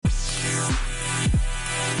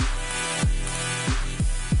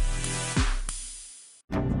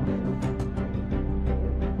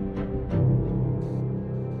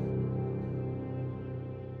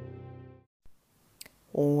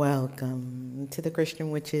welcome to the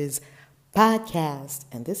Christian Witches podcast.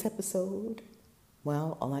 And this episode,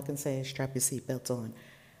 well, all I can say is strap your seatbelts on.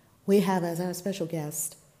 We have as our special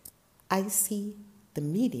guest, Icy the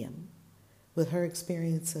Medium, with her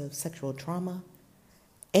experience of sexual trauma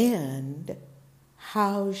and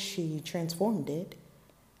how she transformed it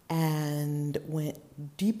and went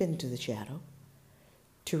deep into the shadow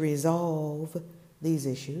to resolve these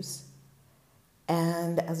issues.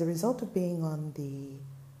 And as a result of being on the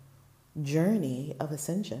journey of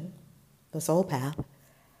ascension, the soul path,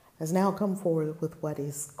 has now come forward with what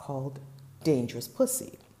is called dangerous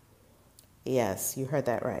pussy. Yes, you heard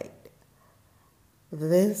that right.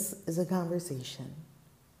 This is a conversation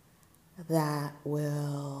that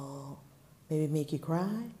will maybe make you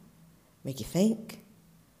cry, make you think,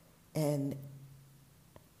 and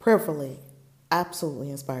prayerfully, absolutely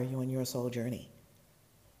inspire you on your soul journey.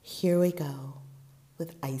 Here we go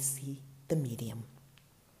with Icy the Medium.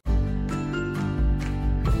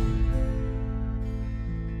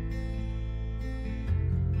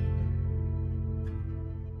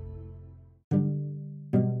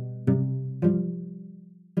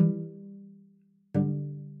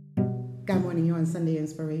 Good morning, you're on Sunday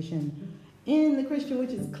Inspiration in the Christian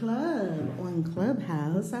Witches Club on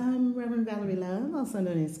Clubhouse. I'm Reverend Valerie Love, also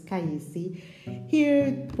known as Kaisi,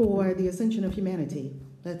 here for the ascension of humanity.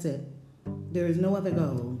 That's it. There is no other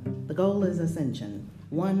goal. The goal is ascension.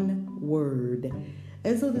 One word.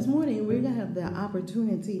 And so this morning, we're going to have the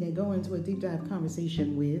opportunity to go into a deep dive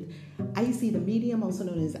conversation with Icy the Medium, also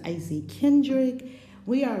known as Icy Kendrick.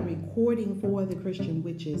 We are recording for the Christian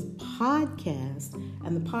Witches podcast,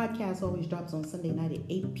 and the podcast always drops on Sunday night at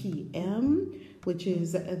 8 p.m., which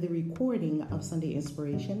is the recording of Sunday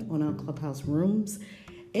Inspiration on our Clubhouse rooms.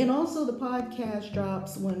 And also the podcast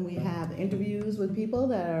drops when we have interviews with people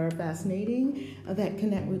that are fascinating, that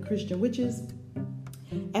connect with Christian witches.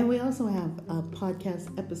 And we also have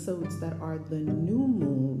podcast episodes that are the new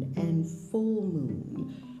moon and full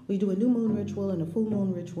moon. We do a new moon ritual and a full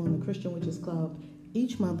moon ritual in the Christian Witches Club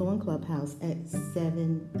each month on Clubhouse at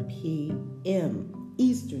 7 p.m.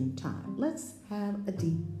 Eastern Time. Let's have a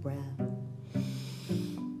deep breath.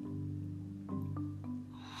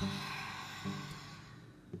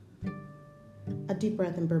 A deep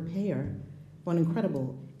breath and prepare for an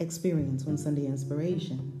incredible experience on Sunday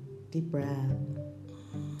Inspiration. Deep breath.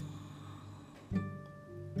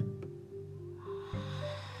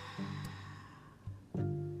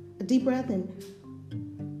 A deep breath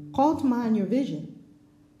and call to mind your vision.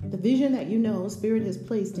 The vision that you know Spirit has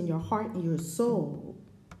placed in your heart and your soul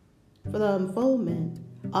for the unfoldment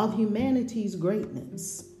of humanity's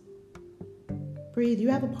greatness. Breathe. You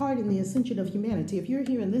have a part in the ascension of humanity. If you're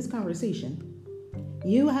here in this conversation,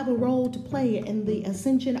 you have a role to play in the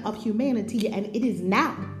ascension of humanity, and it is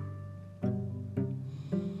now.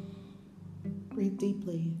 Breathe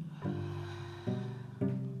deeply.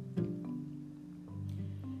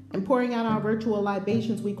 And pouring out our virtual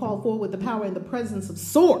libations, we call forward the power and the presence of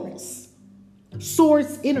Source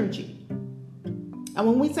energy. And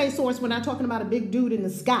when we say Source, we're not talking about a big dude in the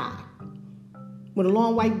sky with a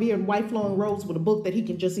long white beard and white flowing robes with a book that he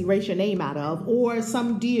can just erase your name out of, or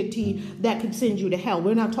some deity that could send you to hell.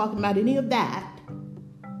 We're not talking about any of that.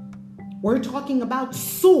 We're talking about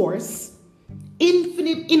Source,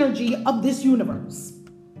 infinite energy of this universe.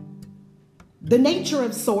 The nature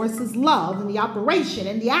of Source is love, and the operation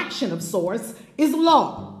and the action of Source is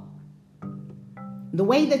law. The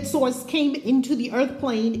way that Source came into the earth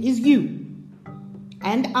plane is you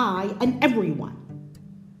and I and everyone.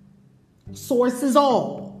 Source is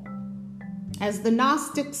all. As the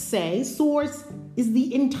Gnostics say, Source is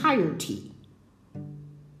the entirety.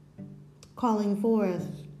 Calling forth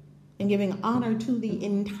and giving honor to the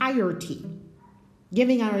entirety.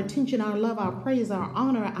 Giving our attention, our love, our praise, our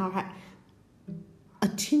honor, our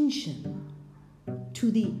attention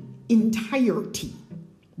to the entirety.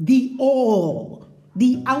 The all.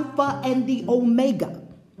 The Alpha and the Omega.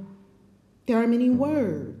 There are many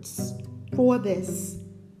words for this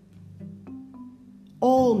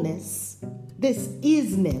allness, this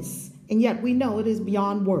isness, and yet we know it is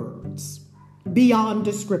beyond words, beyond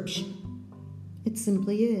description. It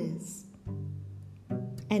simply is,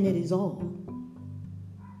 and it is all.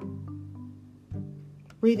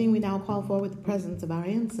 Breathing, we now call forward the presence of our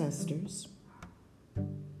ancestors,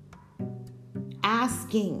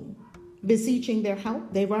 asking, beseeching their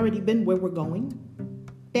help. They've already been where we're going.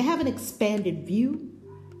 They have an expanded view.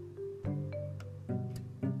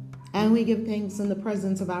 And we give thanks in the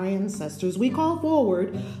presence of our ancestors. We call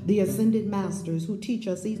forward the ascended masters who teach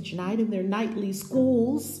us each night in their nightly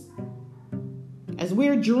schools. As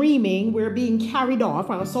we're dreaming, we're being carried off.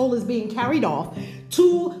 Our soul is being carried off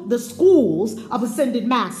to the schools of ascended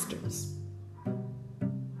masters.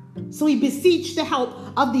 So he beseeched the help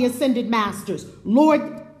of the ascended masters,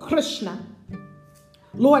 Lord Krishna,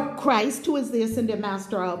 Lord Christ, who is the ascended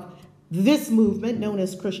master of this movement known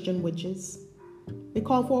as Christian witches. We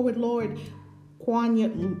call forward Lord Kuan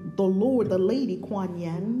Yin, the Lady Kuan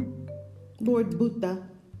Yin, Lord Buddha.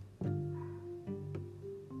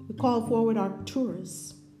 We call forward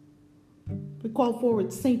Arcturus. We call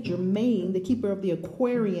forward Saint Germain, the keeper of the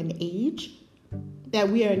Aquarian age, that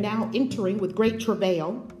we are now entering with great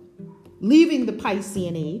travail, leaving the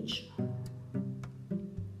Piscean age.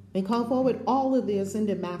 We call forward all of the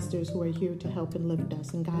ascended masters who are here to help and lift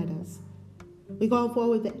us and guide us. We call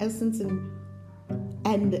forward the essence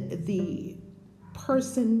and the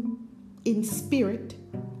person in spirit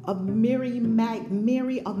of Mary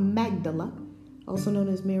of Magdala, also known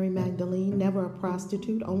as Mary Magdalene, never a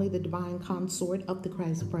prostitute, only the divine consort of the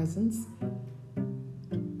Christ presence,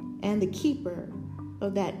 and the keeper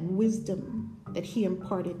of that wisdom that he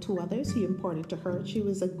imparted to others. He imparted to her. She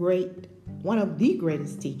was one of the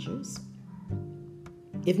greatest teachers,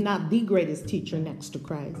 if not the greatest teacher next to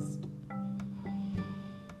Christ.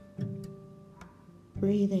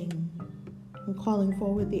 Breathing and calling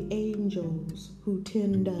forward the angels who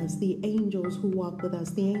tend us, the angels who walk with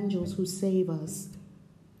us, the angels who save us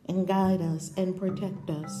and guide us and protect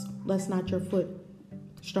us. Lest not your foot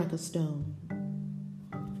strike a stone.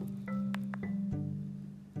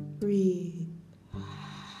 Breathe.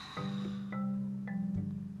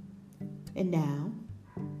 And now,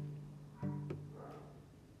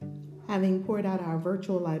 having poured out our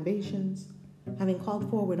virtual libations, having called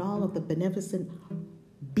forward all of the beneficent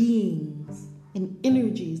beings and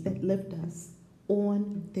energies that lift us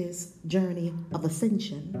on this journey of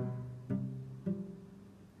ascension,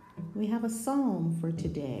 we have a psalm for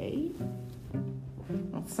today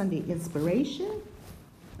on Sunday Inspiration.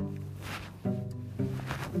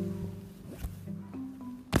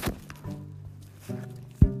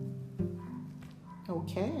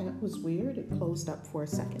 Okay, that was weird. It closed up for a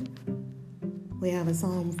second. We have a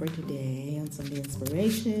psalm for today on Sunday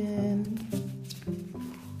Inspiration.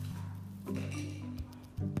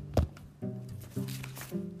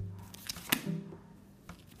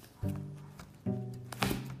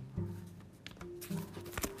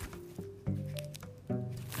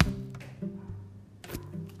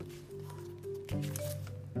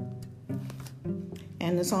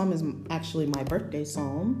 And the psalm is actually my birthday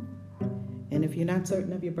psalm. And if you're not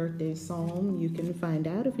certain of your birthday psalm, you can find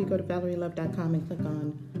out if you go to ValerieLove.com and click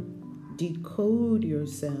on Decode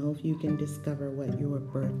Yourself. You can discover what your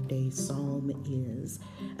birthday psalm is.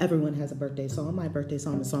 Everyone has a birthday psalm. My birthday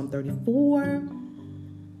psalm is Psalm 34.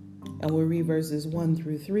 And we'll read verses 1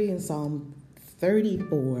 through 3 in Psalm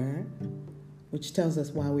 34, which tells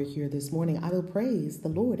us why we're here this morning. I will praise the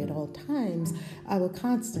Lord at all times. I will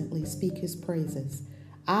constantly speak his praises.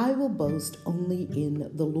 I will boast only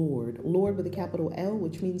in the Lord. Lord with a capital L,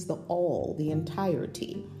 which means the all, the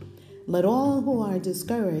entirety. Let all who are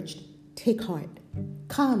discouraged take heart.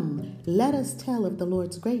 Come, let us tell of the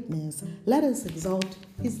Lord's greatness. Let us exalt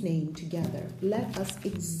his name together. Let us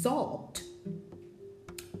exalt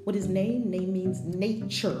what his name means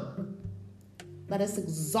nature. Let us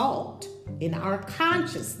exalt in our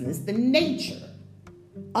consciousness the nature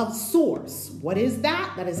of source. What is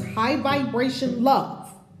that? That is high vibration love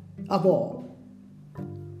of all.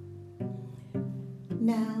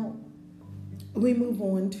 Now, we move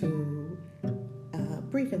on to a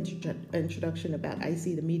brief introduction about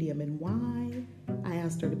Icy the Medium and why I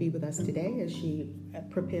asked her to be with us today as she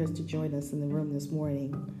prepares to join us in the room this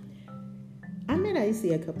morning. I met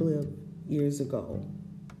Icy a couple of years ago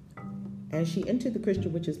as she entered the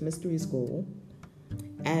Christian Witches Mystery School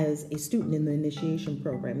as a student in the initiation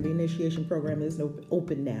program. The initiation program is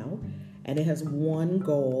open now, and it has one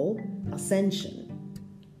goal: ascension.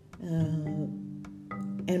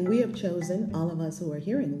 And we have chosen, all of us who are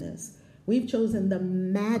hearing this, we've chosen the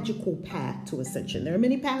magical path to ascension. There are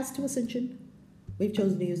many paths to ascension. We've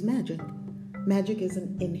chosen to use magic. Magic is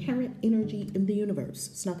an inherent energy in the universe.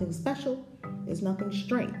 It's nothing special. It's nothing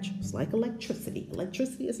strange. It's like electricity.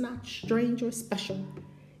 Electricity is not strange or special.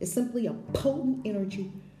 It's simply a potent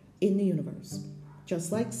energy in the universe.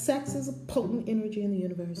 Just like sex is a potent energy in the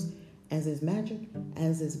universe, as is magic,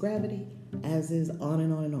 as is gravity, as is on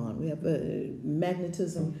and on and on. We have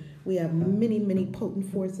magnetism. We have many, many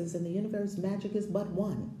potent forces in the universe. Magic is but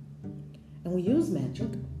one. And we use magic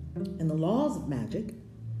and the laws of magic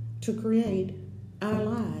to create our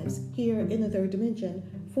lives here in the third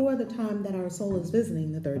dimension for the time that our soul is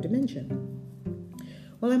visiting the third dimension.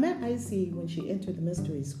 Well, I met Icy when she entered the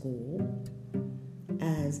mystery school,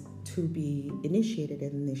 as to be initiated in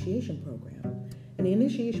an initiation program. And the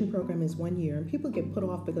initiation program is 1 year, and people get put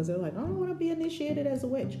off because they're like, I don't want to be initiated as a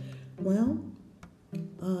witch. Well,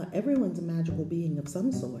 everyone's a magical being of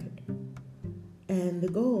some sort. And the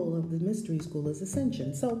goal of the mystery school is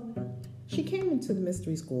ascension. So she came into the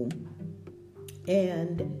mystery school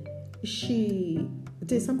and she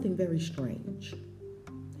did something very strange.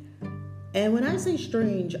 And when I say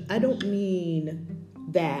strange, I don't mean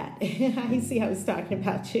that. I see I was talking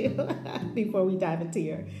about you before we dive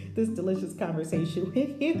into this delicious conversation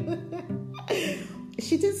with you.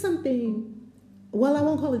 She did something, well, I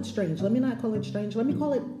won't call it strange. Let me not call it strange. Let me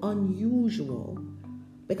call it unusual.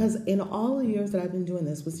 Because in all the years that I've been doing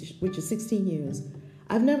this, which is 16 years,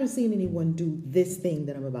 I've never seen anyone do this thing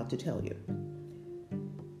that I'm about to tell you.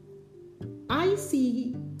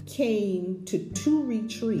 IC came to 2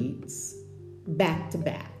 retreats back to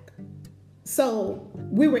back. So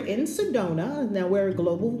we were in Sedona. Now we're a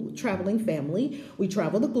global traveling family. We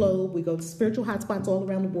travel the globe. We go to spiritual hotspots all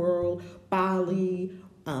around the world. Bali,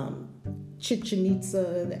 Chichen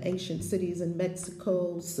Itza, the ancient cities in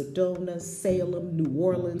Mexico, Sedona, Salem, New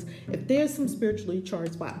Orleans. If there's some spiritually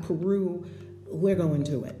charged spot, Peru, we're going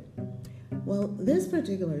to it. Well, this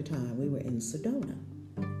particular time we were in Sedona.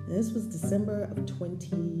 This was December of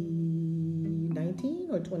 2019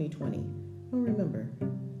 or 2020. I don't remember.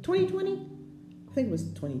 2020? I think it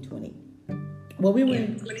was 2020. Well, we were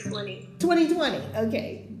in 2020. 2020.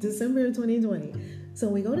 Okay, December of 2020. So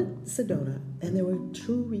we go to Sedona, and there were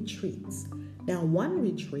 2 retreats. Now, one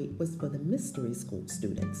retreat was for the mystery school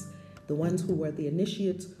students, the ones who were the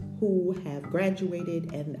initiates who have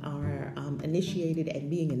graduated and are initiated and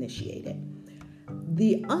being initiated.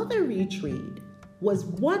 The other retreat was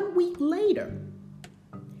 1 week later,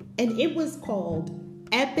 and it was called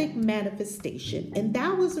Epic Manifestation. And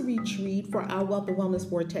that was a retreat for our Wealth and Wellness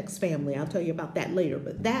Vortex family. I'll tell you about that later,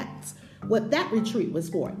 but that's what that retreat was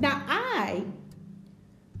for. Now, I,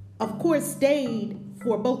 of course, stayed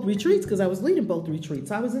for both retreats because I was leading both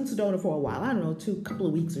retreats. I was in Sedona for a while. I don't know, couple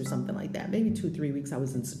of weeks or something like that. Maybe 2-3 weeks I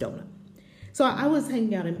was in Sedona. So I was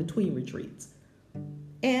hanging out in between retreats.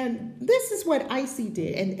 And this is what IC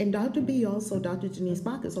did. And Dr. B also, Dr. Denise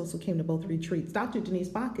Bacchus also came to both retreats. Dr. Denise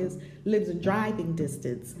Bacchus lives in driving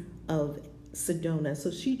distance of Sedona.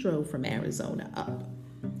 So she drove from Arizona up.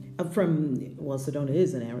 Sedona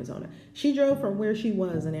is in Arizona. She drove from where she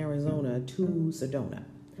was in Arizona to Sedona.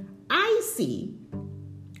 IC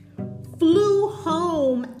flew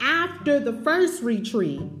home after the first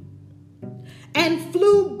retreat and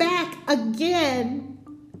flew back again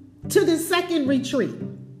to the second retreat.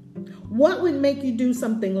 What would make you do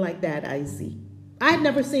something like that, IC? I've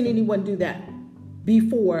never seen anyone do that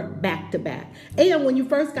before back to back. And when you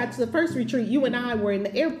first got to the first retreat, you and I were in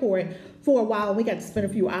the airport for a while. And we got to spend a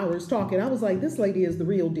few hours talking. I was like, this lady is the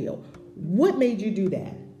real deal. What made you do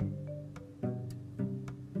that?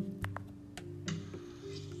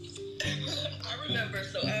 I remember,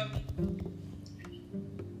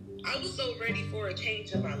 I was so ready for a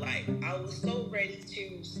change in my life. I was so ready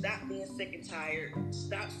to stop being sick and tired,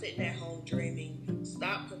 stop sitting at home dreaming,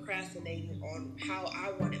 stop procrastinating on how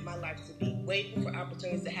I wanted my life to be, waiting for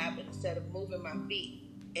opportunities to happen instead of moving my feet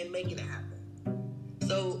and making it happen.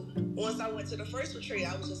 So once I went to the first retreat,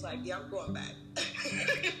 I was just like, yeah, I'm going back.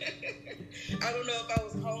 I don't know if I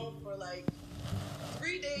was home for like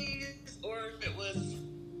 3 days or if it was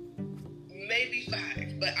maybe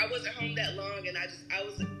 5, but I wasn't home that long, and I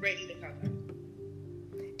was ready to come back.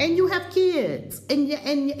 And you have kids, and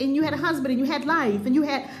you had a husband, and you had life, and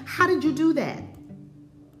how did you do that?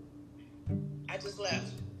 I just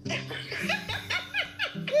left.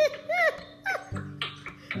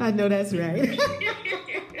 I know that's right.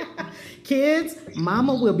 Kids,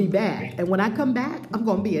 mama will be back, and when I come back, I'm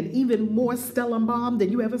going to be an even more stellar mom than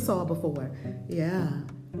you ever saw before. Yeah.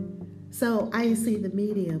 So, I see the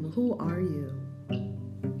medium. Who are you?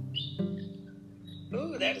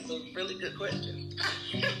 Ooh, that is a really good question.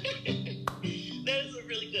 That is a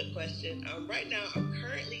really good question. Right now, I'm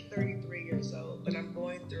currently 33 years old, but I'm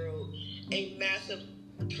going through a massive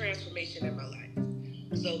transformation in my life.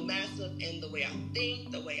 So massive in the way I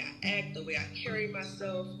think, the way I act, the way I carry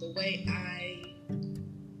myself, the way I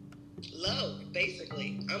love,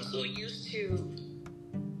 basically. I'm so used to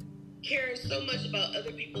caring so much about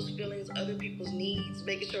other people's feelings, other people's needs,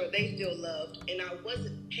 making sure they feel loved, and I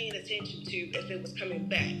wasn't paying attention to if it was coming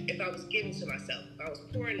back, if I was giving to myself, if I was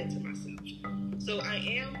pouring into myself. So I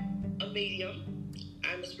am a medium,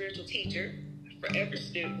 I'm a spiritual teacher, forever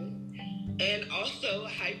student, and also a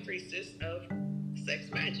high priestess of sex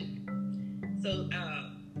magic. So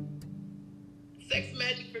sex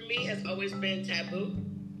magic for me has always been taboo.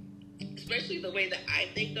 especially the way that I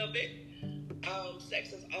think of it.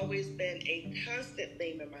 Sex has always been a constant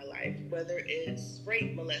theme in my life, whether it's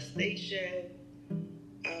rape, molestation,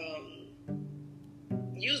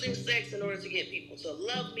 using sex in order to get people to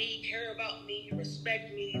love me, care about me,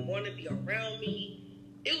 respect me, want to be around me.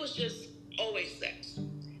 It was just always sex.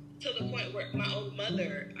 To the point where my own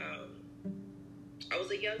mother, I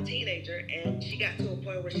was a young teenager, and she got to a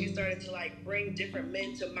point where she started to like bring different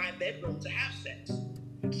men to my bedroom to have sex.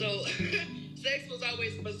 So sex was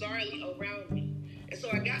always bizarrely around me. And so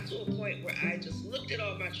I got to a point where I just looked at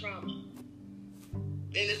all my trauma.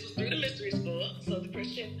 And this was through the mystery school, so the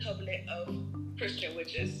Christian Covenant of Christian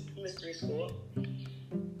Witches Mystery School.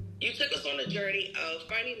 You took us on a journey of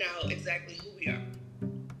finding out exactly who we are,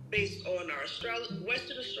 based on our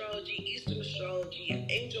Western astrology, Eastern astrology,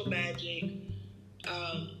 angel magic,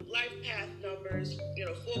 life path numbers,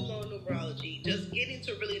 full-blown numerology, just getting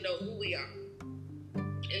to really know who we are.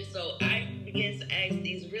 And so I began to ask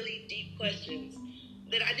these really deep questions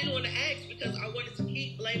that I didn't want to ask because I wanted to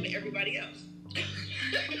keep blaming everybody else.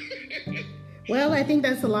 Well, I think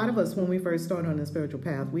that's a lot of us when we first start on the spiritual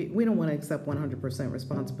path. We don't want to accept 100%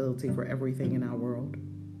 responsibility for everything in our world.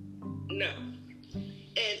 No.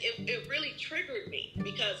 And it really triggered me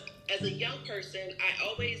because as a young person, I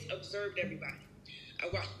always observed everybody. I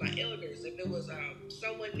watched my elders. If it was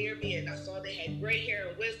someone near me and I saw they had gray hair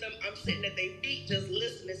and wisdom, I'm sitting at their feet just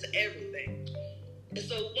listening to everything. And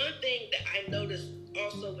so one thing that I noticed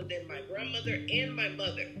also within my grandmother and my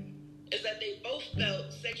mother is that they both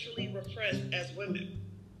felt sexually repressed as women.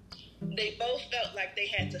 They both felt like they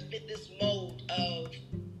had to fit this mold of,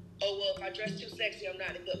 oh, well, if I dress too sexy, I'm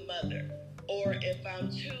not a good mother. Or if I'm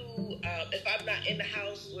not in the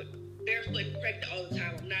house with barefoot and pregnant all the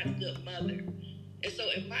time, I'm not a good mother. And so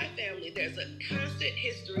in my family, there's a constant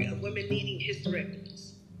history of women needing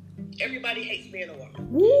hysterectomies. Everybody hates being a woman.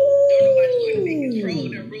 Don't nobody want to be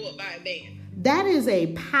controlled and ruled by a man. That is a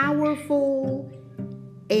powerful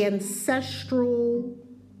ancestral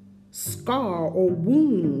scar or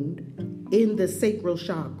wound in the sacral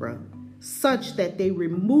chakra, such that they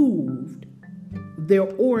removed their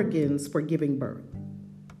organs for giving birth.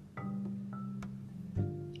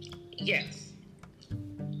 Yes.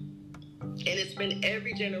 And it's been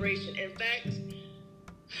every generation. In fact,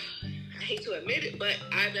 I hate to admit it, but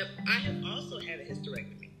I have also had a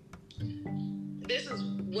hysterectomy. This is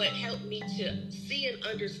what helped me to see and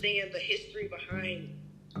understand the history behind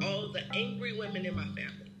all the angry women in my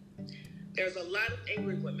family. There's a lot of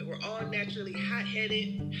angry women. We're all naturally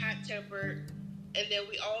hot-headed, hot-tempered, and then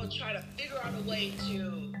we all try to figure out a way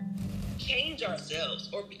to change ourselves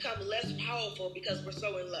or become less powerful because we're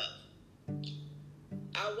so in love.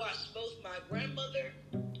 I watched both my grandmother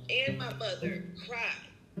and my mother cry,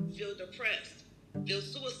 feel depressed, feel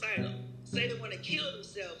suicidal, say they want to kill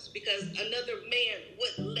themselves because another man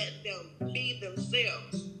wouldn't let them be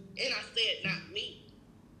themselves. And I said, not me.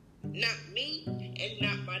 Not me and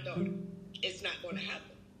not my daughter. It's not going to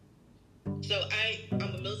happen. So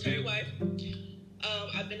I'm a military wife.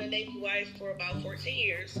 I've been a Navy wife for about 14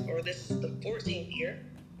 years, or this is the 14th year.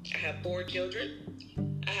 I have 4 children.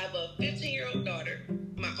 I have a 15-year-old daughter,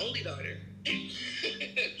 my only daughter, who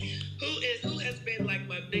has been like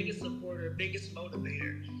my biggest supporter, biggest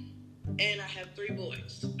motivator. And I have 3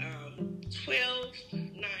 boys, 12,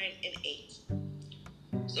 9, and 8.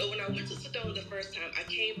 So when I went to Sedona the first time, I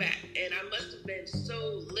came back, and I must have been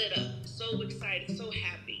so lit up, so excited, so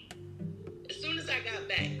happy. As soon as I got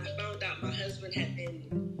back, I found out my husband had been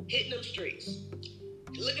hitting them streets,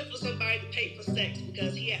 looking for somebody to pay for sex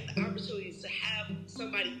because he had the opportunities to have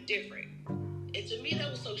somebody different. And to me,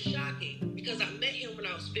 that was so shocking because I met him when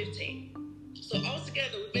I was 15. So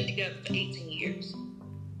altogether, we've been together for 18 years.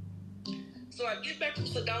 So I get back from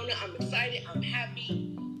Sedona, I'm excited, I'm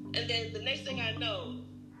happy, and then the next thing I know,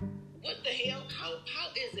 what the hell? How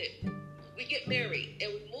is it? We get married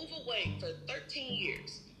and we move away for 13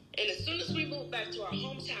 years. And as soon as we move back to our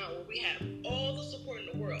hometown where we have all the support in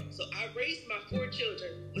the world, so I raised my 4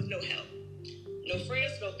 children with no help. No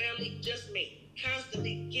friends, no family, just me.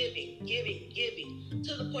 Constantly giving,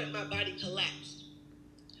 to the point my body collapsed.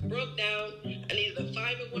 Broke down, I needed a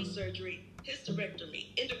 5-in-1 surgery,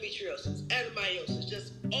 hysterectomy, endometriosis, adenomyosis,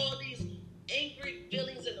 just all these angry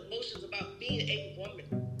feelings and emotions about being a woman.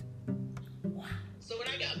 So when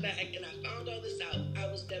I got back and I found all this out, I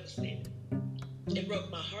was devastated. It broke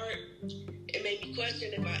my heart. It made me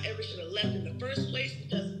question if I ever should have left in the first place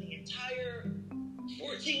because the entire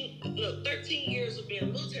 13 years of being a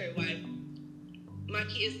military wife, my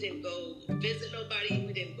kids didn't go visit nobody.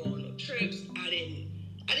 We didn't go on no trips. I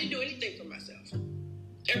didn't do anything for myself.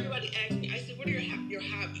 Everybody asked me, I said, what are your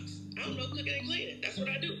hobbies? I don't know, cooking and cleaning. That's what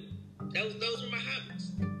I do. Those were my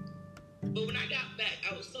hobbies. But when I got back,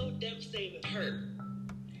 I was so devastated and hurt.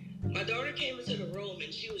 My daughter came into the room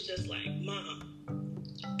and she was just like, Mom,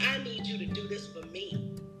 I need you to do this for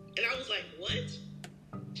me. And I was like, what?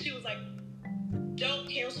 She was like, don't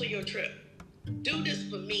cancel your trip. Do this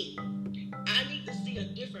for me. I need to see a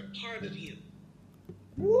different part of you.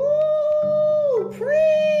 Woo!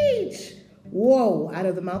 Preach! Whoa, out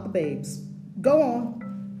of the mouth of babes. Go on.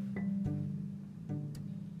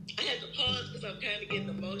 I had to pause because I'm kind of getting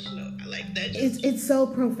emotional. I like that. It's so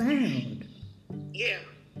profound. Yeah.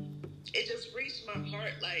 It just reached my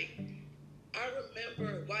heart. Like, I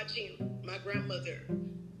remember watching my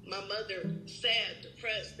mother, sad,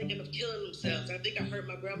 depressed, thinking of killing themselves. I think I heard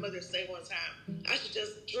my grandmother say one time, I should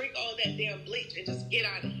just drink all that damn bleach and just get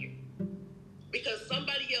out of here. Because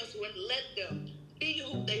somebody else wouldn't let them be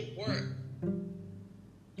who they were.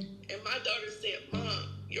 And my daughter said, Mom,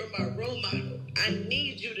 you're my role model. I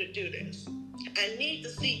need you to do this. I need to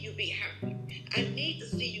see you be happy. I need to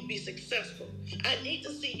see you be successful. I need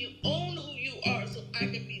to see you own who you are so I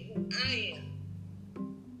can be who I am.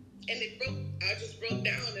 And I just broke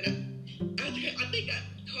down, and I think I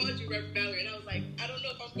called you, Reverend Valerie, and I was like, I don't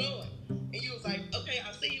know if I'm going. And you was like, okay,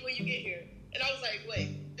 I'll see you when you get here. And I was like,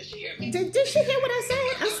 wait, did she hear me? Did she hear what I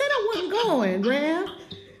said? I said I wasn't going, Rev.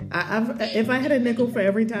 If I had a nickel for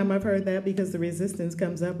every time I've heard that, because the resistance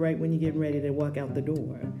comes up right when you're getting ready to walk out the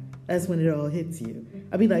door. That's when it all hits you.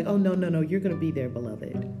 I'd be like, oh, no, you're going to be there,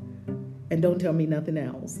 beloved. And don't tell me nothing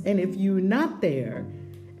else. And if you're not there,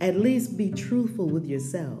 at least be truthful with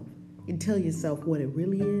yourself and tell yourself what it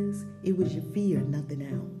really is. It was your fear, nothing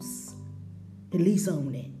else. At least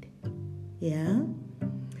own it. Yeah?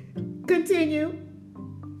 Continue.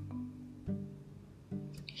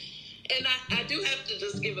 And I do have to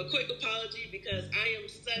just give a quick apology because I am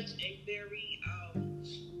such a very,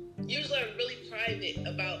 usually I'm really private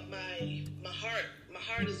about my heart. My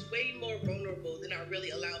heart is way more vulnerable than I really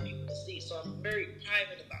allow people to see. So I'm very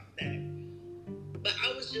private about that. But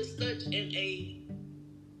I was just such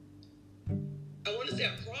I want to say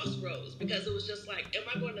a crossroads, because it was just like, am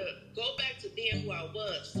I going to go back to being who I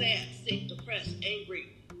was, sad, sick, depressed,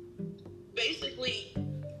 angry? Basically,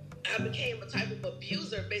 I became a type of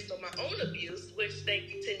abuser based on my own abuse, which, thank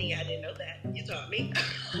you, Tinny, I didn't know that. You taught me.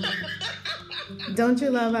 Don't you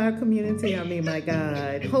love our community? I mean, my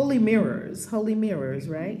God. Holy mirrors,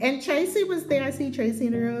 right? And Tracy was there. I see Tracy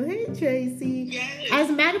in the room. Hey, Tracy. Yes. As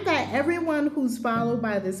a matter of fact, everyone who's followed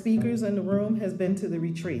by the speakers in the room has been to the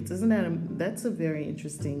retreats. Isn't that's a very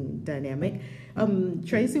interesting dynamic.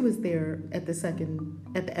 Tracy was there at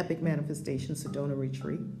the Epic Manifestation Sedona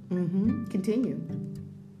retreat. Continue.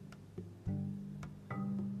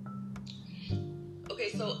 Okay,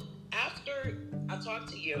 so after I talked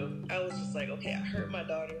to you, I was just like, okay, I hurt my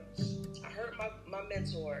daughter. I hurt my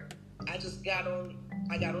mentor. I got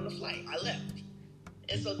on the flight. I left.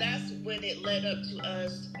 And so that's when it led up to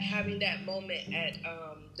us having that moment at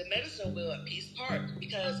the medicine wheel at Peace Park,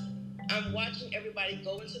 because I'm watching everybody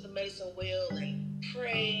go into the medicine wheel and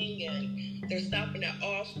praying, and they're stopping at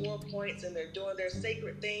all 4 points and they're doing their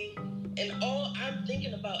sacred thing. And all I'm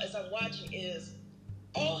thinking about as I'm watching is,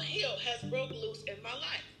 all hell has broken loose in my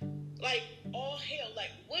life. Like, all hell. Like,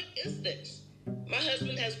 what is this? My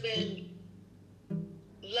husband has been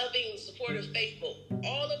loving, supportive, faithful,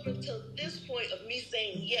 all up until this point of me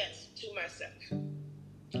saying yes to myself.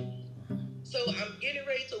 So I'm getting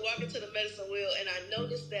ready to walk into the medicine wheel, and I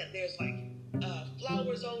noticed that there's like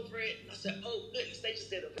flowers over it. And I said, oh goodness, they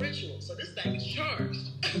just did a ritual. So this thing is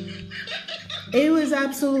charged. It was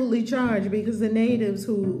absolutely charged, because the natives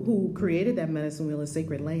who created that medicine wheel is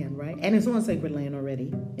sacred land, right? And it's on sacred land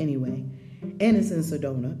already, anyway. And it's in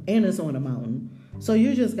Sedona, and it's on a mountain. So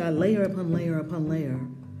you just got layer upon layer upon layer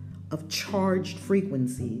of charged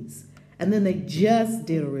frequencies. And then they just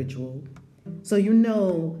did a ritual. So you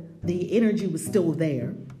know the energy was still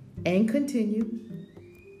there. And continue.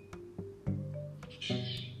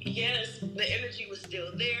 Yes, the energy was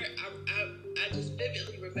still there. I just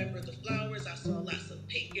vividly remember the flowers. I saw lots of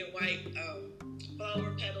pink and white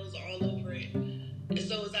flower petals all over it. And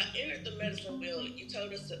so as I entered the medicine wheel, you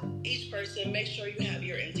told us, to each person, make sure you have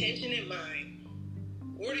your intention in mind.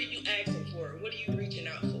 What are you asking for? What are you reaching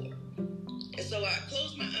out for? And so I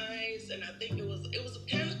closed my eyes, and I think it was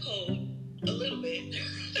kind of cold, a little bit.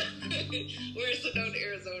 We're in Sedona,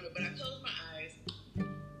 Arizona, but I closed my eyes,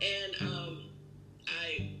 and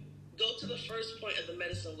I go to the first point of the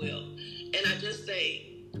medicine wheel, and I just say,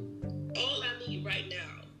 all I need right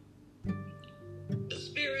now, the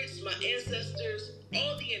spirits, my ancestors,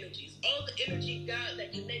 all the energies, all the energy, God,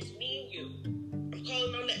 that connects me and you. I'm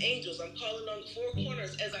calling on the angels. I'm calling on the four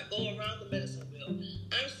corners as I go around the medicine wheel. will.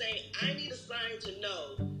 I'm saying I need a sign to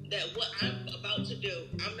know that what I'm about to do,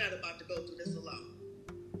 I'm not about to go through this alone.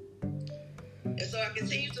 And so I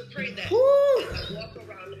continue to pray that as I walk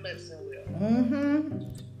around the medicine wheel.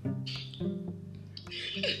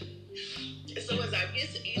 And so as I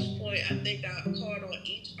get to each point, I think I called on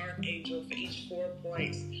each archangel for each 4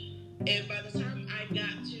 points. And by the time I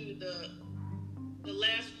got to the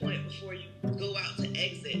last point before you go out to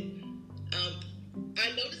exit, I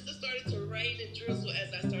noticed it started to rain and drizzle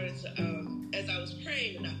as I started to as I was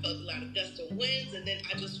praying, and I felt a lot of gusts of winds, and then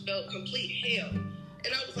I just felt complete hail.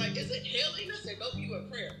 And I was like, is it hailing? I said, nope, you in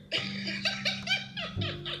prayer.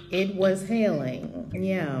 It was hailing,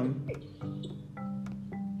 yeah.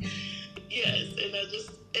 Yes,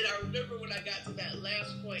 and I remember when I got to that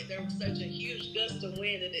last point, there was such a huge gust of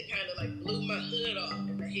wind, and it kind of like blew my hood off,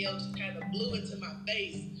 and the hail just kind of blew into my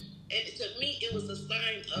face. And to me, it was a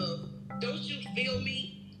sign of, don't you feel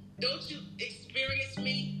me? Don't you experience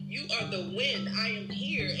me? You are the wind. I am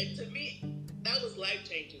here. And to me, that was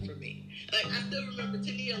life-changing for me. Like, I still remember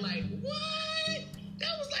Tania like, what?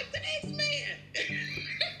 That was like the X-Man.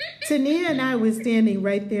 Tania and I were standing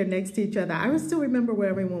right there next to each other. I still remember where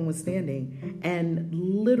everyone was standing. And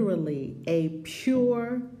literally a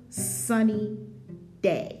pure, sunny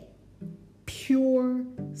day. Pure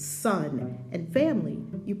sun. And family,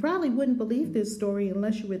 you probably wouldn't believe this story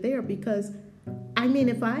unless you were there, because I mean,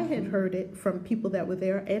 if I had heard it from people that were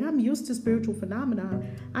there, and I'm used to spiritual phenomena,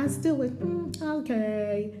 I still was,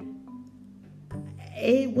 okay.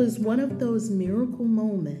 It was one of those miracle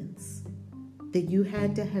moments that you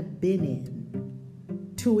had to have been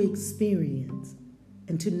in to experience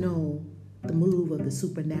and to know the move of the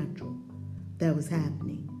supernatural that was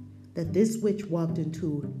happening. That this witch walked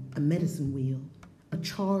into a medicine wheel, a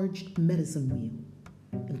charged medicine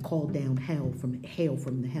wheel, and called down hail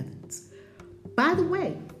from the heavens. By the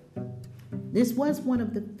way, this was one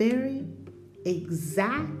of the very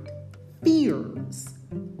exact fears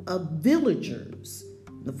of villagers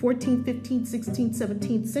in the 14th, 15th, 16th,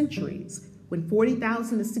 17th centuries, when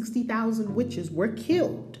 40,000 to 60,000 witches were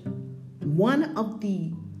killed. One of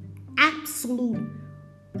the absolute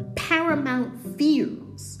paramount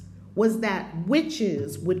fears was that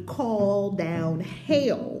witches would call down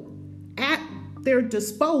hail at their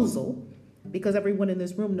disposal, because everyone in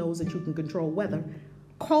this room knows that you can control weather,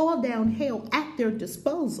 call down hail at their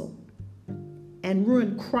disposal and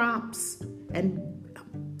ruin crops and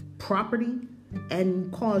property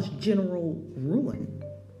and cause general ruin.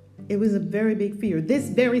 It was a very big fear. This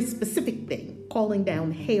very specific thing, calling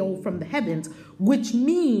down hail from the heavens, which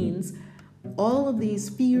means all of these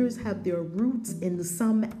fears have their roots in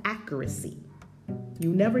some accuracy. You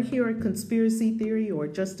never hear a conspiracy theory or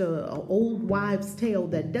just a old wives' tale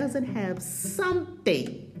that doesn't have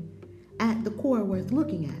something at the core worth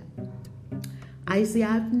looking at.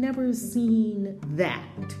 I've never seen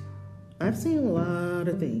that. I've seen a lot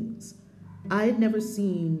of things. I had never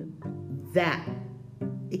seen that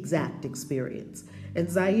exact experience. And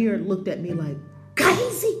Zaire looked at me like,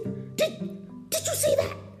 Crazy, did you see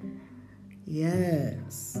that?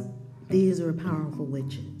 Yes, these are powerful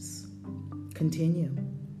witches. Continue.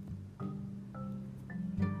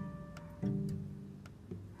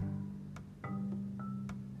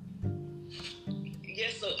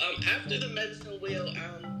 Yes, so after the medicine wheel,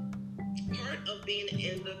 part of being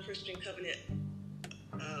in the Christian covenant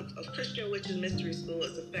of Christian Witches Mystery School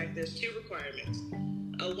is the fact there's 2 requirements.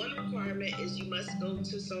 One requirement is you must go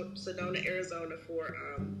to Sedona, Arizona for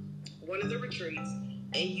one of the retreats,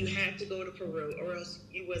 and you had to go to Peru, or else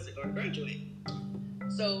you wasn't going to graduate.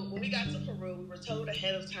 So when we got to Peru, we were told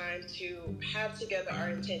ahead of time to have together our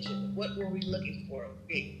intention. What were we looking for? What were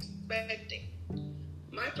we expecting?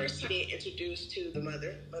 My first time being introduced to the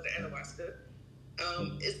Mother Ayahuasca,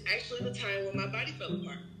 is actually the time when my body fell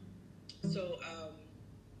apart. So,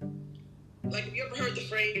 like, have you ever heard the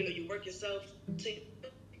phrase, you work yourself to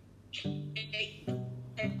you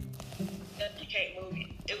can't move?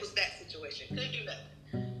 It was that situation. Couldn't do nothing.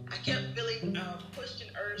 I kept feeling pushed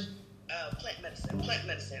and urged, plant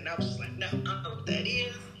medicine. And I was just like, no, I don't know what that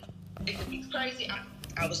is. It could be crazy.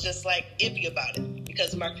 I was just like iffy about it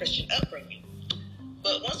because of my Christian upbringing.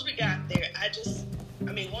 But once we got there,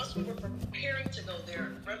 once we were preparing to go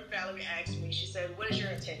there, Reverend Valerie asked me, she said, what is your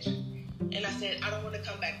intention? And I said, I don't want to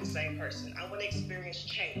come back the same person. I want to experience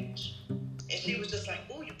change. And she was just like,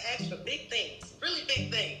 oh, you asked for big things, really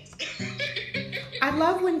big things. I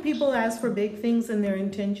love when people ask for big things and their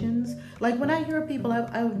intentions. Like when I hear people,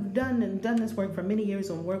 I've done this work for many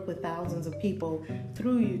years and worked with thousands of people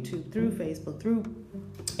through YouTube, through Facebook, through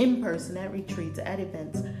in person, at retreats, at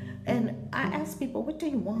events. And I ask people, what do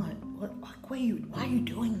you want? Why are you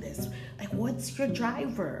doing this? Like, what's your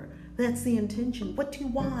driver? That's the intention. What do you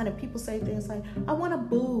want? And people say things like, I want a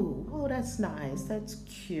boo. Oh, that's nice. That's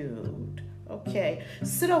cute. Okay.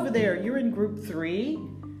 Sit over there. You're in group 3.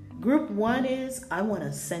 Group 1 is, I want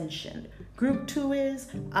ascension. Group 2 is,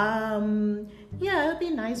 yeah, it'd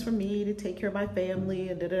be nice for me to take care of my family.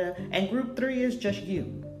 And group 3 is just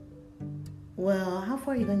you. Well, how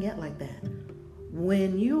far are you going to get like that?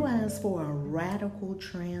 When you ask for a radical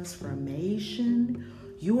transformation,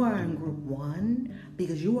 you are in group 1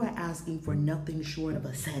 because you are asking for nothing short of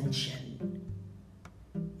ascension.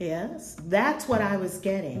 Yes, that's what I was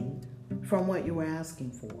getting from what you were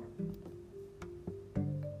asking for.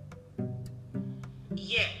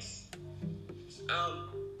 Yes.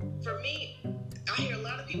 For me, I hear a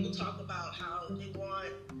lot of people talk about how they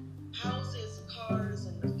want houses, cars,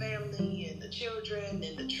 and the family, and the children,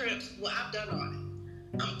 and the trips. Well, I've done all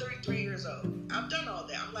that. I'm 33 years old. I've done all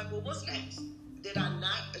that. I'm like, well, what's next? Did I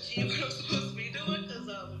not achieve what I'm supposed to be doing? Because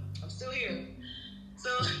I'm still here. So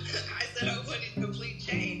I said I wanted complete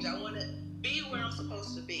change. I want to be where I'm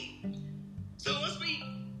supposed to be. So once we,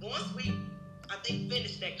 I think,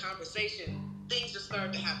 finish that conversation, things just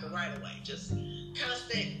started to happen right away. Just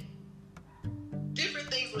constant, different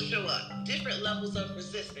things will show up, different levels of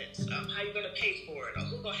resistance, how you're going to pay for it, or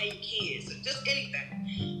who's going to have your kids, or just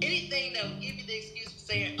anything that will give you the excuse for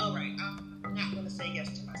saying, all right, I'm not going to say yes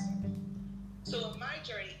to myself. So in my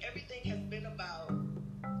journey, everything has been about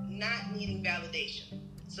not needing validation.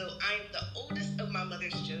 So I am the oldest of my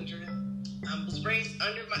mother's children. I was raised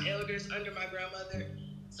under my elders, under my grandmother.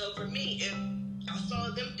 So for me, if I saw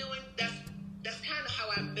them doing, that's kind of how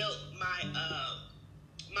I built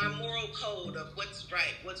my moral code of what's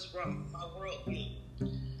right, what's wrong, my worldview.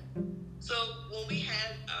 So when we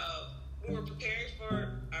were preparing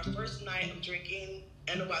for our first night of drinking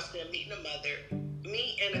ayahuasca and meeting a mother,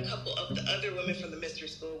 me and a couple of the other women from the mystery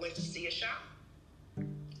school went to see a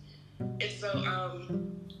shaman. And so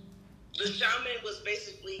the shaman was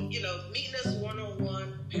basically, meeting us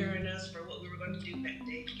one-on-one, preparing us for what we were going to do that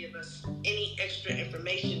day, to give us any extra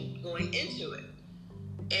information going into it.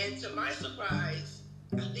 And to my surprise,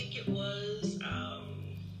 I think it was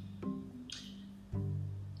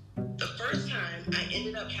the first time I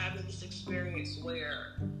ended up having this experience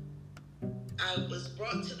where I was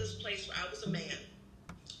brought to this place where I was a man,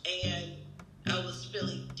 and I was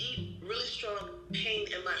feeling deep, really strong pain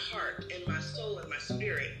in my heart, in my soul, in my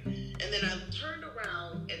spirit. And then I turned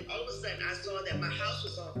around, and all of a sudden I saw that my house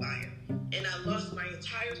was on fire, and I lost my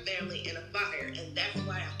entire family in a fire. And that's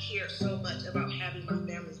why I care so much about having my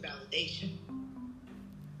family's validation.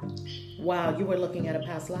 Wow, you were looking at a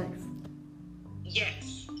past life.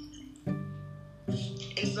 Yes.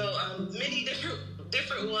 And so many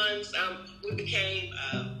different ones.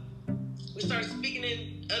 We started speaking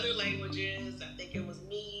in other languages. I think it was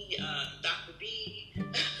me, Dr. B, and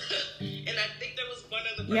I think there was one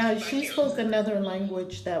other person. Yeah, she spoke another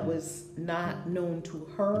language that was not known to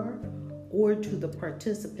her or to the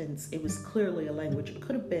participants. It was clearly a language. It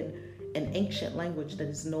could have been an ancient language that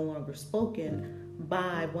is no longer spoken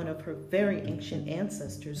by one of her very ancient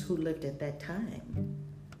ancestors who lived at that time.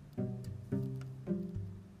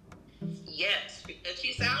 Yes, and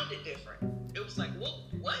she sounded different. It was like, what?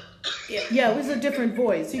 Yeah, it was a different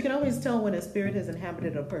voice. You can always tell when a spirit has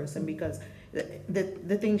inhabited a person because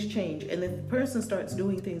the things change, and the person starts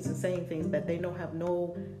doing things and saying things that they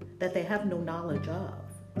have no knowledge of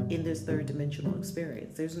in this third dimensional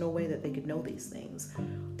experience. There's no way that they could know these things.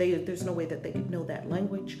 There's no way that they could know that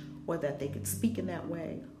language, or that they could speak in that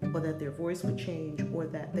way, or that their voice would change, or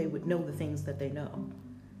that they would know the things that they know.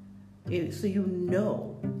 So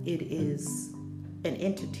it is an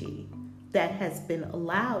entity that has been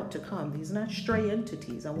allowed to come. These are not stray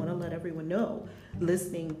entities. I want to let everyone know,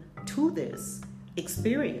 listening to this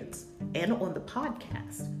experience and on the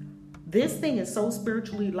podcast, this thing is so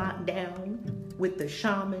spiritually locked down with the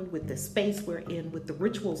shaman, with the space we're in, with the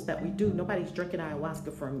rituals that we do. Nobody's drinking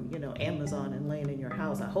ayahuasca from, Amazon and laying in your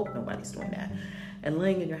house. I hope nobody's doing that. And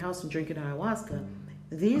laying in your house and drinking ayahuasca.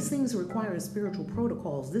 These things require spiritual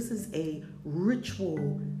protocols. This is a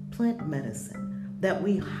ritual plant medicine that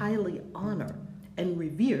we highly honor and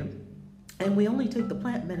revere. And we only take the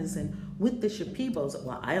plant medicine with the Shipibos.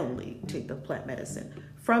 Well, I only take the plant medicine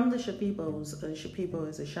from the Shipibos. A Shipibo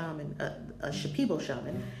is a shaman, a Shipibo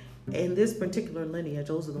shaman. In this particular lineage,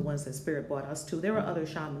 those are the ones that Spirit brought us to. There are other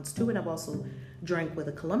shamans too, and I've also drank with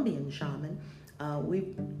a Colombian shaman.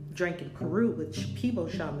 We drank in Peru with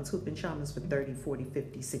Shipibo shamans who've been shamans for 30, 40,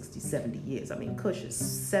 50, 60, 70 years. I mean, Kush is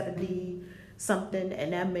 70 something,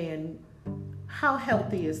 and that man, how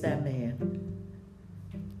healthy is that man?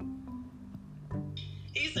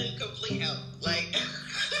 He's in complete health. Like,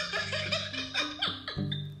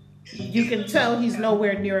 you can tell he's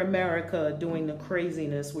nowhere near America doing the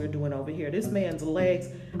craziness we're doing over here. This man's legs,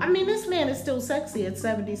 I mean, this man is still sexy at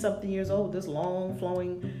 70 something years old. This long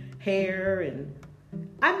flowing hair, and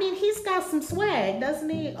I mean, he's got some swag, doesn't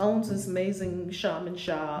he? Owns this amazing shaman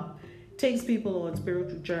shop, takes people on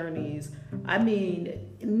spiritual journeys. I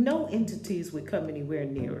mean, no entities would come anywhere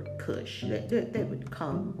near Kush. They would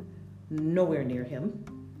come nowhere near him.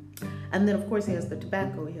 And then, of course, he has the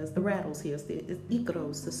tobacco, he has the rattles, he has the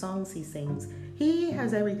icaros, the songs he sings. He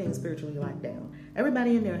has everything spiritually locked down.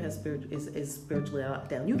 Everybody in there is spiritually locked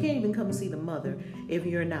down. You can't even come see the mother if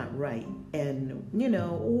you're not right. And, you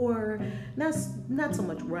know, or not so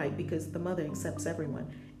much right, because the mother accepts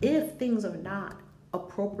everyone. If things are not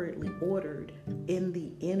appropriately ordered in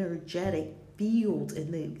the energetic fields,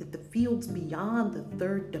 in the fields beyond the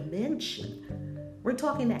third dimension, we're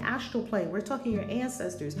talking the astral plane. We're talking your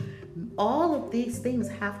ancestors. All of these things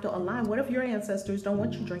have to align. What if your ancestors don't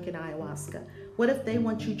want you drinking ayahuasca? What if they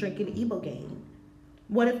want you drinking ibogaine?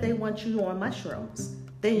 What if they want you on mushrooms?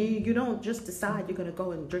 Then you don't just decide you're going to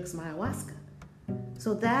go and drink some ayahuasca.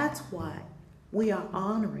 So that's why we are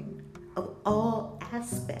honoring of all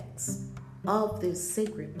aspects of this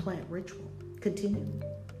sacred plant ritual. Continue.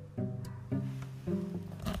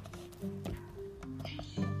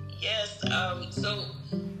 Yes, so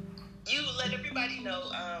you let everybody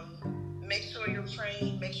know, make sure you're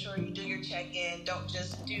praying, make sure you do your check-in, don't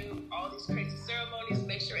just do all these crazy ceremonies,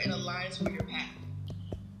 make sure it aligns with your path.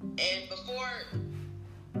 And before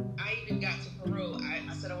I even got to Peru,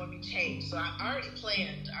 I said I want to be changed, so I already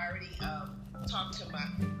planned, I already talked to my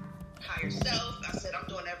higher self, I said I'm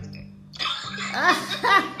doing everything.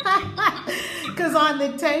 Because on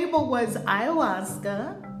the table was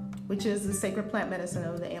ayahuasca, which is the sacred plant medicine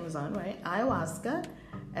of the Amazon, right? Ayahuasca,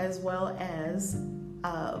 as well as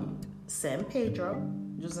San Pedro,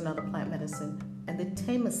 which is another plant medicine, and the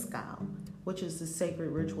Temazcal, which is the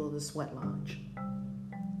sacred ritual of the Sweat Lodge.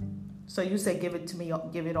 So you say, give it to me,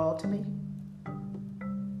 give it all to me?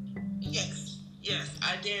 Yes,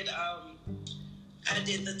 I did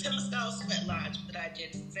the Temazcal Sweat Lodge, but I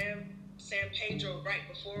did San Pedro right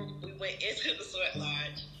before we went into the Sweat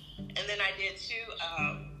Lodge, and then I did 2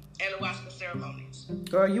 ayahuasca ceremonies.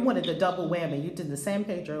 Girl, you wanted the double whammy. You did the San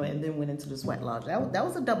Pedro and then went into the Sweat Lodge. That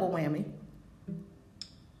was a double whammy.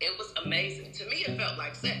 It was amazing. To me, it felt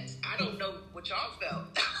like sex. I don't know what y'all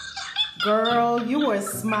felt. Girl, you were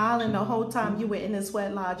smiling the whole time you were in the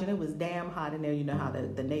Sweat Lodge, and it was damn hot in there. You know how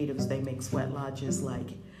the natives, they make sweat lodges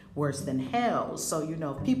like worse than hell. So, you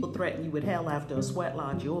know, if people threaten you with hell after a sweat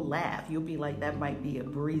lodge, you'll laugh. You'll be like, that might be a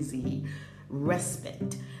breezy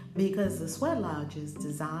respite. Because the Sweat Lodge is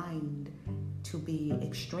designed to be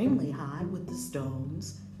extremely hot with the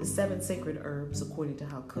stones, the 7 sacred herbs, according to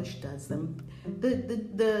how Kush does them. I've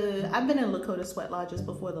been in Lakota Sweat Lodges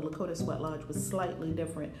before. The Lakota Sweat Lodge was slightly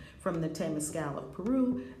different from the Temazcal of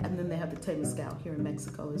Peru, and then they have the Temazcal here in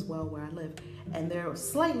Mexico as well, where I live. And they're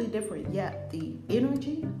slightly different, yet the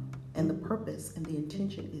energy and the purpose and the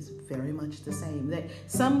intention is very much the same.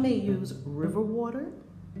 Some may use river water,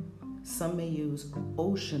 some may use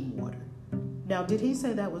ocean water. Now, did he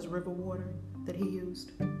say that was river water that he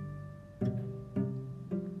used?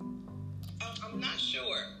 I'm not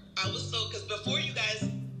sure. Because before you guys,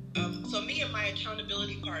 so me and my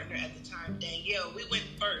accountability partner at the time, Danielle, we went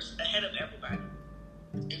first ahead of everybody.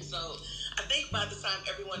 And so I think by the time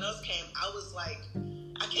everyone else came, I was like,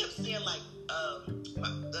 I kept seeing like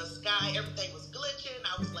the sky, everything was glitching.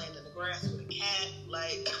 I was laying in the grass with a cat,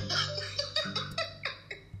 like...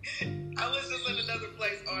 I was just in another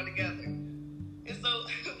place altogether. And so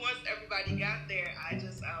once everybody got there, I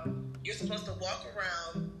just, you're supposed to walk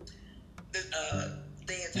around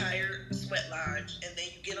the entire Sweat Lodge, and then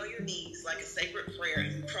you get on your knees like a sacred prayer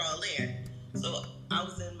and you crawl in. So I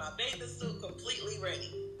was in my bathing suit, completely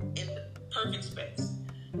ready, in the perfect space.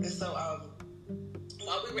 And so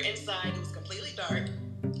while we were inside, it was completely dark,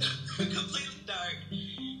 completely dark,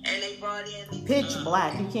 and they brought in these... Pitch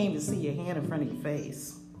black, you can't even see your hand in front of your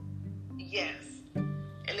face. Yes.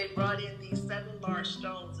 And they brought in these 7 large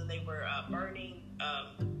stones, and they were burning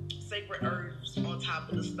sacred herbs on top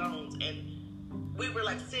of the stones. And we were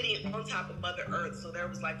like sitting on top of Mother Earth, so there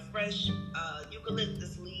was like fresh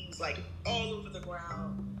eucalyptus leaves like all over the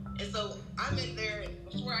ground. And so I'm in there, and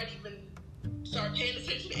before I'd even start paying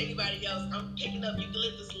attention to anybody else, I'm picking up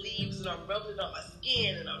eucalyptus leaves and I'm rubbing it on my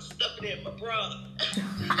skin and I'm stuffing it in my bra.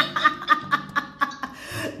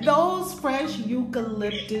 Those fresh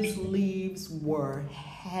eucalyptus leaves were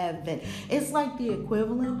heaven. It's like the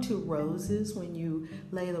equivalent to roses when you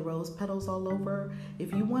lay the rose petals all over.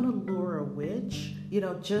 If you want to lure a witch,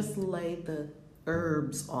 just lay the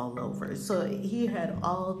herbs all over. So he had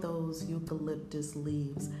all those eucalyptus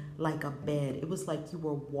leaves like a bed. It was like you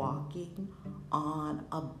were walking on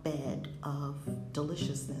a bed of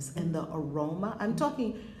deliciousness. And the aroma,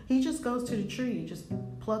 he just goes to the tree, just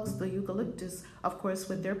plucks the eucalyptus, of course,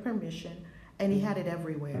 with their permission, and he had it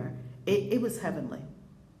everywhere. It was heavenly.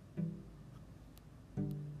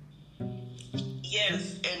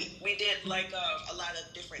 Yes, and we did like a lot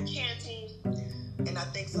of different chanting. And I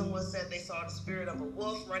think someone said they saw the spirit of a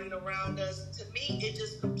wolf running around us. To me, it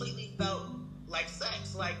just completely felt like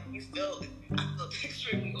sex. Like I felt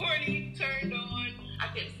extremely horny, turned on. I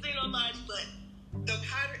couldn't see no much, but the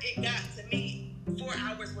hotter it got to me, 4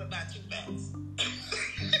 hours went by too fast.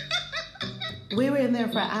 We were in there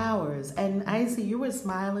for hours, and I see you were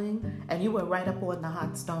smiling, and you were right up on the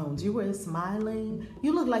hot stones. You were smiling.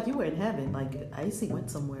 You looked like you were in heaven. Like Icy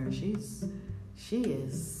went somewhere. She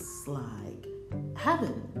is like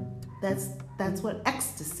heaven. That's what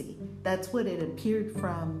ecstasy. That's what it appeared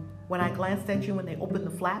from when I glanced at you when they opened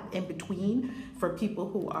the flap in between for people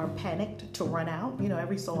who are panicked to run out.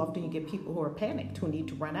 Every so often you get people who are panicked who need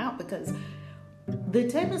to run out because the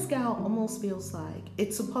Temescal almost feels like,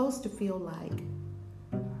 it's supposed to feel like,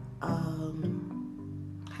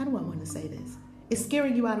 how do I want to say this? It's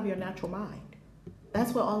scaring you out of your natural mind.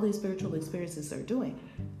 That's what all these spiritual experiences are doing.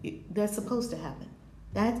 That's supposed to happen.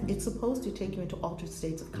 It's supposed to take you into altered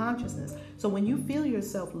states of consciousness. So when you feel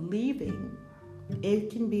yourself leaving, it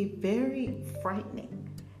can be very frightening.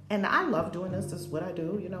 And I love doing this. This is what I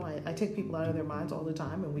do. I take people out of their minds all the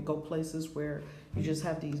time, and we go places where you just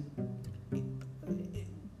have these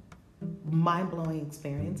mind-blowing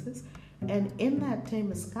experiences. And in that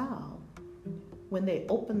Temescal, when they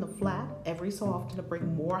open the flap, every so often to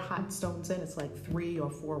bring more hot stones in, it's like 3 or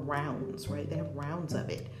 4 rounds, right? They have rounds of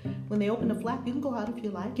it. When they open the flap, you can go out if you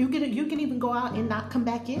like. You can even go out and not come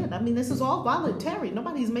back in. I mean, this is all voluntary.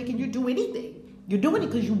 Nobody's making you do anything. You're doing it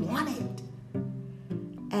because you want it.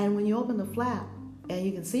 And when you open the flap, and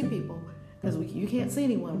you can see people, because you can't see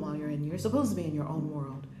anyone while you're supposed to be in your own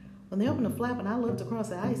world. When they opened the flap and I looked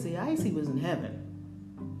across at Icy was in heaven.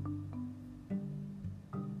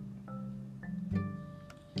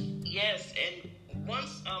 Yes, and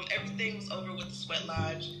once everything was over with the Sweat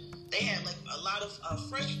Lodge, they had like a lot of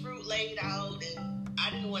fresh fruit laid out, and I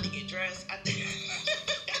didn't want to get dressed.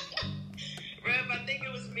 Rev, I think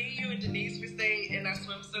it was me, you, and Denise. We stayed in our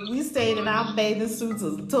swimsuits. We stayed in our bathing suits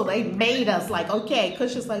until they made us like, okay.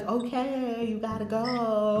 Kush was like, okay, you gotta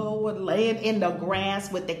go. And laying in the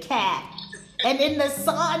grass with the cat. And in the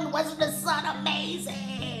sun, wasn't the sun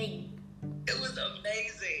amazing? It was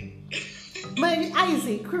amazing. But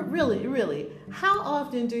Icy, really, how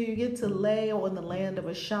often do you get to lay on the land of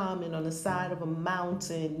a shaman on the side of a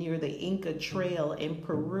mountain near the Inca Trail in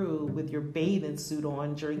Peru with your bathing suit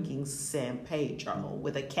on, drinking San Pedro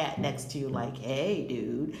with a cat next to you like, hey,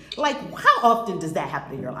 dude? Like, how often does that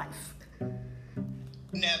happen in your life?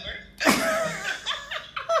 Never.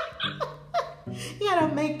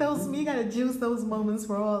 You gotta juice those moments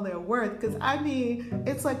for all they're worth. Because,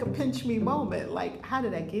 it's like a pinch me moment. Like, how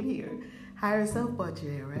did I get here? Higher self brought you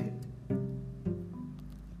there, right?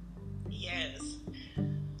 Yes.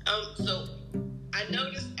 So I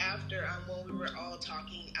noticed after when we were all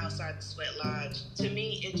talking outside the Sweat Lodge, to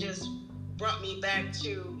me it just brought me back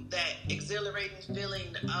to that exhilarating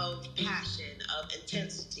feeling of passion, of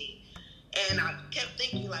intensity. And I kept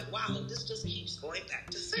thinking like, wow, this just keeps going back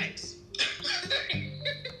to sex.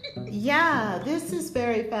 Yeah, this is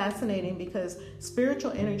very fascinating because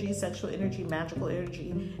spiritual energy, sexual energy, magical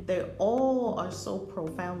energy, they all are so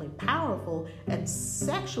profoundly powerful, and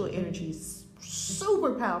sexual energy is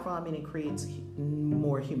super powerful. It creates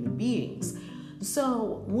more human beings.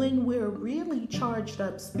 So when we're really charged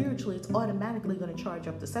up spiritually, it's automatically going to charge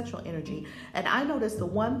up the sexual energy. And I noticed the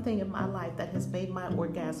one thing in my life that has made my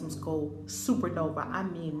orgasms go supernova,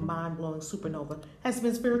 mind-blowing supernova, has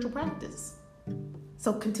been spiritual practice.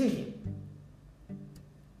 So continue.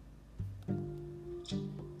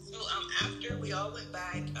 So after we all went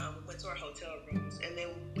back, we went to our hotel rooms, and then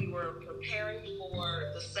we were preparing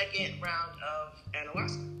for the second round of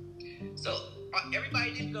ayahuasca. So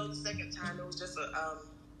everybody didn't go the second time. It was just a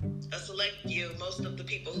select few. Most of the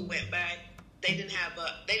people who went back, they didn't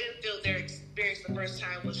feel their experience the first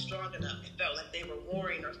time was strong enough. It felt like they were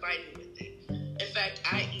warring or fighting with it. In fact,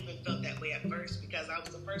 I even felt that way at first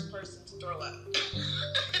was the first person to throw up.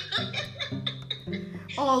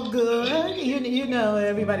 All good. You know,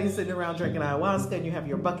 everybody's sitting around drinking ayahuasca and you have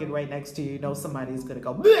your bucket right next to you. You know somebody's going to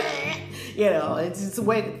go, bleh! You know, it's just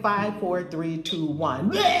wait, 5, 4, 3, 2,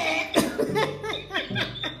 1. Yes.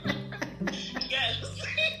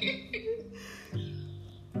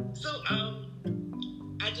 So,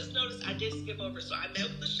 I just noticed I did skip over. So I met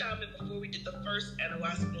with the shaman before we did the first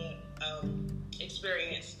ayahuasca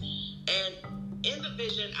experience. And in the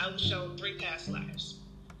vision, I was shown 3 past lives.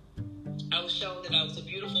 I was shown that I was a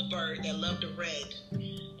beautiful bird that loved the red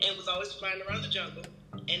and was always flying around the jungle.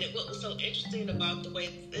 And what was so interesting about the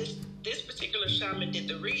way this particular shaman did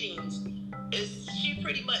the readings is she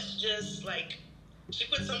pretty much just she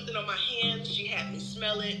put something on my hand, she had me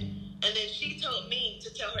smell it, and then she told me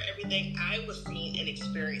to tell her everything I was seeing and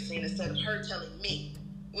experiencing instead of her telling me,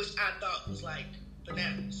 which I thought was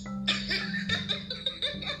bananas.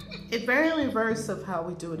 It's very reverse of how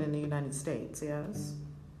we do it in the United States, yes?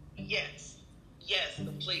 Yes,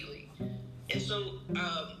 completely. And so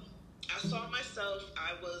I saw myself,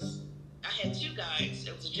 I had 2 guides.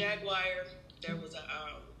 It was a jaguar, there was a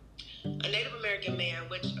Native American man,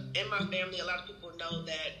 which in my family, a lot of people know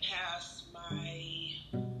that passed my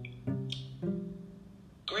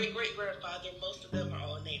great-great-grandfather. Most of them are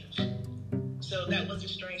all Native. So that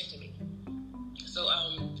wasn't strange to me. So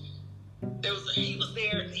he was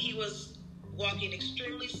there, he was walking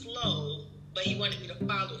extremely slow, but he wanted me to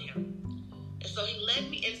follow him. And so he led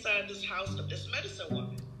me inside this house of this medicine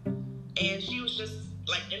woman. And she was just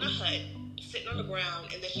in a hut, sitting on the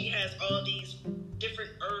ground, and then she has all these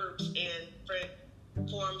different herbs and different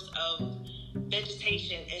forms of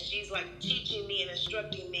vegetation, and she's teaching me and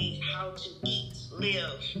instructing me how to eat,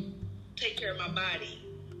 live, take care of my body.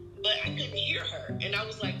 But I couldn't hear her, and I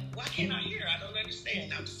was like, why can't I hear her? I don't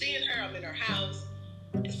understand. I'm seeing her, I'm in her house.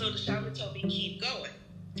 And so the shaman told me, keep going.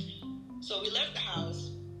 So we left the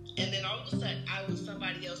house, and then all of a sudden I was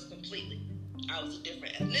somebody else completely. I was a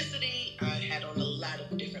different ethnicity, I had on a lot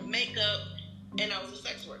of different makeup, and I was a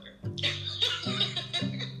sex worker.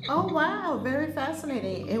 Oh, wow. Very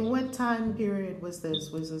fascinating. In what time period was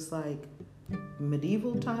this? Was this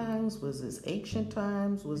medieval times? Was this ancient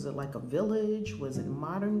times? Was it a village? Was it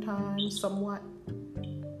modern times somewhat?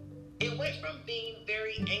 It went from being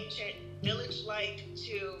very ancient, village-like,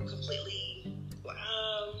 to completely,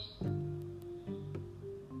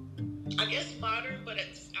 I guess modern, but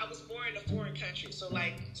I was born in a foreign country, so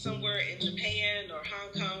somewhere in Japan or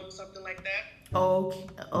Hong Kong, something like that.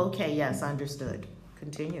 Okay, yes, understood.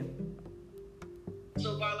 Continue.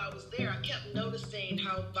 So while I was there, I kept noticing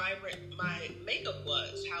how vibrant my makeup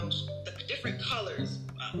was, how the different colors,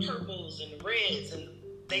 purples and reds, and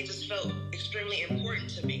they just felt extremely important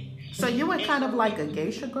to me. So you were kind of like a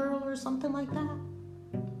geisha girl or something like that?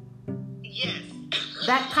 Yes.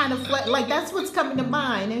 That kind of that's what's coming to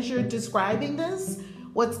mind as you're describing this.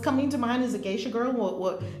 What's coming to mind is a geisha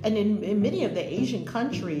girl. And in many of the Asian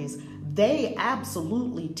countries, they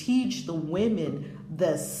absolutely teach the women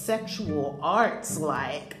the sexual arts.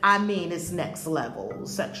 It's next level.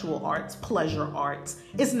 Sexual arts, pleasure arts,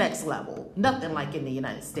 it's next level. Nothing like in the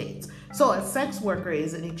United States. So a sex worker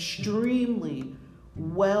is an extremely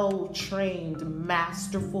well-trained,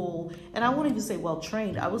 masterful, and I won't even say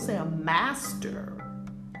well-trained, I would say a master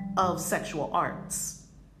of sexual arts.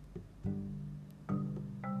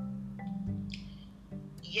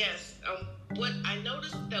 Yes. What I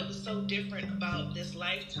noticed that was so different about this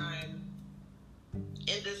lifetime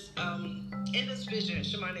in this vision,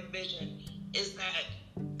 shamanic vision, is that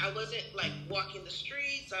I wasn't walking the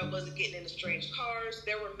streets, I wasn't getting into strange cars.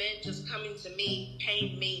 There were men just coming to me,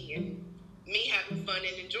 paying me, and me having fun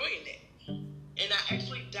and enjoying it. And I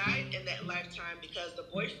actually died in that lifetime because the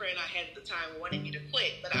boyfriend I had at the time wanted me to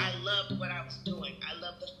quit, but I loved what I was doing. I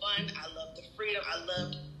loved the fun, I loved the freedom, I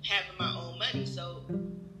loved having my own money, so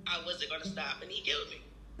I wasn't going to stop, and he killed me.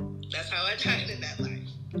 That's how I died in that life.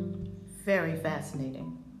 Very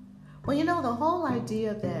fascinating. Well, the whole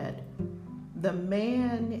idea that the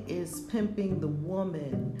man is pimping the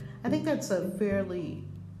woman, I think that's a fairly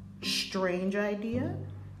strange idea.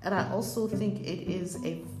 And I also think it is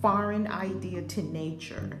a foreign idea to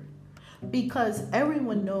nature, because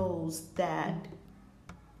everyone knows that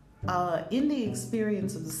in the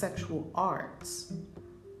experience of the sexual arts,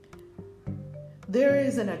 there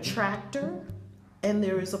is an attractor and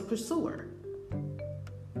there is a pursuer,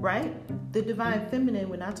 right? The divine feminine,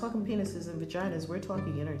 we're not talking penises and vaginas, we're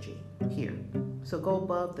talking energy here. So go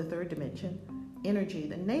above the third dimension, energy.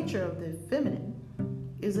 The nature of the feminine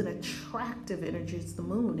is an attractive energy. It's the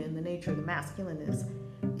moon, and the nature of the masculine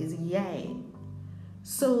is yang.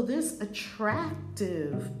 So this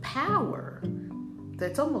attractive power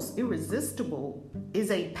that's almost irresistible is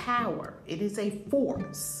a power. It is a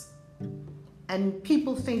force. And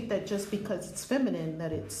people think that just because it's feminine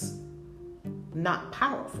that it's not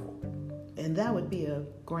powerful. And that would be a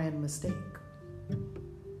grand mistake.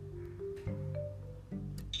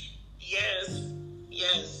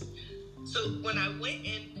 Yes. So when I went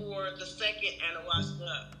in for the second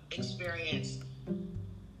ayahuasca experience,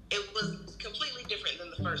 it was completely different than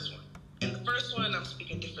the first one. In the first one, I'm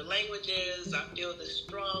speaking different languages. I feel this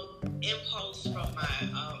strong impulse from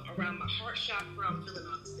around my heart chakra. I'm feeling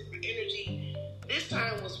all this different energy. This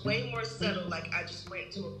time was way more settled. Like I just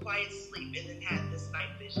went to a quiet sleep and then had this night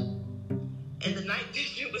vision. And the night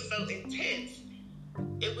vision was so intense.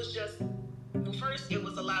 It was just, well, first it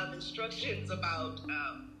was a lot of instructions about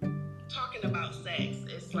talking about sex.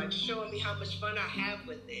 It's like showing me how much fun I have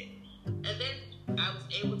with it. And then I was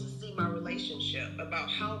able to see my relationship, about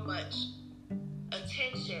how much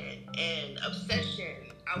attention and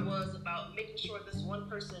obsession I was about making sure this one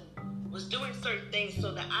person was doing certain things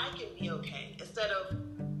so that I can be okay, instead of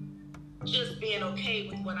just being okay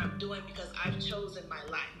with what I'm doing because I've chosen my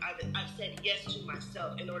life. I've said yes to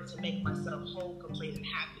myself in order to make myself whole, complete, and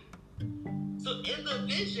happy. So in the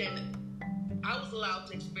vision, I was allowed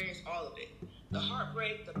to experience all of it. The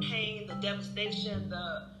heartbreak, the pain, the devastation,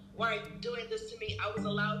 the why are you doing this to me? I was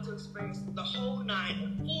allowed to experience the whole nine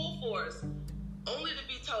in full force, only to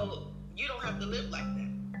be told, you don't have to live like that.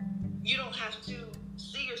 You don't have to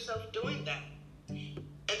see yourself doing that. And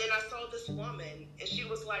then I saw this woman, and she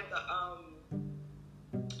was like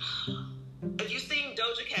if you've seen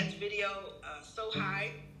Doja Cat's video, So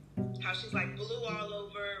High, how she's like blue all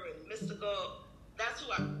over and mystical, that's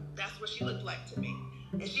what she looked like to me.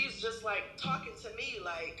 And she's just like talking to me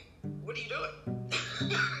like, what are you doing?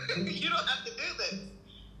 You don't have to do this.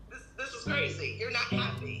 This is crazy. You're not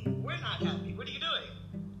happy. We're not happy. What are you doing?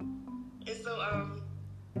 And so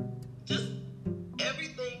just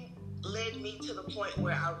everything led me to the point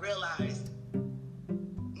where I realized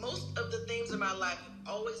most of the things in my life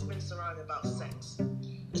have always been surrounded about sex.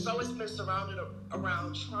 It's always been surrounded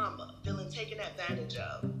around trauma, feeling taken advantage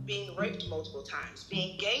of, being raped multiple times,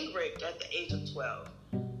 being gang raped at the age of 12,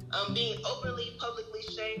 being openly, publicly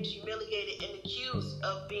shamed, humiliated, and accused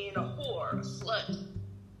of being a whore, a slut.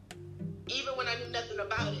 Even when I knew nothing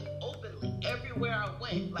about it, openly, everywhere I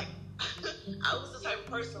went, like, I was the type of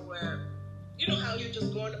person where, you know how you're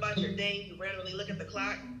just going about your day, you randomly look at the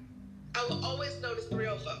clock? I will always notice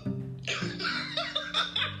 3:04.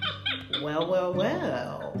 Well.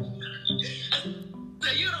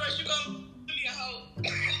 The universe, you gonna give me a hoe.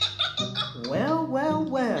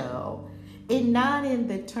 Well. And not in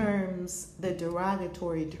the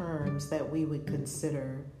derogatory terms that we would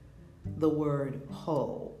consider the word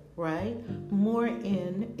hoe, right? More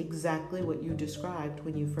in exactly what you described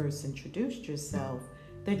when you first introduced yourself,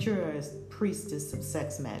 that you're a priestess of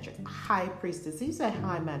sex magic, a high priestess. These are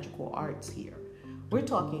high magical arts here. We're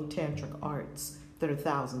talking tantric arts that are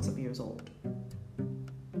thousands of years old.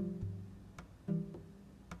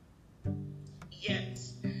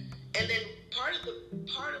 Yes. And then part of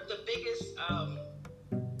the biggest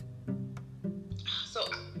so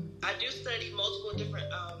I do study multiple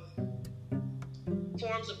different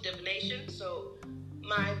forms of divination. So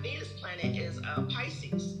my Venus planet is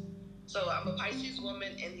Pisces. So I'm a Pisces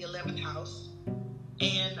woman in the 11th house.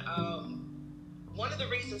 And one of the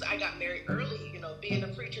reasons I got married early, being a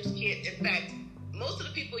preacher's kid, in fact, most of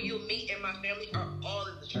the people you'll meet in my family are all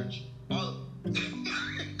in the church. All of them.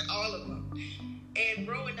 All of them. And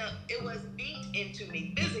growing up, it was beat into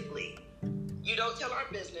me physically. You don't tell our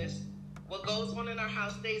business. What goes on in our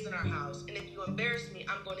house stays in our house. And if you embarrass me,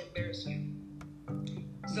 I'm going to embarrass you.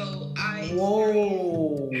 So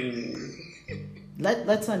Whoa.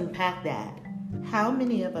 Let's unpack that. How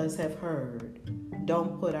many of us have heard,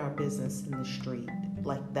 don't put our business in the street?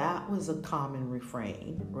 Like that was a common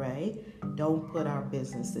refrain, right? Don't put our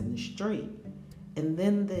business in the street. And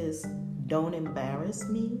then this, don't embarrass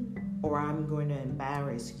me or I'm going to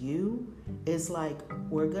embarrass you, is like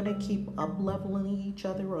we're going to keep up-leveling each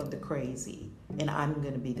other on the crazy and I'm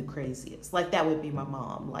going to be the craziest. Like that would be my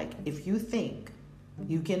mom. Like if you think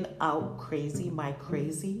you can out-crazy my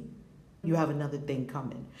crazy, you have another thing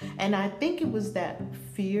coming. And I think it was that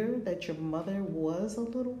fear that your mother was a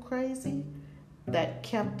little crazy that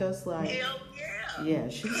kept us like, hell yeah. Yeah,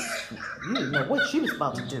 you didn't know what she was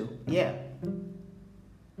about to do. Yeah.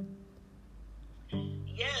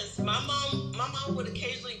 Yes, my mom would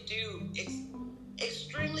occasionally do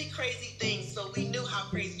extremely crazy things, so we knew how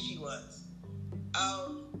crazy she was.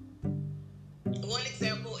 One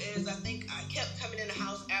example is I think I kept coming in the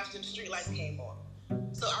house after the streetlights came on.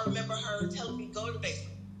 So I remember her telling me, go to the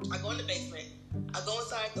basement. I go in the basement. I go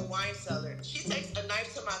inside the wine cellar. She takes a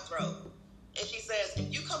knife to my throat. And she says,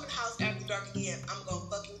 if you come in the house after dark again, I'm going to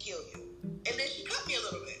fucking kill you. And then she cut me a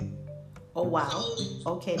little bit. Oh, wow. So,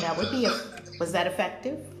 Okay, that would be was that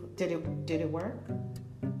effective? Did it work?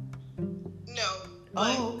 No.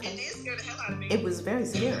 But Oh, okay. it did scare the hell out of me. It was very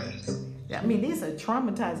scary. I mean, these are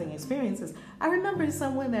traumatizing experiences. I remember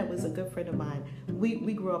someone that was a good friend of mine.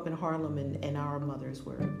 We grew up in Harlem, and our mothers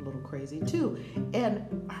were a little crazy too.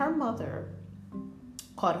 And her mother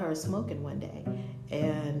caught her smoking one day,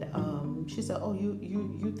 and she said, "Oh,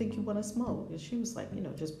 you think you want to smoke?" And she was like,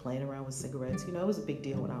 just playing around with cigarettes. It was a big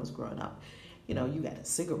deal when I was growing up. You got a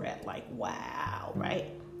cigarette, like, wow, right?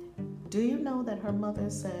 Do you know that her mother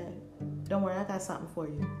said, "Don't worry, I got something for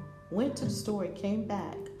you." Went to the store, came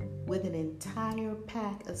back with an entire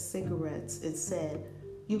pack of cigarettes and said,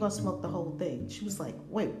 "You're going to smoke the whole thing." She was like,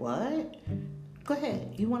 "Wait, what? Go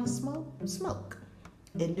ahead. You want to smoke? Smoke."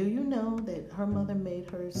 And do you know that her mother made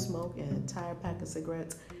her smoke an entire pack of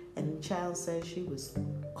cigarettes? And the child said she was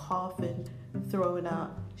coughing, throwing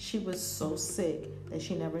up. She was so sick that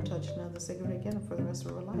she never touched another cigarette again for the rest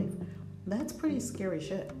of her life. That's pretty scary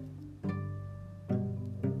shit.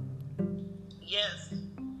 Yes.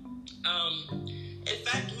 In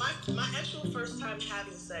fact, my actual first time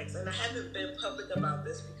having sex, and I haven't been public about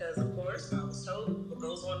this because, of course, I was told what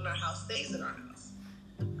goes on in our house stays in our house.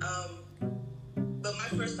 But my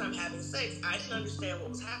first time having sex, I didn't understand what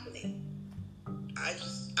was happening. I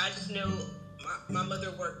just knew my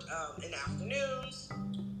mother worked in the afternoons.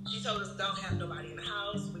 She told us don't have nobody in the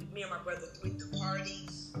house. Me and my brother, we threw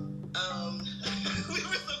parties. We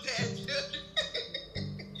were some bad children.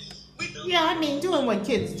 Yeah, I mean, doing what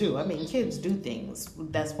kids do. I mean, kids do things.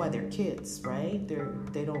 That's why they're kids, right?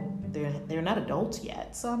 They're not adults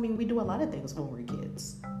yet. So I mean, we do a lot of things when we're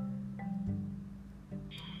kids.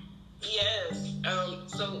 Yes.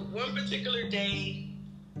 So one particular day,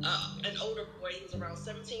 an older boy, he was around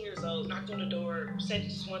 17 years old, knocked on the door, said he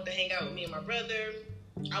just wanted to hang out with me and my brother.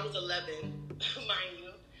 I was 11, mind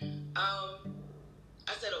you. I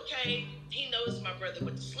said, okay. He noticed my brother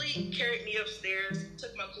went to sleep, carried me upstairs,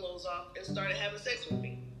 took my clothes off, and started having sex with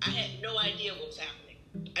me. I had no idea what was happening.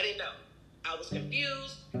 I didn't know. I was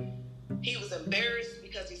confused. He was embarrassed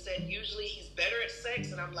because he said usually he's better at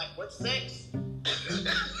sex, and I'm like, what's sex? All these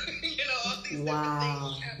different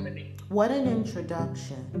things happening. What an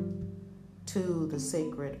introduction to the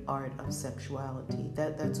sacred art of sexuality.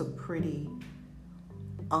 That's a pretty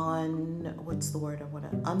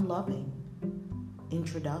unloving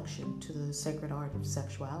introduction to the sacred art of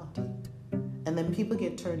sexuality. And then people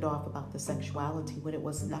get turned off about the sexuality when it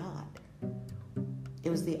was not. It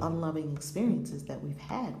was the unloving experiences that we've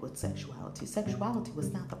had with sexuality. Sexuality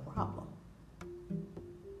was not the problem.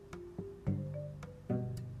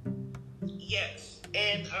 Yes.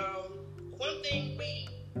 And one thing we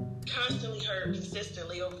constantly heard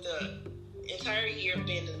consistently over the entire year of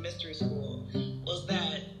being in the mystery school was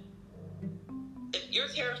that if you're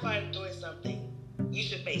terrified of doing something, you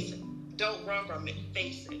should face it. Don't run from it,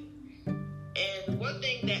 face it. And one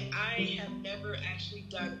thing that I have never actually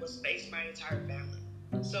done was face my entire family.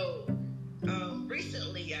 So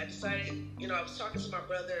recently I decided, I was talking to my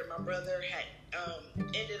brother. My brother had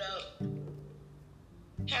ended up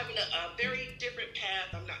having a very different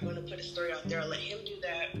path. I'm not going to put his story out there. I'll let him do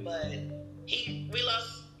that. But we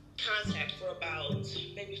lost contact for about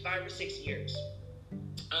maybe 5 or 6 years.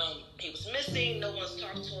 He was missing. No one's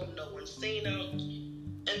talked to him. No one's seen him.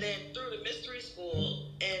 And then through the mystery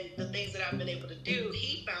school and the things that I've been able to do,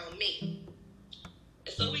 he found me.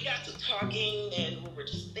 And so we got to talking, and we were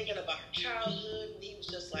just thinking about our childhood. And he was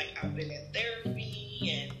just like, I've been in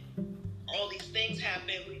therapy, and all these things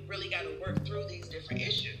happen. We really got to work through these different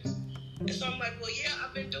issues. And so I'm like, well, yeah,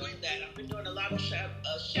 I've been doing that. I've been doing a lot of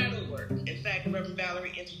shadow work. In fact, Reverend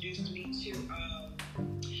Valerie introduced me to,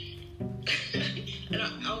 and I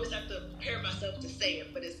always have to prepare myself to say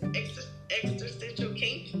it, but it's existential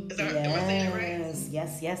kink. Am I saying it right?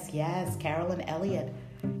 Yes. Carolyn Elliott.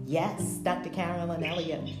 Yes, Dr. Carolyn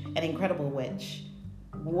Elliott, An Incredible Witch.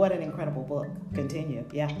 What an incredible book. Continue.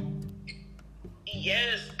 Yeah.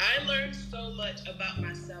 Yes, I learned so much about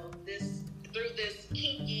myself through this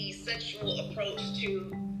kinky sexual approach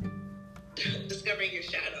to discovering your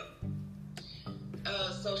shadow.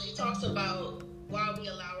 So she talks about why we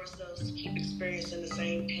allow ourselves to keep experiencing the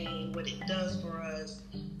same pain, what it does for us,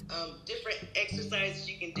 different exercises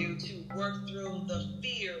you can do to work through the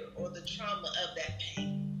fear or the trauma of that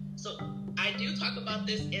pain. So I do talk about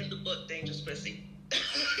this in the book, Dangerous Pussy.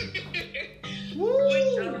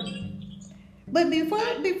 But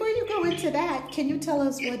before you go into that, can you tell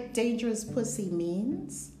us what dangerous pussy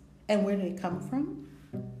means and where did it come from?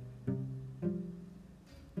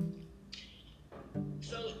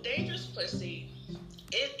 Dangerous Pussy,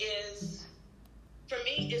 it is, for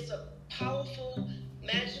me, it's a powerful,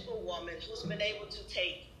 magical woman who's been able to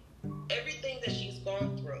take everything that she's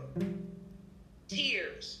gone through,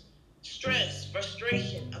 tears, stress,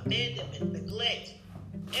 frustration, abandonment, neglect,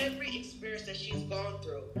 every experience that she's gone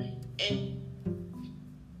through, and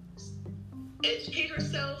educate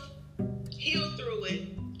herself, heal through it,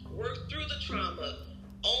 work through the trauma,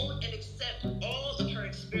 own and accept all of her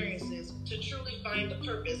experiences to truly find the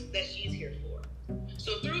purpose that she's here for.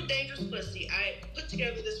 So through Dangerous Pussy, I put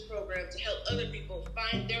together this program to help other people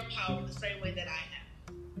find their power the same way that I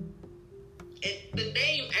have. And the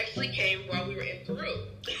name actually came while we were in Peru.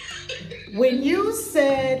 When you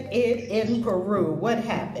said it in Peru, what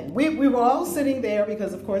happened? We were all sitting there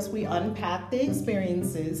because, of course, we unpacked the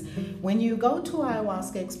experiences. When you go to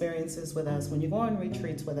ayahuasca experiences with us, when you go on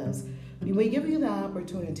retreats with us, we give you the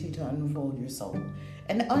opportunity to unfold your soul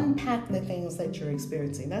and unpack the things that you're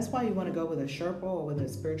experiencing. That's why you want to go with a Sherpa or with a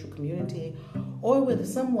spiritual community or with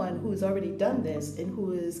someone who's already done this and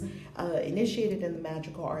who is initiated in the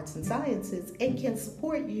magical arts and sciences and can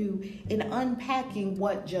support you in unpacking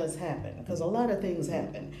what just happened. Because a lot of things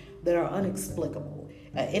happen that are inexplicable,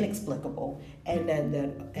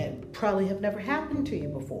 and probably have never happened to you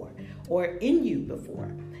before or in you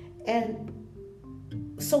before. And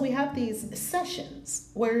so we have these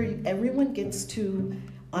sessions where everyone gets to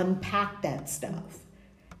unpack that stuff.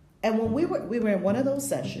 And when we were in one of those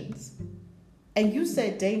sessions, and you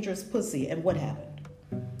said Dangerous Pussy, and what happened?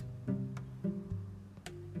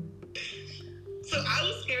 So I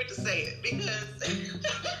was scared to say it because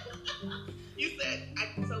you said,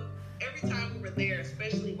 so every time we were there,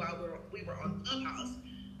 especially while we were on Clubhouse,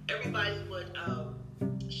 everybody would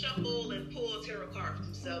shuffle and pull a tarot card for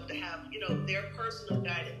themselves to have, their personal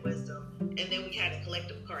guided wisdom, and then we had a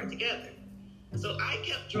collective card together. So I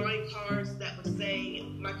kept drawing cards that would say,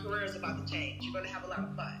 my career is about to change. You're going to have a lot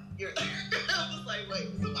of fun. I was like,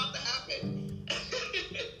 wait, what's about to happen?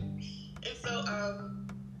 And so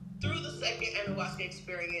through the second ayahuasca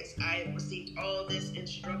experience, I received all this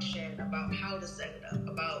instruction about how to set it up,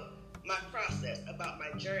 about my process, about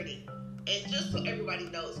my journey. And just so everybody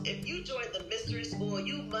knows, if you join the mystery school,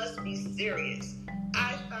 you must be serious.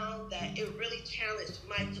 I found that it really challenged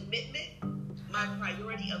my commitment, my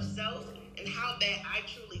priority of self, and how bad I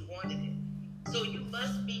truly wanted it. So you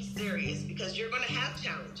must be serious because you're going to have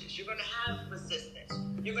challenges. You're going to have resistance.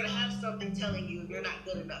 You're going to have something telling you you're not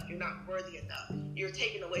good enough. You're not worthy enough. You're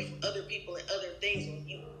taken away from other people and other things when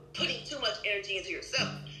you're putting too much energy into yourself.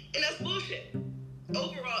 And that's bullshit.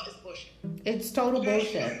 Overall, it's bullshit. It's total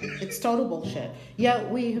bullshit. It's total bullshit. Yet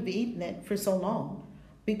we have eaten it for so long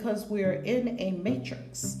because we're in a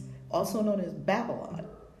matrix, also known as Babylon.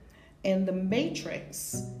 And the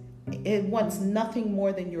matrix, it wants nothing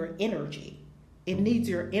more than your energy. It needs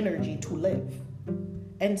your energy to live.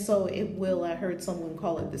 And so it will, I heard someone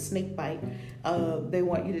call it the snake bite. They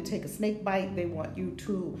want you to take a snake bite. They want you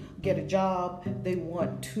to get a job. They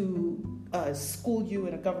want to school you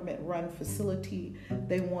in a government-run facility.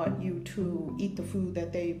 They want you to eat the food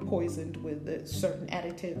that they poisoned with certain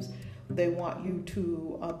additives. They want you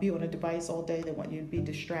to be on a device all day. They want you to be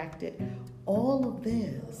distracted. All of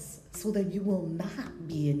this so that you will not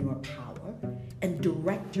be in your power and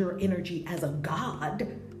direct your energy as a god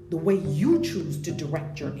the way you choose to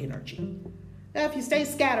direct your energy. Now, if you stay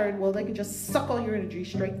scattered, well, they can just suck all your energy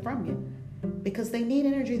straight from you because they need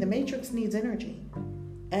energy. The matrix needs energy.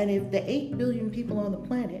 And if the 8 billion people on the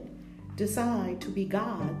planet decide to be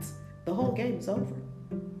gods, the whole game's over.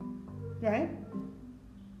 Right?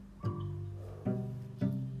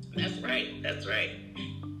 That's right.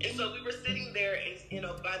 And so we were sitting there, and,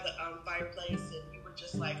 by the fireplace, and we were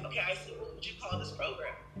just like, okay, I said, what would you call this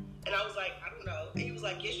program? And I was like, I don't know. And he was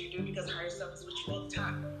like, yes, you do, because higher self is what you all the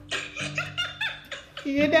time.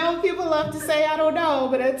 People love to say, I don't know,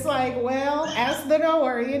 but it's like, well, ask the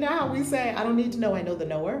knower. You know how we say, I don't need to know, I know the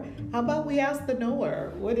knower. How about we ask the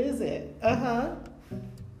knower? What is it? And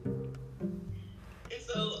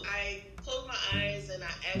so I closed my eyes and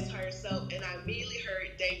I asked higher self, and I immediately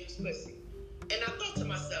heard Dangerous Pussy. And I thought to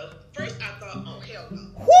myself, first I thought, oh, hell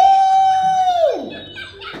no. Woo!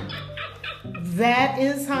 That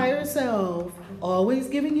is higher self. Always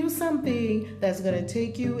giving you something that's going to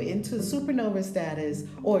take you into supernova status,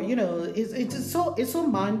 or it's so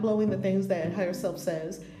mind-blowing, the things that higher self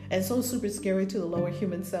says, and so super scary to the lower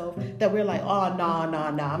human self that we're like, oh, no,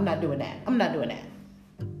 I'm not doing that.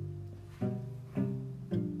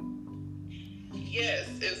 Yes.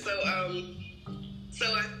 And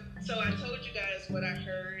so I told you guys what I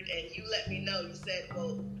heard, and you let me know. You said,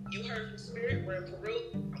 well, you heard from Spirit, we're in Peru,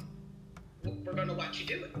 we're going to watch you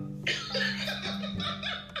do it.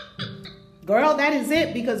 Girl, that is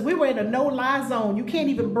it, because we were in a no-lie zone. You can't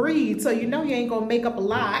even breathe, so you know you ain't going to make up a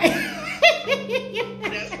lie.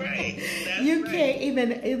 That's right. You can't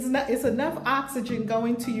even, it's enough oxygen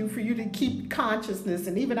going to you for you to keep consciousness,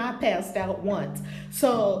 and even I passed out once.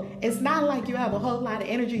 So it's not like you have a whole lot of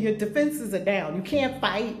energy. Your defenses are down. You can't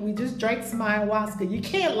fight. We just drank some ayahuasca. You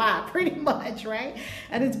can't lie, pretty much, right?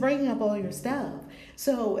 And it's bringing up all your stuff.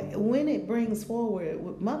 So when it brings forward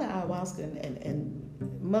with Mother Ayahuasca, and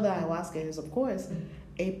Mother Ayahuasca is, of course,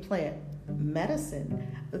 a plant medicine,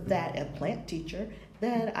 that a plant teacher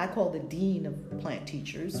that I call the dean of plant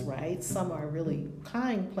teachers, right? Some are really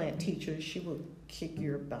kind plant teachers. She will kick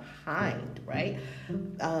your behind, right?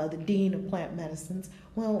 The dean of plant medicines.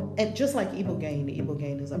 Well, and just like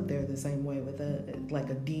Ibogaine is up there the same way with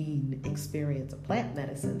a dean experience of plant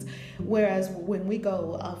medicines. Whereas when we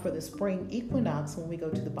go for the spring equinox, when we go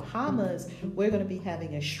to the Bahamas, we're going to be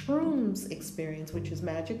having a shrooms experience, which is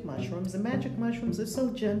magic mushrooms. And magic mushrooms are so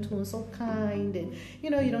gentle and so kind, and you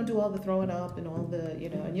don't do all the throwing up and all the,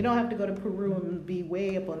 and you don't have to go to Peru and be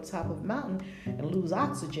way up on top of a mountain and lose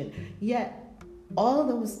oxygen. Yet all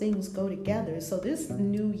those things go together. So this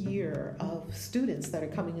new year of students that are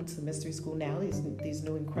coming into the mystery school now, these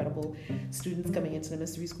new incredible students coming into the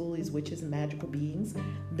mystery school, these witches and magical beings,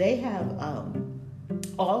 they have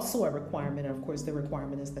also a requirement. And of course, the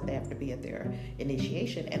requirement is that they have to be at their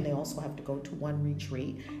initiation, and they also have to go to one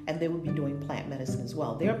retreat, and they will be doing plant medicine as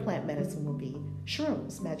well. Their plant medicine will be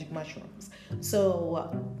shrooms, magic mushrooms.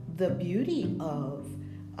 So the beauty of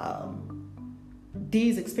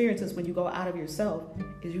these experiences, when you go out of yourself,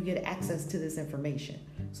 is you get access to this information.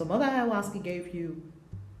 So Mother Ayahuasca gave you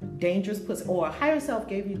dangerous pussy, or a higher self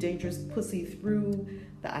gave you dangerous pussy through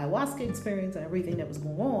the ayahuasca experience and everything that was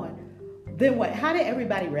going on. Then what? How did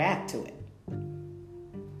everybody react to it?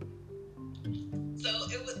 So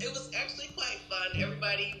it was actually quite fun.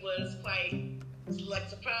 Everybody was quite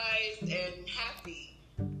surprised and happy.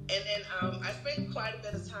 And then I spent quite a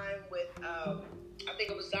bit of time with I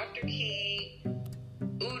think it was Dr. Key,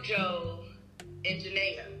 Ujo, and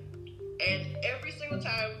Janaea. And every single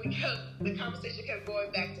time the conversation kept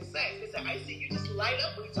going back to sex. They said, I see you just light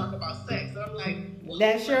up when you talk about sex. And I'm like, well,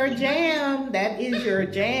 that's your jam. That is your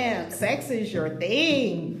jam. Sex is your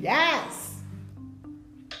thing. Yes.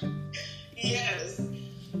 Yes.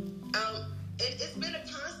 It's been a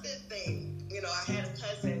constant thing. I had a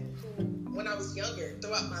cousin who, when I was younger,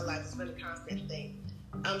 throughout my life, it's been a constant thing.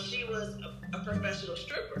 She was a professional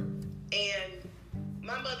stripper. And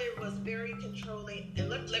my mother was very controlling, and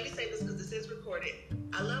let me say this because this is recorded.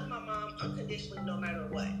 I love my mom unconditionally no matter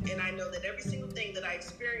what, and I know that every single thing that I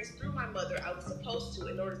experienced through my mother, I was supposed to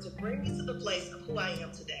in order to bring me to the place of who I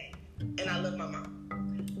am today. And I love my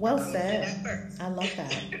mom. Well said. That first. I love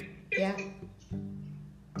that. Yeah.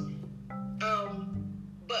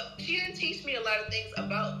 But she didn't teach me a lot of things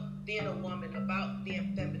about being a woman, about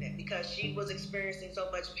being feminine, because she was experiencing so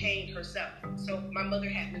much pain herself. So my mother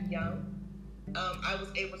had me young. I was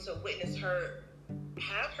able to witness her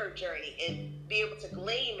have her journey and be able to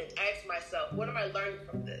glean and ask myself, what am I learning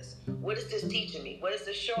from this? What is this teaching me? What is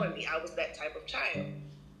this showing me? I was that type of child.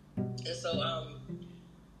 And so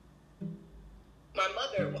my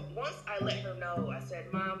mother, once I let her know, I said,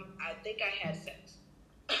 Mom, I think I had sex.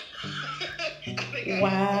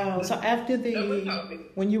 Wow. So after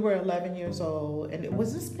when you were 11 years old, and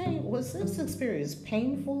was this experience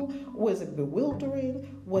painful? Was it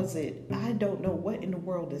bewildering? Was it, I don't know what in the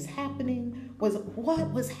world is happening?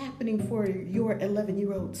 What was happening for your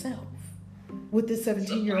 11-year-old self with this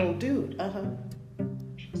 17-year-old dude?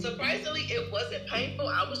 Surprisingly, it wasn't painful.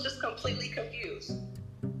 I was just completely confused.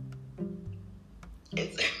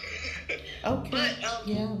 It's okay. But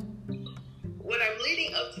yeah. What I'm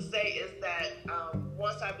leading up to say is that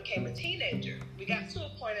once I became a teenager, we got to a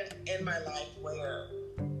point in my life where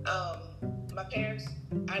my parents,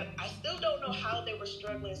 I still don't know how they were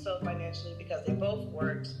struggling so financially, because they both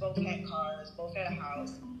worked, both had cars, both had a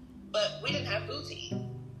house, but we didn't have food to eat.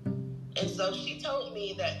 And so she told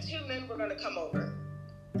me that 2 men were going to come over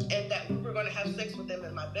and that we were going to have sex with them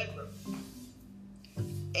in my bedroom.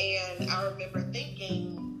 And I remember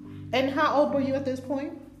thinking... And how old were you at this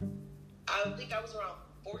point? I think I was around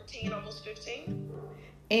 14, almost 15.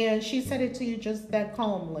 And she said it to you just that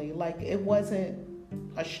calmly, like it wasn't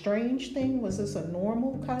a strange thing? Was this a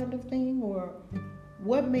normal kind of thing? Or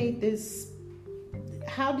what made this,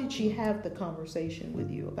 how did she have the conversation with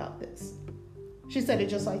you about this? She said it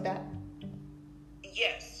just like that?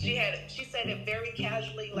 Yes, she said it very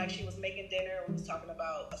casually, like she was making dinner and we was talking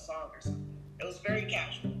about a song or something. It was very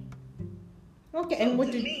casual. Okay, so and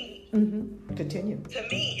what did me? Continue. To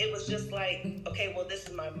me, it was just like, okay, well, this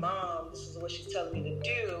is my mom. This is what she's telling me to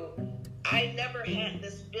do. I never had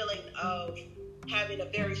this feeling of having a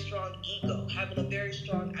very strong ego, having a very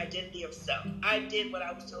strong identity of self. I did what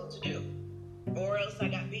I was told to do, or else I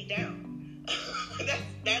got beat down.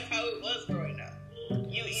 that's how it was growing up.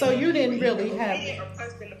 So you didn't really have or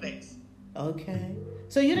punched in the face. Okay.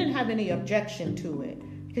 So you didn't have any objection to it,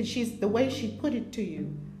 because the way she put it to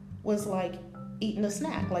you was like eating a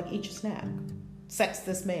snack, like eat your snack. Sex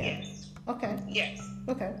this man. Yes. Okay. Yes.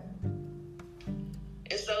 Okay.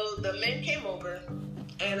 And so the men came over,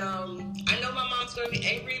 and I know my mom's going to be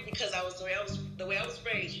angry because the way I was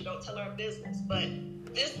raised. You don't tell her business, but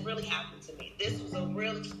this really happened to me. This was a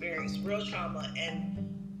real experience, real trauma,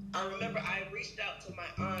 and I remember I reached out to my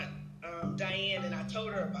aunt Diane, and I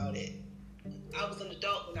told her about it. I was an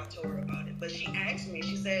adult when I told her about it, but she asked me.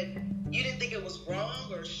 She said, "You didn't think it was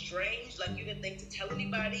wrong or strange? Like you didn't think to tell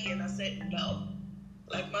anybody?" And I said, "No."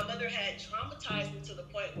 Like, my mother had traumatized me to the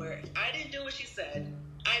point where if I didn't do what she said,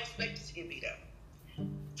 I expected to get beat up.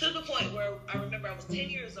 To the point where I remember I was 10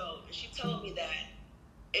 years old, and she told me that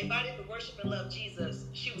if I didn't worship and love Jesus,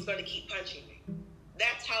 she was going to keep punching me.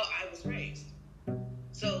 That's how I was raised.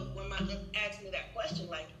 So when my aunt asked me that question,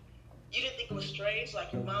 like, you didn't think it was strange?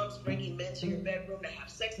 Like, your mom's bringing men to your bedroom to have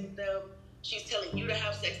sex with them. She's telling you to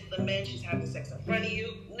have sex with the men. She's having sex in front of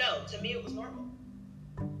you. No, to me, it was normal.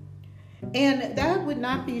 And that would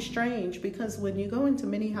not be strange, because when you go into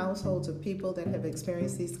many households of people that have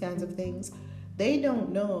experienced these kinds of things, they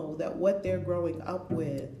don't know that what they're growing up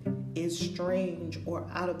with is strange or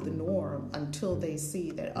out of the norm until they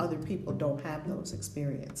see that other people don't have those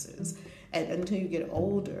experiences. And until you get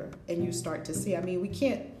older and you start to see, I mean, we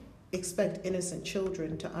can't expect innocent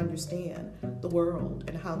children to understand the world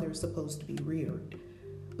and how they're supposed to be reared.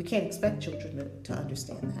 We can't expect children to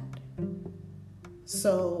understand that.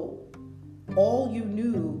 So all you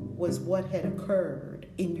knew was what had occurred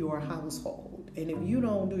in your household. And if you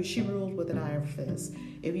don't do, she ruled with an iron fist.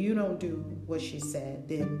 If you don't do what she said,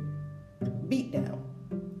 then beat down.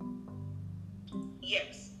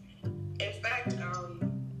 Yes. In fact,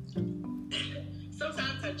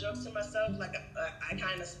 sometimes I joke to myself, like I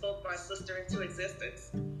kind of spoke my sister into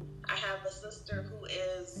existence. I have a sister who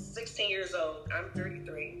is 16 years old. I'm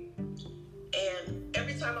 33. And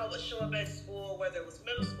every time I would show up at school, whether it was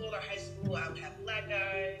middle school or high school, I would have black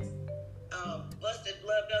eyes, busted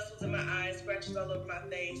blood vessels in my eyes, scratches all over my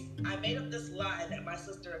face. I made up this lie that my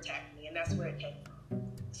sister attacked me, and that's where it came from.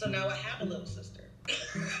 So now I have a little sister.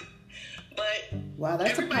 But wow,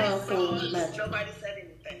 that's a powerful message. Nobody said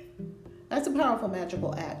anything. That's a powerful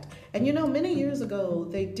magical act. And you know, many years ago,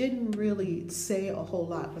 they didn't really say a whole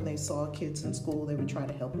lot when they saw kids in school. They would try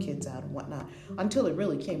to help kids out and whatnot, until it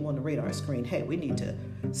really came on the radar screen. Hey, we need to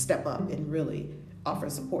step up and really offer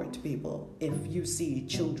support to people if you see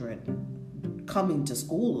children coming to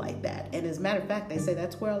school like that. And as a matter of fact, they say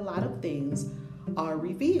that's where a lot of things are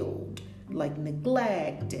revealed, like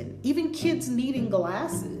neglect and even kids needing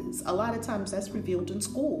glasses. A lot of times that's revealed in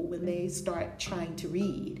school when they start trying to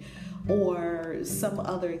read, or some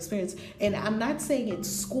other experience. And I'm not saying it's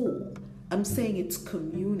school, I'm saying it's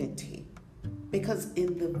community. Because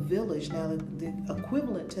in the village, now the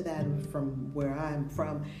equivalent to that from where I'm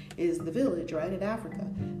from is the village, right, in Africa.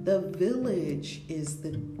 The village is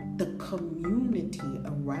the community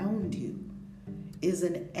around you is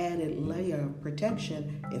an added layer of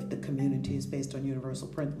protection if the community is based on universal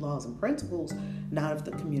laws and principles, not if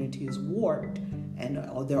the community is warped and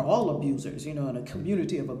they're all abusers, you know, and a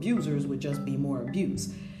community of abusers would just be more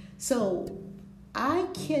abuse. So I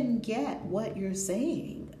can get what you're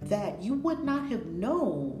saying, that you would not have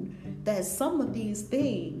known that some of these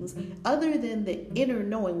things, other than the inner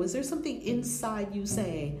knowing, was there something inside you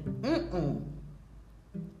saying,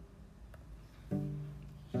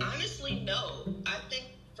 Honestly, no. I think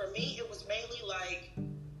for me, it was mainly like,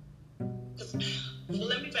 well,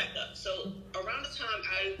 let me back up. So around the time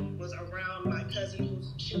I was around my cousin,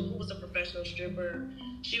 who was a professional stripper,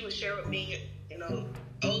 she would share with me, you know,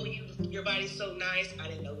 oh, your body's so nice. I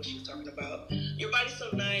didn't know what she was talking about. Your body's so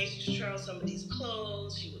nice. You should try on some of these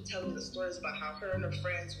clothes. She would tell me the stories about how her and her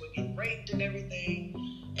friends would get raped and everything.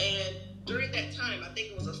 And during that time, I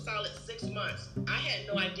think it was a solid 6 months, I had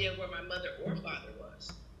no idea where my mother or father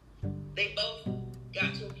was. They both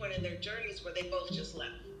got to a point in their journeys where they both just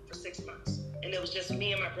left for 6 months. And it was just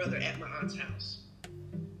me and my brother at my aunt's house.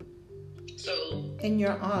 So. And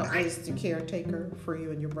your aunt was the caretaker for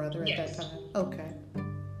you and your brother at that time? Okay.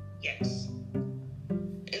 Yes.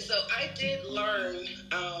 And so I did learn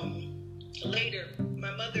later,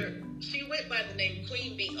 my mother, she went by the name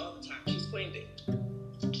Queen Bee all the time. She's Queen Bee.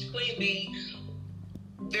 She's Queen Bee,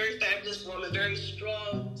 very fabulous woman, very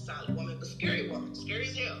strong, solid woman, but scary woman. Scary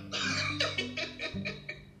as hell.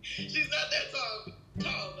 She's not that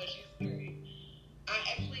tall, but she's scary. I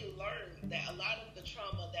actually learned that a lot of the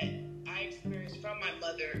trauma that I experienced from my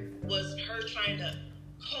mother was her trying to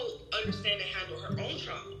cope, understand, and handle her own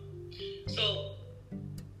trauma. So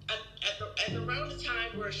at around the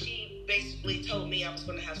time where she basically told me I was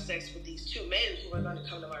going to have sex with these two men who were going to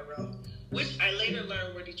come to my room, which I later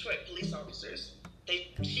learned were Detroit police officers.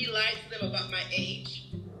 She lied to them about my age.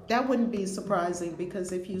 That wouldn't be surprising,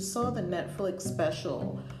 because if you saw the Netflix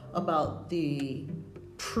special about the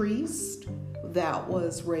priest that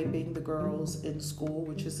was raping the girls in school,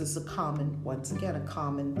 which is just a common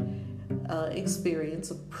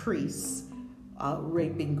experience of priests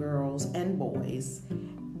raping girls and boys,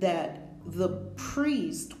 that the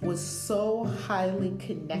priest was so highly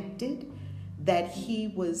connected that he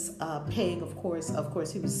was paying, of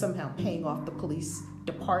course, he was somehow paying off the police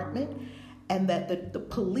department, and that the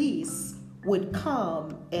police would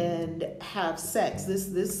come and have sex.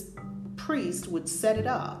 This priest would set it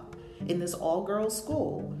up in this all-girls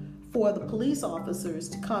school for the police officers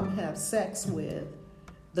to come have sex with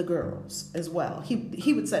the girls as well.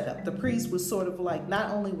 He would set it up. The priest was sort of like,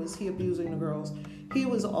 not only was he abusing the girls, he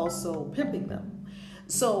was also pimping them.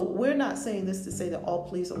 So we're not saying this to say that all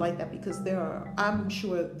police are like that, because I'm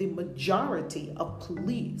sure the majority of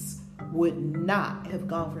police would not have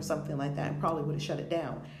gone for something like that and probably would have shut it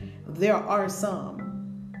down. There are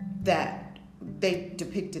some that they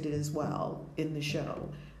depicted it as well in the show.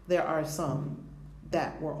 There are some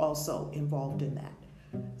that were also involved in that.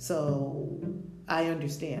 So I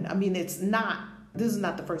understand. I mean, this is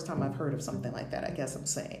not the first time I've heard of something like that, I guess I'm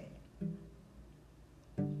saying.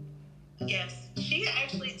 Yes, she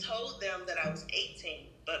actually told them that I was 18,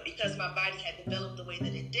 but because my body had developed the way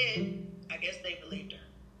that it did, I guess they believed her.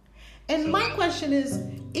 And my question is,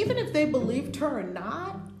 even if they believed her or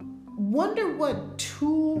not, wonder what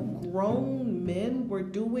two grown men were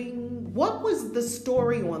doing. What was the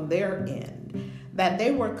story on their end? That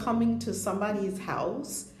they were coming to somebody's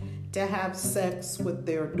house to have sex with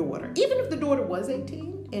their daughter. Even if the daughter was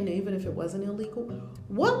 18, and even if it wasn't illegal,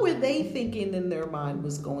 what were they thinking in their mind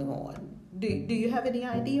was going on? Do you have any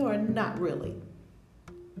idea, or not really?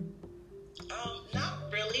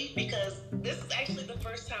 Not really, because this is actually the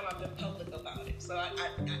first time I've been public about it. So I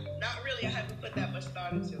not really, I haven't put that much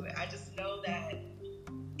thought into it. I just know that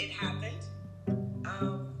it happened.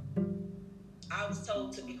 I was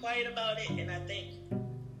told to be quiet about it, and I think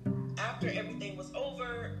after everything was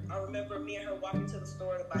over, I remember me and her walking to the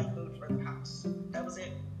store to buy food for the house. That was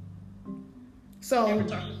it. So never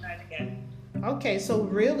talked about it again. Okay, so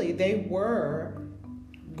really they were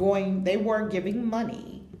giving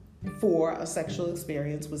money for a sexual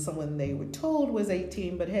experience with someone they were told was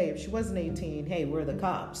 18, but hey, if she wasn't 18, hey, we're the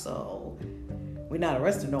cops, so we're not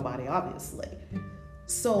arresting nobody, obviously.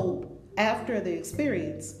 So after the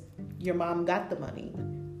experience, your mom got the money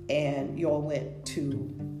and y'all went to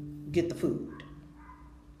get the food.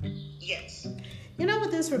 Yes. You know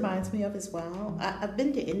what this reminds me of as well? I've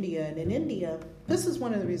been to India, and in India, this is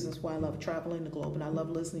one of the reasons why I love traveling the globe, and I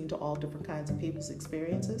love listening to all different kinds of people's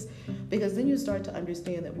experiences, because then you start to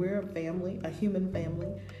understand that we're a family, a human family,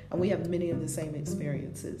 and we have many of the same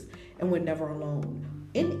experiences, and we're never alone.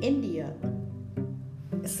 In India,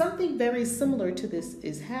 something very similar to this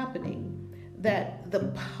is happening, that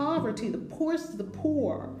the poverty, the poorest of the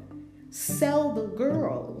poor, sell the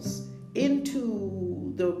girls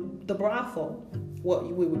into the brothel, what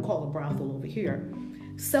we would call a brothel over here,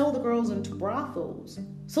 sell the girls into brothels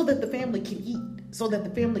so that the family can eat, so that the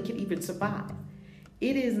family can even survive.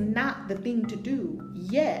 It is not the thing to do,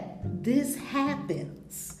 yet this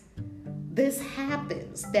happens. This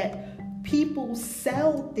happens, that people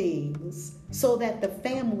sell things so that the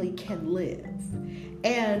family can live.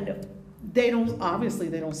 And they don't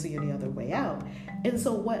see any other way out. And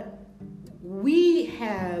so what we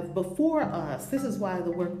have before us, this is why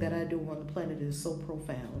the work that I do on the planet is so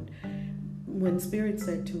profound. When Spirit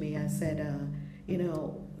said to me, I said,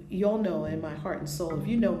 y'all know in my heart and soul, if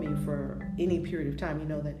you know me for any period of time, you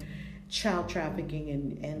know that child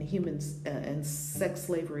trafficking and humans and sex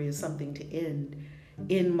slavery is something to end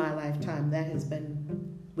in my lifetime. That has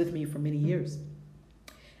been with me for many years.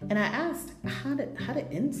 And I asked how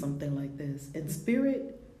to end something like this. And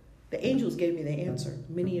Spirit, the angels gave me the answer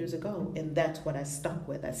many years ago, and that's what I stuck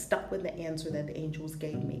with. I stuck with the answer that the angels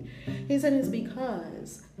gave me. He said it's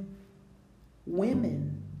because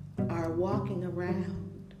women are walking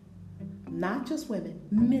around, not just women,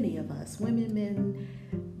 many of us, women, men,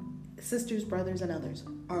 sisters, brothers, and others,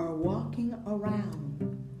 are walking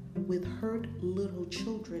around with hurt little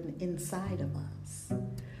children inside of us.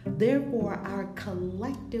 Therefore, our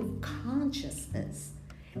collective consciousness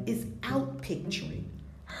is outpicturing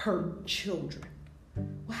hurt children.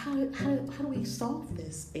 Well, how do we solve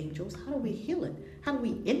this, angels? How do we heal it? How do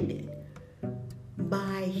we end it?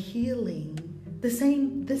 By healing the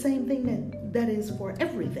same thing that is for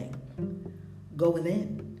everything. Go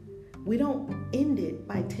within. We don't end it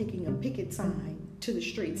by taking a picket sign to the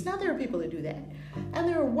streets. Now, there are people that do that. And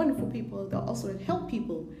there are wonderful people that also help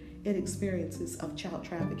people in experiences of child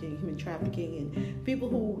trafficking, human trafficking, and people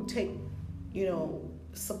who take,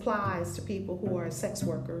 supplies to people who are sex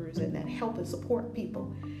workers and that help and support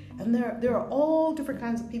people. And there are all different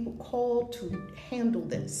kinds of people called to handle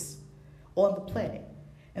this on the planet.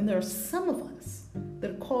 And there are some of us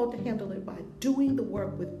that are called to handle it by doing the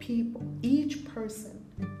work with people, each person,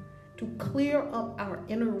 to clear up our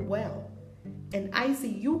inner well. And I see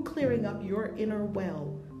you clearing up your inner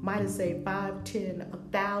well might have saved 5, 10,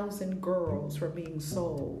 1,000 girls from being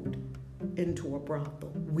sold into a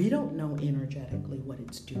brothel. We don't know energetically what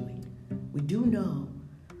it's doing. We do know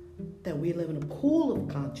that we live in a pool of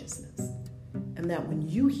consciousness, and that when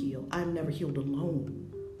you heal, I'm never healed alone.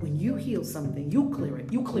 When you heal something, you clear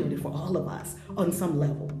it. You cleared it for all of us on some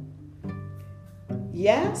level.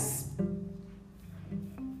 Yes?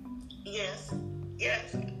 Yes.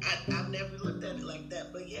 I've never looked at it like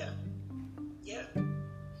that, but yeah.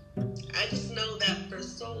 I just know that for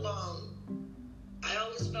so long, I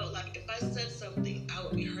always felt like if I said something, I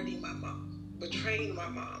would be hurting my mom, betraying my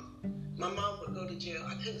mom. My mom would go to jail.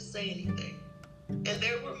 I couldn't say anything. And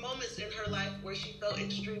there were moments in her life where she felt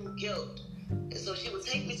extreme guilt. And so she would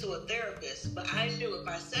take me to a therapist, but I knew if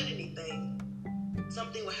I said anything,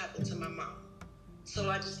 something would happen to my mom.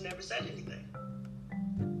 So I just never said anything.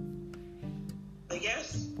 But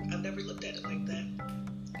yes, I've never looked at it like that.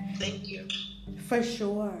 Thank you. For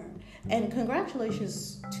sure. And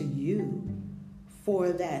congratulations to you for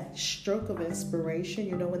that stroke of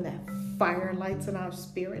inspiration. When that fire lights in our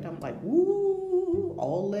spirit, I'm like, woo,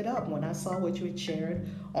 all lit up. When I saw what you had shared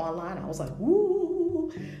online, I was like,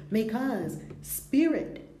 woo, because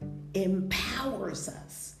spirit empowers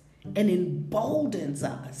us and emboldens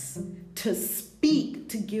us to speak,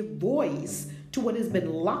 to give voice to what has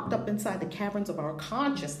been locked up inside the caverns of our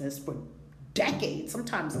consciousness for decades,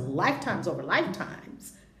 sometimes lifetimes over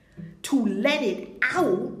lifetimes, to let it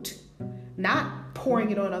out, not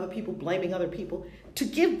pouring it on other people, blaming other people, to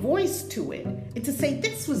give voice to it and to say,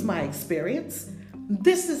 this was my experience.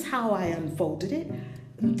 This is how I unfolded it.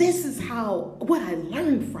 This is what I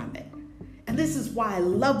learned from it. And this is why I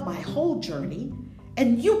love my whole journey.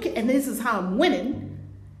 And this is how I'm winning.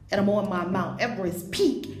 And I'm on my Mount Everest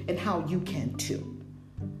peak, and how you can too.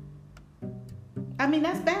 I mean,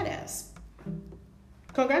 that's badass.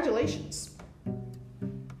 Congratulations.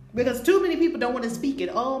 Because too many people don't want to speak it.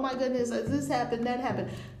 Oh my goodness, this happened, that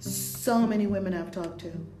happened. So many women I've talked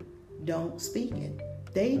to don't speak it.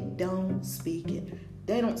 They don't speak it.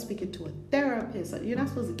 They don't speak it to a therapist. You're not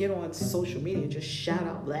supposed to get on social media and just shout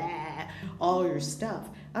out blah, all your stuff.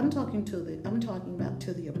 I'm talking about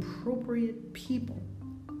to the appropriate people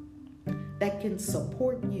that can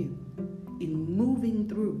support you in moving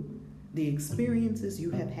through the experiences you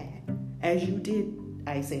have had. As you did,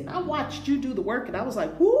 Icy, and I watched you do the work, and I was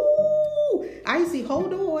like, whoo, Icy,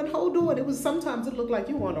 hold on. It was sometimes it looked like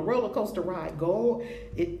you were on a roller coaster ride.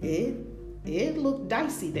 It looked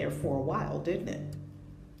dicey there for a while, didn't it?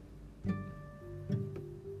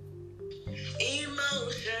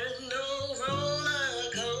 Emotional roller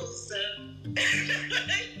coaster.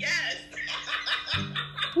 Yes.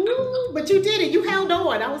 Ooh, but you did it. You held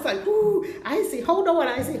on. I was like, ooh, Icy, hold on.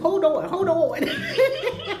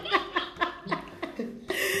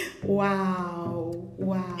 Wow.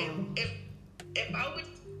 If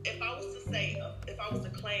I was to say, if I was to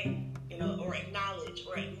claim, or acknowledge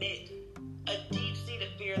or admit a deep-seated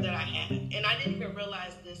fear that I had, and I didn't even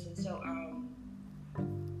realize this until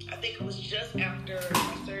I think it was just after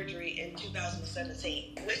my surgery in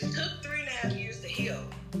 2017, which took 3.5 years to heal.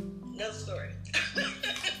 Another story.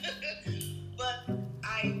 But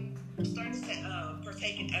I started to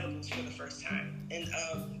partake in edibles for the first time in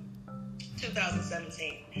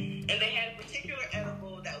 2017. And they had a particular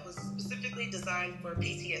edible that was specifically designed for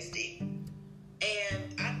PTSD.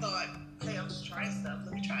 And I thought, hey, I'm just trying stuff.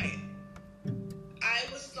 Let me try it. I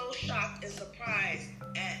was so shocked and surprised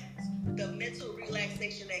at the mental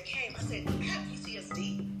relaxation that came. I said, I have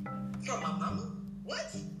PTSD from my mama?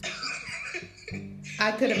 What?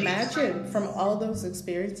 I could imagine from all those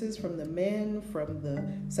experiences, from the men, from the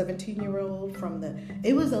 17-year-old,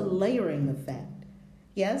 it was a layering effect.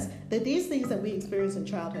 Yes, that these things that we experience in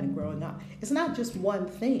childhood and growing up, it's not just one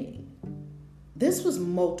thing. This was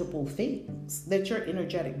multiple things that your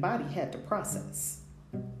energetic body had to process.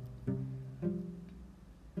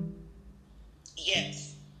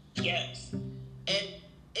 Yes. Yes. And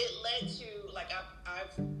it led to, like,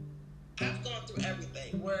 I've gone through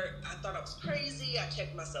everything where I thought I was crazy. I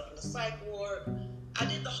checked myself in the psych ward. I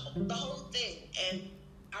did the whole thing. And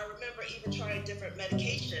I remember even trying different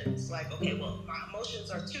medications. Like, okay, well, my emotions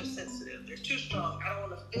are too sensitive. They're too strong. I don't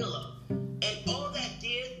want to feel them. And all that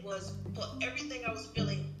did was put everything I was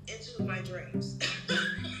feeling into my dreams.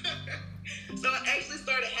 So I actually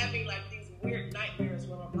started having like these weird nightmares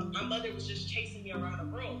where my mother was just chasing me around a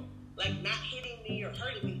room. Like not hitting me or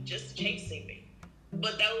hurting me, just chasing me.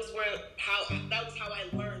 But that was how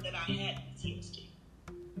I learned that I had PTSD.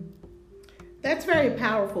 That's very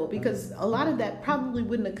powerful because a lot of that probably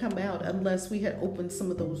wouldn't have come out unless we had opened some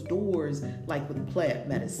of those doors, like with plant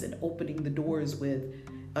medicine, opening the doors with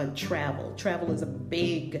travel. Travel is a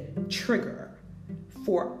big trigger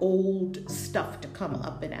for old stuff to come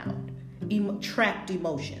up and out. Trapped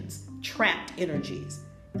emotions, trapped energies,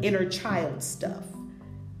 inner child stuff.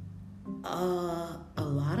 A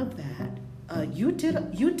lot of that. You did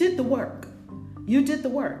the work. You did the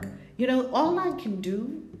work. You know, all I can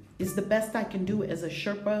do is the best I can do as a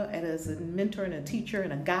Sherpa and as a mentor and a teacher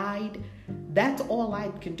and a guide. That's all I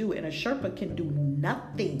can do. And a Sherpa can do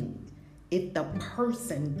nothing if the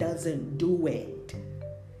person doesn't do it.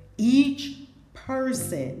 Each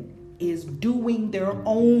person is doing their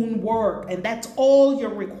own work, and that's all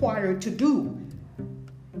you're required to do.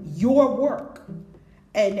 Your work.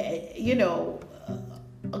 And, you know,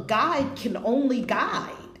 a guide can only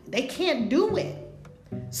guide. They can't do it.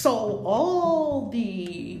 So all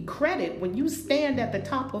the credit when you stand at the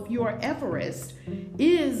top of your Everest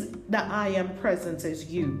is the I am presence as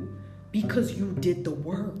you, because you did the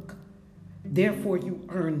work. Therefore, you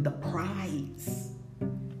earned the prize.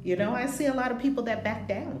 You know, I see a lot of people that back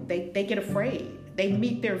down. They get afraid. They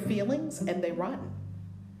meet their feelings and they run.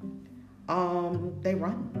 They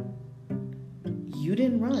run. You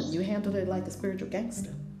didn't run. You handled it like a spiritual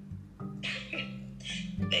gangster.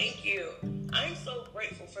 Thank you. I'm so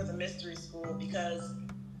grateful for the mystery school because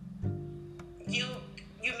you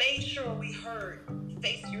made sure we heard,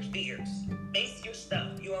 face your fears, face your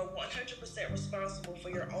stuff. You are 100% responsible for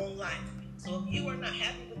your own life. So if you are not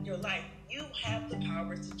happy with your life, you have the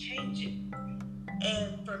power to change it.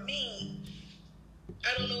 And for me,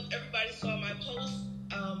 I don't know if everybody saw my post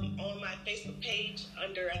on my Facebook page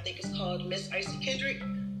under, I think it's called Miss Icy Kendrick,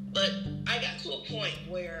 but I got to a point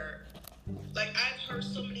where, like, I've heard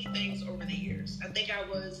so many things over the years. I think I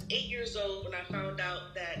was 8 years old when I found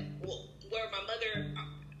out that, well, where my mother,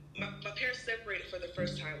 my parents separated for the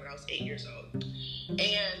first time when I was 8 years old.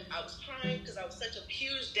 And I was crying because I was such a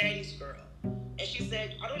huge daddy's girl. And she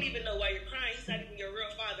said, I don't even know why you're crying. He's not even your real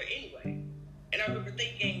father anyway. And I remember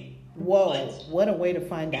thinking, whoa, what a way to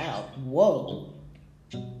find out. Whoa.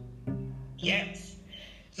 Yes.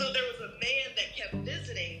 So there was a man that kept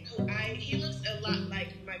visiting he looks a lot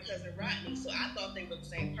like my cousin Rodney, so I thought they were the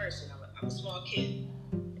same person. I'm a small kid.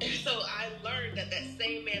 And so I learned that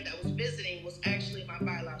same man that was visiting was actually my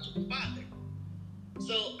biological father.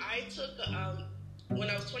 So I took, when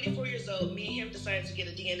I was 24 years old, me and him decided to get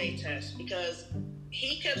a DNA test because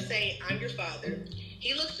he kept saying, I'm your father.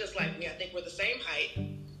 He looks just like me. I think we're the same height.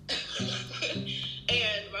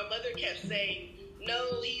 And my mother kept saying,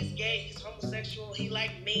 no, he's gay, he's homosexual, he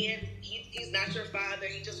like men, he's not your father,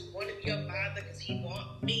 he just wanted to be your father because he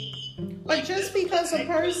wants me. But like, just because a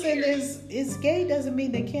person is gay doesn't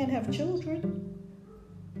mean they can't have children.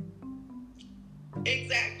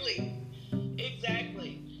 Exactly.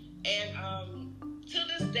 And to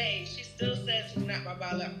this day, she still says he's not my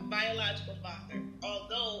biological father.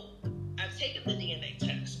 Although I've taken the DNA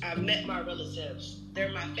test, I've met my relatives,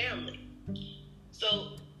 they're my family.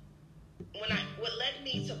 So what led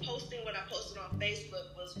me to posting what I posted on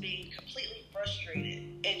Facebook was being completely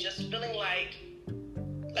frustrated and just feeling like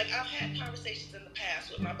I've had conversations in the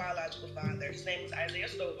past with my biological father. His name is Isaiah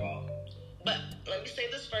Stovall. But let me say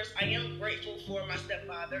this first. I am grateful for my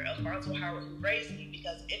stepfather, Alfonso Howard, who raised me,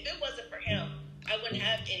 because if it wasn't for him, I wouldn't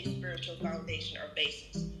have any spiritual foundation or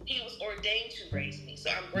basis. He was ordained to raise me, so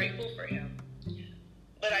I'm grateful for him.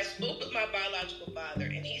 But I spoke with my biological father,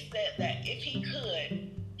 and he said that if he could,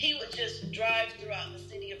 he would just drive throughout the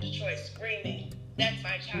city of Detroit screaming, that's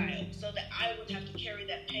my child, so that I would have to carry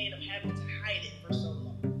that pain of having to hide it for so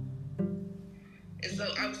long. And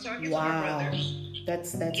so I was talking to my brother.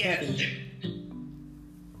 That's yes. heavy.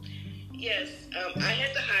 Yes, I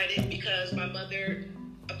had to hide it because my mother,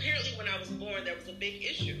 apparently when I was born, there was a big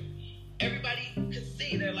issue. Everybody could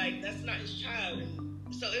see, they're like, that's not his child.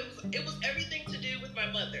 And so it was everything to do with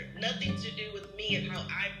my mother, nothing to do with me and how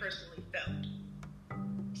I personally felt.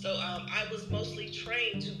 So I was mostly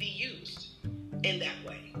trained to be used in that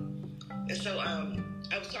way. And so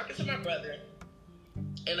I was talking to my brother,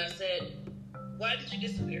 and I said, why did you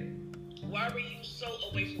disappear? Why were you so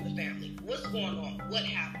away from the family? What's going on? What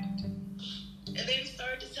happened? And then he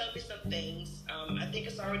started to tell me some things. I think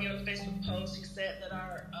it's already on the Facebook post. He said that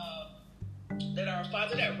our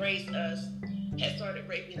father that raised us had started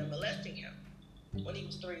raping and molesting him when he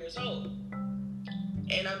was 3 years old.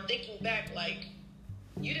 And I'm thinking back, like,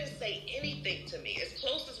 you didn't say anything to me. As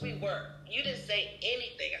close as we were, you didn't say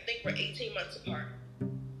anything. I think we're 18 months apart.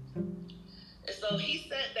 And so he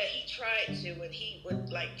said that he tried to, and he would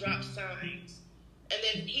like drop signs. And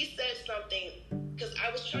then he said something, because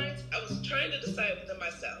I was trying to decide within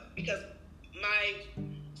myself, because my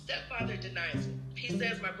stepfather denies it. He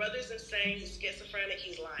says my brother's insane, he's schizophrenic,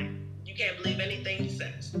 he's lying. You can't believe anything he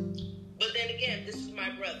says. But then again, this is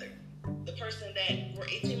my brother, the person that we're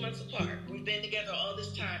 18 months apart. We've been together all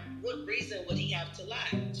this time. What reason would he have to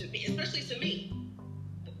lie to me, especially to me?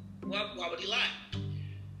 Why would he lie?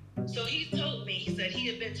 So he told me, he said he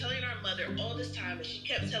had been telling our mother all this time, and she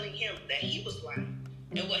kept telling him that he was lying.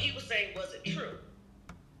 And what he was saying wasn't true.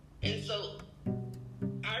 And so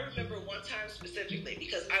I remember one time specifically,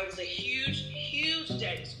 because I was a huge, huge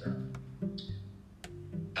daddy's girl.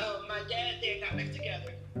 My dad and Dad got back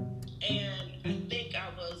together, and I think I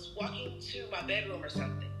was walking to my bedroom or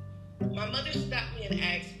something. My mother stopped me and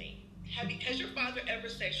asked me, has your father ever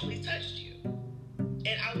sexually touched you?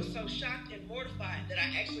 And I was so shocked and mortified that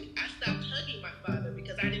I stopped hugging my father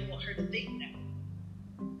because I didn't want her to think that.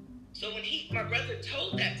 So when my brother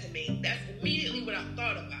told that to me, that's immediately what I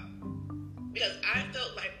thought about. Because I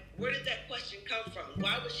felt like, where did that question come from?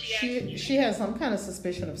 Why was she asking me? She has some kind of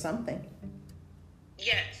suspicion of something.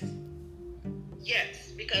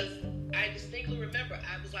 Yes, because I distinctly remember,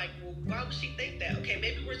 I was like, well, why would she think that? Okay,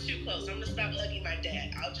 maybe we're too close. I'm going to stop hugging my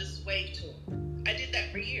dad. I'll just wave to him. I did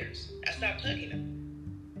that for years. I stopped hugging him.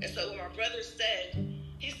 And so when my brother said,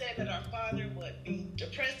 he said that our father would be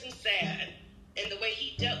depressed and sad, and the way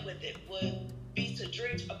he dealt with it would be to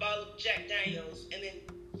drink a bottle of Jack Daniels and then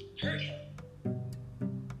hurt him.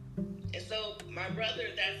 And so my brother,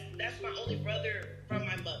 that's my only brother from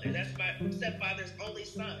my mother. That's my stepfather's only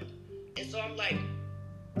son. And so I'm like,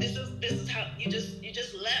 this is how you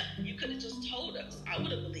just left. You could have just told us. I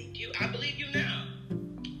would have believed you. I believe you now.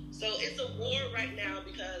 So it's a war right now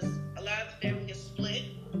because a lot of the family is split,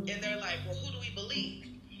 and they're like, well, who do we believe?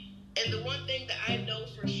 And the one thing that I know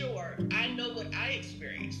for sure, I know what I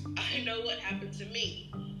experienced. I know what happened to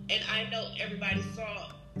me. And I know everybody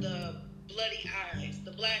saw the bloody eyes,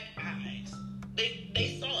 the black eyes.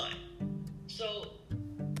 They saw it. So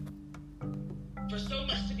for so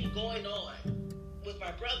much to be going on with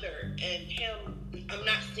my brother and him, I'm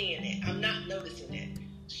not seeing it. I'm not noticing it.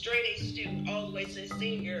 Straight A student all the way to his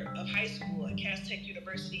senior of high school at Cass Tech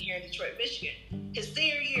University here in Detroit, Michigan. His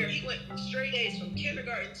senior year, he went from straight A's from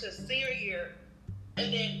kindergarten to senior year,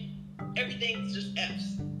 and then everything's just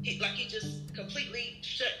F's. He just completely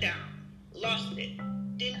shut down, lost it,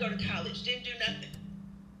 didn't go to college, didn't do nothing.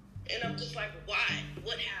 And I'm just like, why?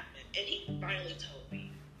 What happened? And he finally told me.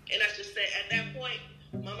 And I just said, at that point,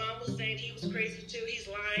 my mom was saying he was crazy too, he's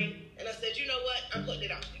lying. And I said, you know what? I'm putting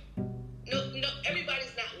it out there. No,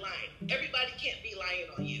 everybody's not lying. Everybody can't be lying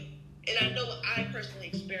on you. And I know what I personally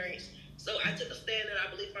experienced. So I took a stand and I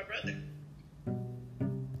believe my brother.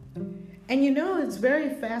 And you know, it's very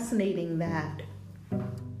fascinating that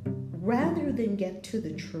rather than get to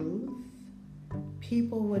the truth,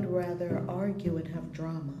 people would rather argue and have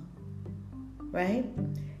drama, right?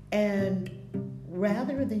 And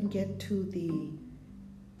rather than get to the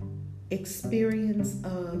experience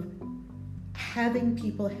of having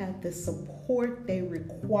people have the support they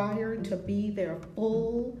require to be their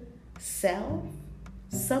full self,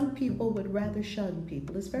 some people would rather shun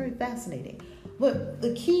people. It's very fascinating. But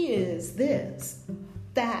the key is this,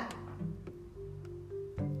 that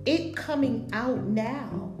it coming out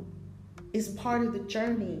now is part of the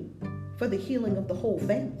journey for the healing of the whole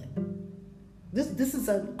family. This is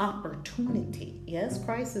an opportunity. Yes,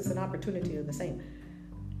 crisis and opportunity are the same.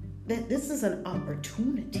 That this is an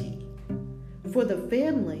opportunity for the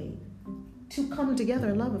family to come together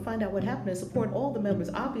in love and find out what happened and support all the members.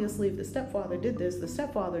 Obviously, if the stepfather did this, the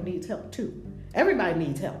stepfather needs help too. Everybody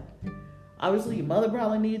needs help. Obviously, your mother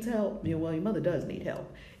probably needs help. Well, your mother does need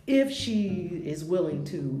help if she is willing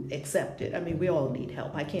to accept it. I mean, we all need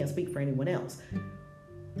help. I can't speak for anyone else.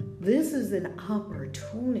 This is an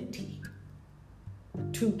opportunity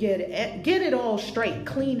to get it all straight,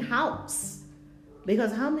 clean house.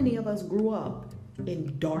 Because how many of us grew up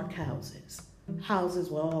in dark houses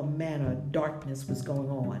where all manner of darkness was going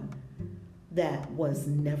on that was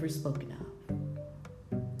never spoken of?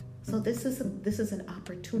 So this is an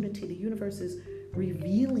opportunity. The universe is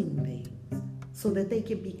revealing things so that they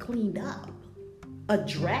can be cleaned up,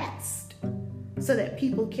 addressed, so that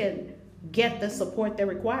people can get the support they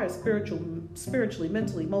require spiritually,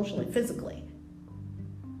 mentally, emotionally, physically.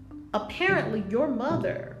 Apparently, your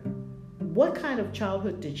mother, what kind of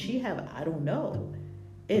childhood did she have? I don't know.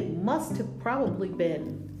 It must have probably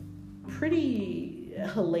been pretty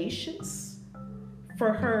hellacious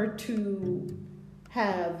for her to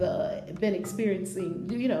have been experiencing,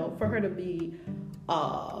 for her to be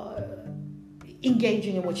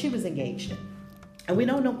engaging in what she was engaged in. And we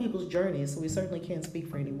don't know people's journeys, so we certainly can't speak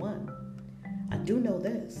for anyone. I do know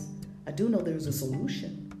this. I do know there's a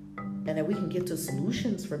solution, and that we can get to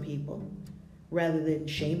solutions for people rather than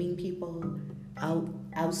shaming people,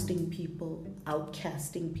 ousting people,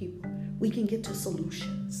 outcasting people. We can get to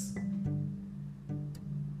solutions.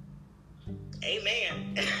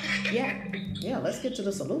 Amen. Yeah, let's get to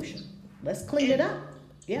the solution. Let's clean it up.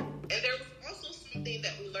 Yeah. And there was also something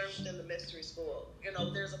that we learned within the mystery school.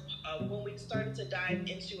 There's when we started to dive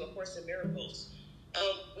into A Course in Miracles,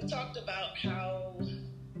 we talked about how, and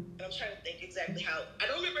I'm trying to think exactly how, I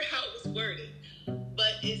don't remember how it was worded,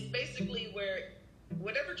 but it's basically where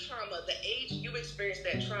whatever trauma, the age you experience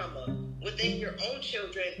that trauma, within your own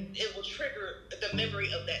children, it will trigger the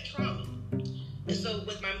memory of that trauma. And so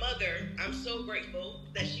with my mother, I'm so grateful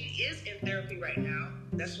that she is in therapy right now.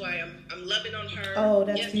 That's why I'm loving on her. Oh,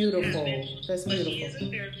 that's beautiful. That's but beautiful. She is in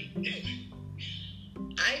therapy.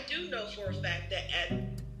 I do know for a fact that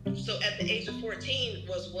at the age of 14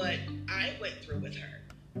 was what I went through with her.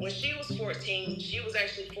 When she was 14, she was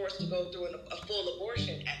actually forced to go through a full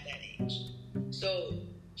abortion at that age. So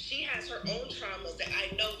she has her own traumas that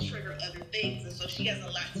I know trigger other things, and so she has a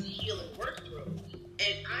lot to heal and work through.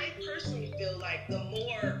 And I personally feel like the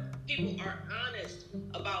more people are honest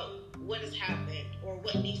about what has happened or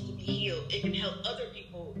what needs to be healed, it can help other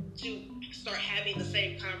people to start having the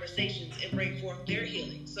same conversations and bring forth their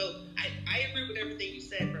healing. So I agree with everything you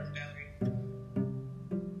said, Reverend Valerie.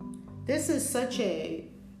 This is such a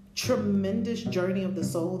tremendous journey of the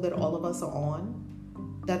soul that all of us are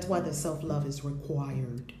on. That's why the self-love is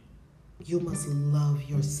required. You must love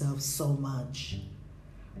yourself so much.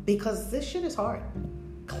 Because this shit is hard.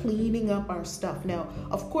 Cleaning up our stuff. Now,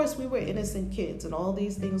 of course, we were innocent kids and all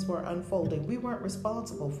these things were unfolding. We weren't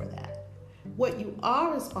responsible for that. What you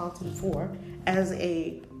are responsible for as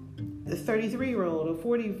a 33-year-old, a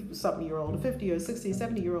 40-something-year-old, a 50 or 60,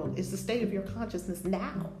 70-year-old is the state of your consciousness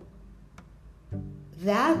now.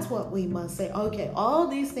 That's what we must say. Okay, all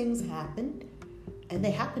these things happened, and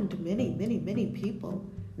they happened to many, many, many people.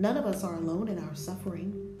 None of us are alone in our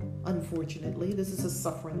suffering. Unfortunately, this is a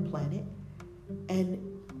suffering planet. And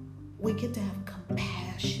we get to have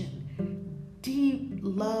compassion, deep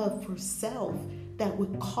love for self that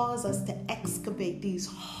would cause us to excavate these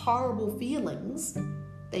horrible feelings.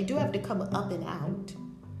 They do have to come up and out.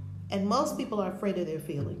 And most people are afraid of their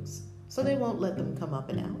feelings, so they won't let them come up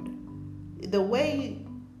and out. The way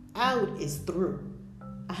out is through.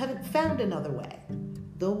 I haven't found another way.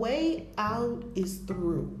 The way out is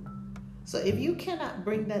through. So if you cannot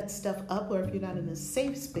bring that stuff up, or if you're not in a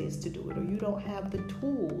safe space to do it, or you don't have the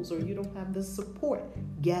tools, or you don't have the support,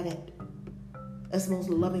 get it. That's the most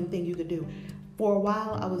loving thing you could do. For a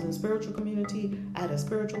while, I was in spiritual community. I had a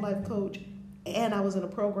spiritual life coach, and I was in a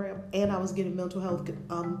program, and I was getting mental health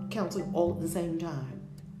counseling all at the same time.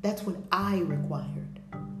 That's what I required.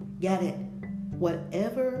 Get it?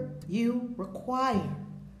 Whatever you require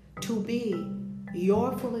to be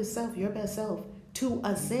your fullest self, your best self, to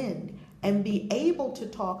ascend and be able to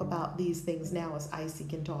talk about these things now as Icy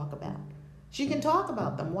can talk about. She can talk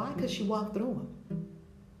about them. Why? Because she walked through them.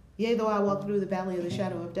 Yea, though I walk through the valley of the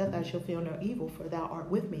shadow of death, I shall fear no evil, for thou art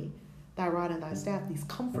with me. Thy rod and thy staff, these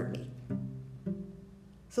comfort me.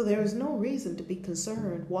 So there is no reason to be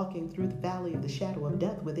concerned walking through the valley of the shadow of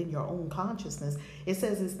death within your own consciousness. It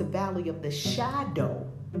says it's the valley of the shadow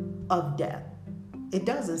of death. It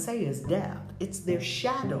doesn't say it's death. It's their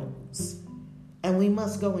shadows. And we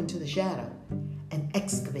must go into the shadow and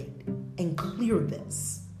excavate and clear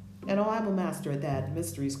this. And I'm a master at that.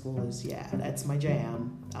 Mystery school is, that's my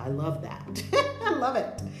jam. I love that. I love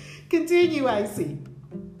it. Continue, Icy.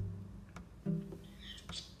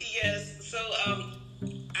 Yes,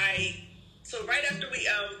 so right after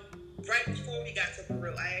right before we got to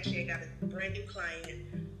Peru, I actually got a brand new client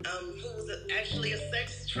who was actually a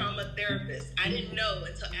sex trauma therapist. I didn't know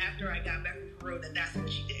until after I got back from Peru that that's what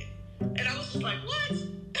she did. And I was just like, what?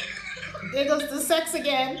 There goes the sex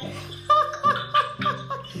again.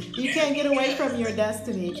 You can't get away from your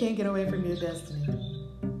destiny. You can't get away from your destiny.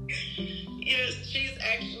 Yes, she's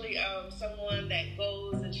actually someone that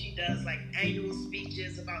goes and she does like annual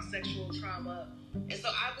speeches about sexual trauma. And so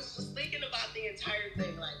I was just thinking about the entire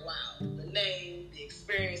thing, like, wow, the name, the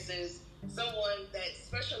experiences, someone that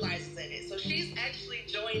specializes in it. So she's actually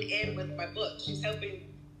joined in with my book. She's helping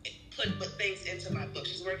put things into my book.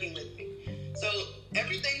 She's working with me. So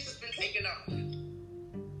everything's just been taken off.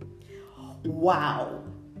 Wow.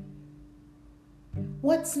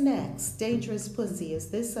 What's next? Dangerous Pussy. Is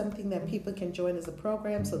this something that people can join as a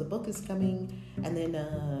program? So the book is coming, and then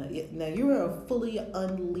now you're a fully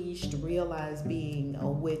unleashed, realized being, a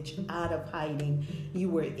witch out of hiding. You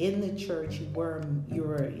were in the church.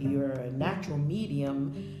 You're a natural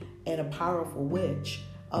medium and a powerful witch.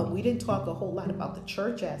 We didn't talk a whole lot about the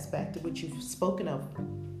church aspect, which you've spoken of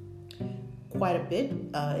quite a bit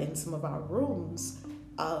in some of our rooms.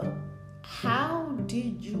 How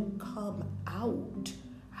did you come out?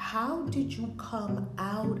 How did you come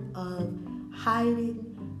out of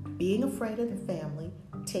hiding, being afraid of the family,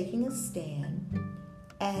 taking a stand,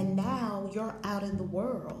 and now you're out in the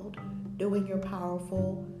world doing your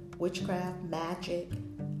powerful witchcraft, magic?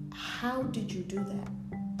 How did you do that?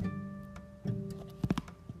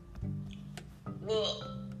 Well,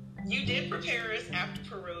 you did prepare us after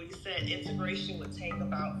Peru. You said integration would take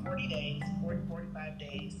about 40 days, 45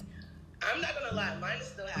 days. I'm not going to lie, mine is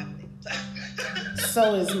still happening.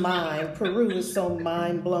 So is mine. Peru is so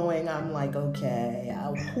mind-blowing. I'm like, okay,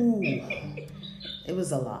 it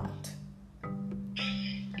was a lot.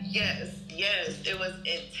 Yes, it was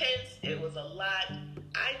intense. It was a lot.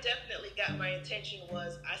 I definitely got my intention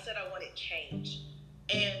was, I said I wanted change.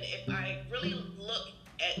 And if I really look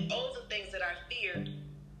at all the things that I feared,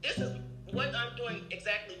 this is what I'm doing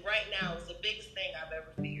exactly right now is the biggest thing I've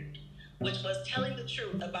ever feared, which was telling the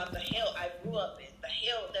truth about the hell I grew up in, the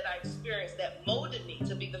hell that I experienced that molded me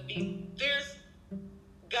to be the fierce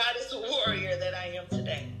goddess warrior that I am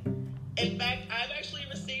today. In fact, I've actually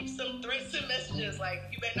received some threats and messages like,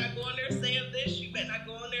 you better not go in there saying this, you better not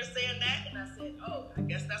go in there saying that. And I said, oh, I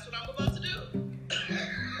guess that's what I'm about to do.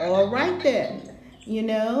 All right then. You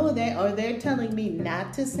know, they're telling me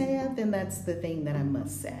not to say it, then that's the thing that I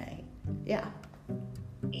must say. Yeah.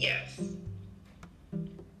 Yes.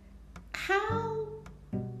 How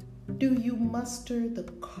do you muster the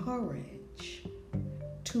courage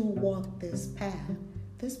to walk this path?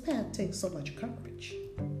 This path takes so much courage.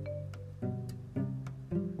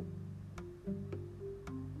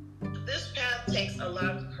 This path takes a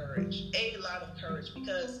lot of courage,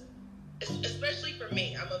 because especially for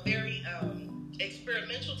me, I'm a very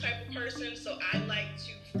experimental type of person, so I like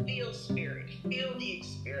to feel spirit, feel the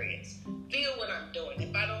experience, feel what I'm doing.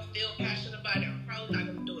 If I don't feel passionate about it, I'm probably not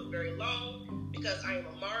going to do it very long because I am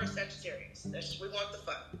a Mars Sagittarius. We want the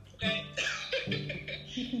fun, okay?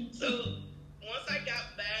 So once I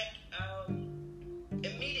got back,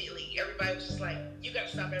 immediately everybody was just like, you got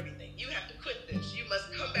to stop everything. You have to quit this. You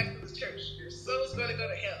must come back to the church. Your soul's going to go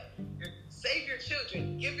to hell. Save your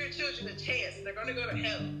children. Give your children a chance. They're going to go to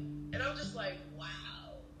hell. And I'm just like, wow.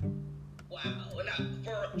 And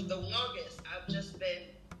for the longest, I've just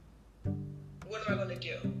been, what am I going to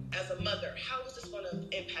do? As a mother, how is this going to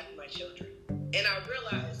impact my children? And I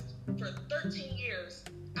realized for 13 years,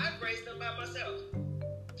 I've raised them by myself.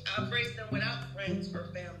 I've raised them without friends or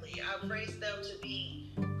family. I've raised them to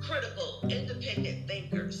be critical, independent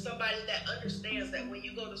thinkers, somebody that understands that when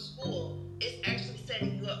you go to school, it's actually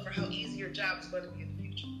setting you up for how easy your job is going to be in the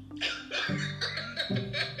future.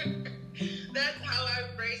 That's how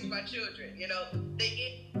I've raised my children. You know, they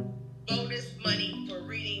get bonus money for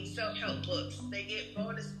reading self-help books. They get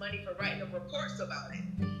bonus money for writing reports about it.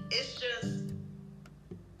 It's just,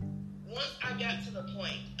 once I got to the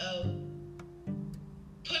point of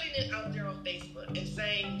putting it out there on Facebook and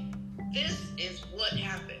saying, this is what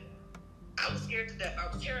happened, I was scared to death.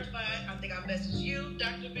 I was terrified. I think I messaged you,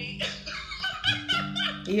 Dr. B.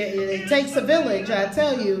 Yeah, it takes a village, I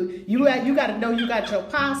tell you. You got to know you got your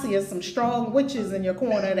posse of some strong witches in your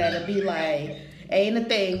corner that'll be like, ain't a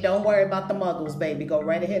thing. Don't worry about the muggles, baby. Go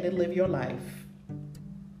right ahead and live your life.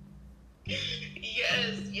 Yes.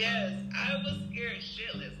 I was scared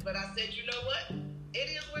shitless, but I said, you know what? It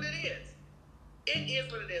is what it is. It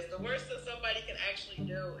is what it is. The worst that somebody can actually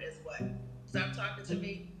do is what? Stop talking to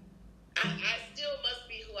me. I still must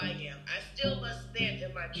be who I am. I still must stand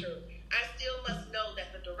in my truth. I still must know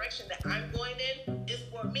that the direction that I'm going in is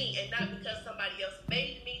for me and not because somebody else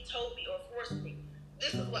made me, told me, or forced me.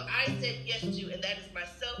 This is what I said yes to, and that is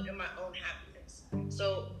myself and my own happiness.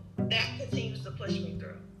 So that continues to push me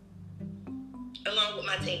through, along with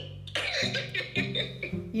my team.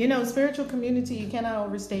 You know, spiritual community, you cannot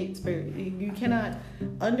overstate spirit. You cannot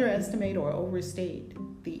underestimate or overstate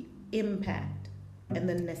the impact and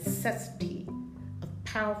the necessity of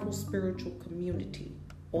powerful spiritual community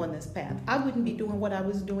on this path. I wouldn't be doing what I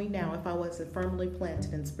was doing now if I wasn't firmly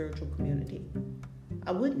planted in spiritual community.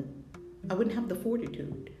 I wouldn't have the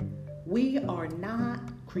fortitude. We are not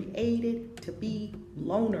created to be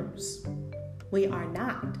loners. We are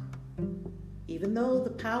not. Even though the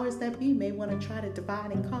powers that be may want to try to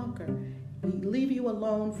divide and conquer, leave you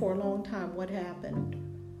alone for a long time, what happened?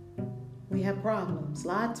 We have problems,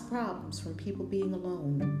 lots of problems from people being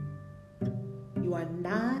alone. You are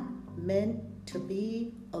not meant to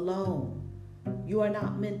be alone. You are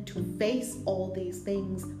not meant to face all these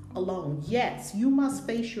things alone. Yes, you must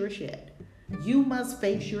face your shit. You must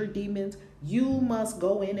face your demons. You must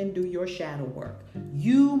go in and do your shadow work.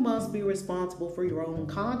 You must be responsible for your own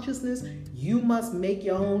consciousness. You must make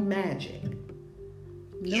your own magic.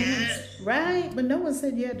 Right? But no one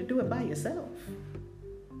said you had to do it by yourself.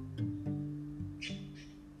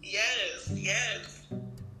 Yes.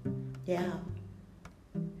 Yeah.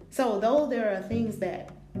 So though there are things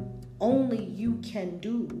that only you can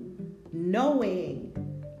do, knowing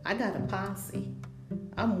I got a posse,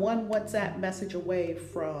 I'm one WhatsApp message away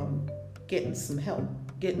from getting some help,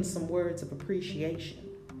 getting some words of appreciation,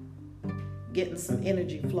 getting some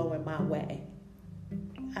energy flowing my way.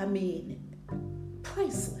 I mean,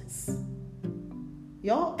 priceless.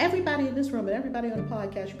 Y'all, everybody in this room and everybody on the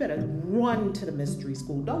podcast, you better run to the mystery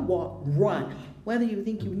school. Don't walk, run. Whether you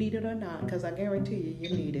think you need it or not, because I guarantee you, you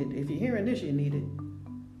need it. If you're hearing this, you need it.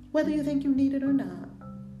 Whether you think you need it or not.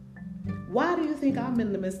 Why do you think I'm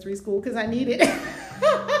in the mystery school? Because I need it.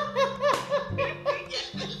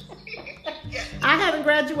 I haven't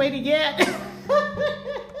graduated yet.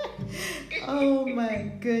 Oh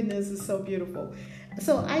my goodness, it's so beautiful.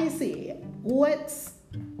 So I see, how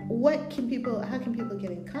can people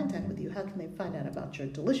get in contact with you? How can they find out about your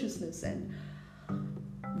deliciousness and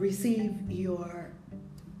receive your,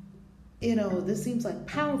 this seems like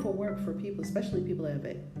powerful work for people, especially people that have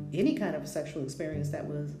any kind of sexual experience that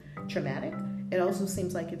was traumatic. It also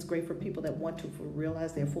seems like it's great for people that want to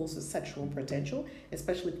realize their full sexual potential,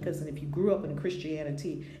 especially because if you grew up in a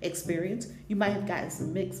Christianity experience, you might have gotten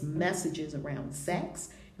some mixed messages around sex.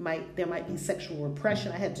 There might be sexual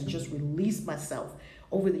repression. I had to just release myself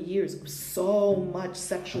over the years of so much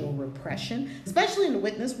sexual repression, especially in the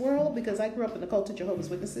witness world, because I grew up in the cult of Jehovah's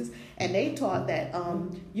Witnesses, and they taught that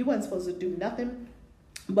you weren't supposed to do nothing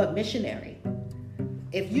but missionary.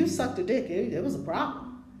 If you sucked a dick, it was a problem.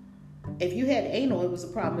 If you had anal, it was a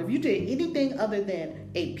problem. If you did anything other than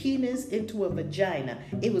a penis into a vagina,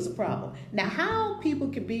 it was a problem. Now, how people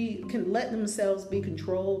can let themselves be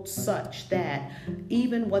controlled such that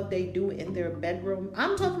even what they do in their bedroom,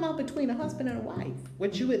 I'm talking about between a husband and a wife,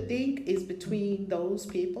 what you would think is between those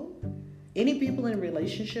people. Any people in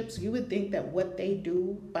relationships, you would think that what they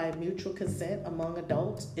do by mutual consent among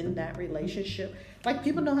adults in that relationship, like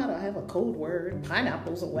people know how to have a code word,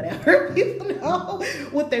 pineapples or whatever. People know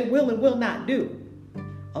what they will and will not do.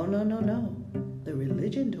 Oh, no. The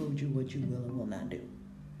religion told you what you will and will not do.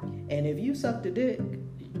 And if you sucked a dick,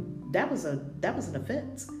 that was an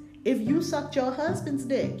offense. If you sucked your husband's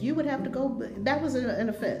dick, you would have to go, that was an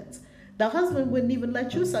offense. The husband wouldn't even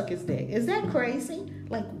let you suck his dick. Is that crazy?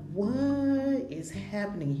 Like, what is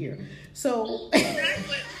happening here? So, you gotta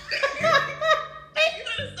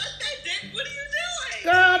suck that dick. What are you doing?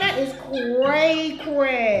 Girl, that is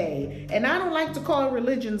cray. And I don't like to call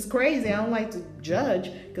religions crazy. I don't like to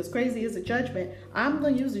judge, because crazy is a judgment. I'm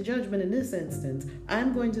going to use a judgment in this instance.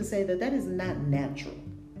 I'm going to say that is not natural.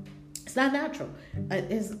 It's not natural.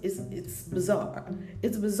 It's bizarre.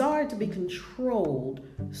 It's bizarre to be controlled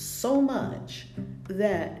so much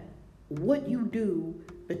that what you do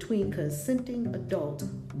between consenting adults,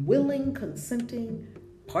 willing, consenting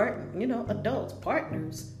adults,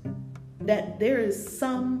 partners, that there is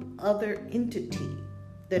some other entity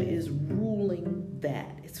that is ruling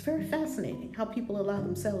that. It's very fascinating how people allow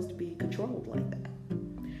themselves to be controlled like that.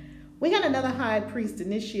 We got another high priest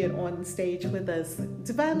initiate on stage with us.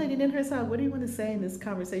 Divine Lady Ninhursag, what do you want to say in this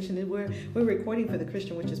conversation? We're recording for the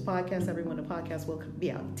Christian Witches podcast. Everyone, the podcast will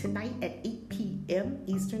be out tonight at 8 p.m.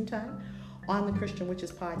 Eastern Time on the Christian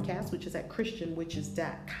Witches podcast, which is at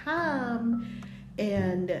christianwitches.com.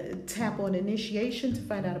 And tap on initiation to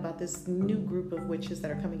find out about this new group of witches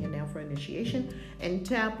that are coming in now for initiation, and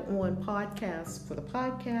tap on podcasts for the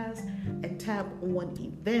podcast, and tap on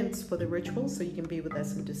events for the rituals, so you can be with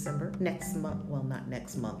us in December next month. Well, not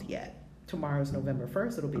next month yet. Tomorrow's November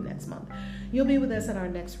 1st. It'll be next month. You'll be with us at our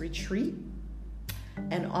next retreat,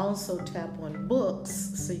 and also tap on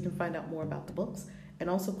books so you can find out more about the books, and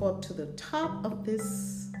also go up to the top of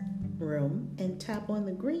this room and tap on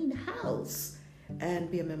the greenhouse.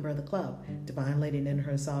 and be a member of the club. Divine Lady Nin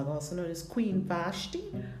Herzog, also known as Queen Vashti,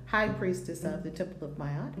 High Priestess of the Temple of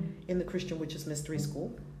Ma'at in the Christian Witches Mystery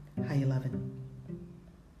School. How you loving?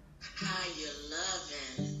 How you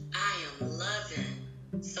loving? I am loving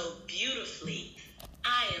so beautifully.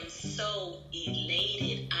 I am so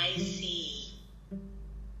elated. I see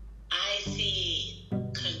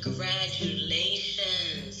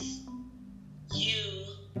congratulations. You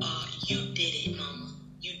did it, mama.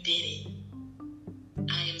 You did it.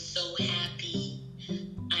 I am so happy.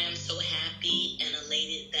 I am so happy and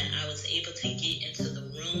elated that I was able to get into the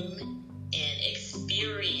room and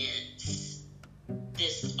experience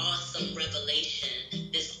this awesome revelation,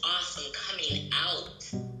 this awesome coming out,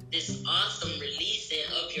 this awesome releasing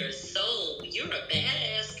of your soul. You're a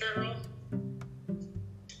badass girl.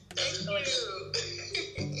 Thank you.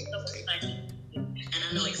 And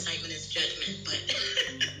I know excitement is judgment, but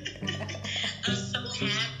I'm so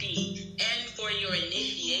happy. And for your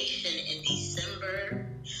initiation in December,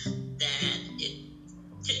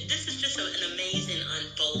 this is just an amazing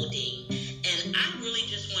unfolding. And I really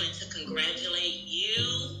just wanted to congratulate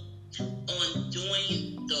you on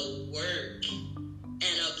doing the work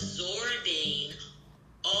and absorbing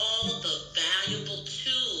all the valuable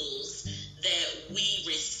tools that we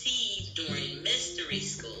received during mystery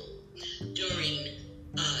school, during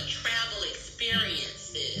travel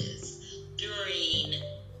experiences, during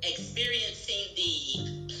experiencing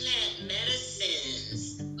the plant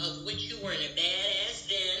medicines, of which you were in a badass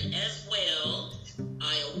then as well,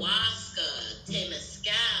 ayahuasca,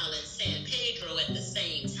 temescal, and San Pedro at the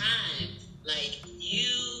same time. Like,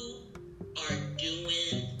 you are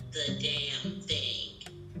doing the damn thing.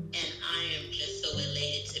 And I am just so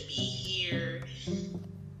elated to be here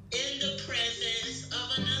in the presence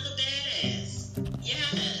of another badass.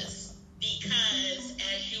 Yes, because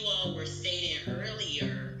as you all were stating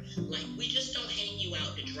earlier, like, we just don't hang you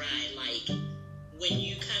out to dry. Like, when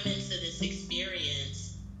you come into this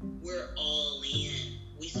experience, we're all in.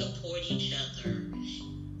 We support each other.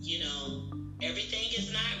 You know, everything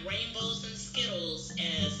is not rainbows and Skittles,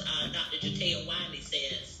 as Dr. Jatea Wiley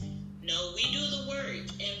says. No, we do the work,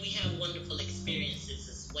 and we have wonderful experiences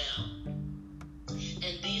as well.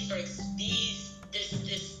 And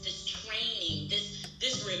this training, this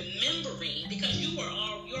remembering, because you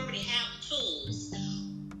already have the tools.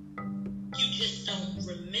 You just don't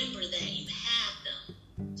remember that you have them.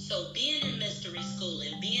 So being in mystery school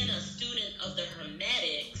and being a student of the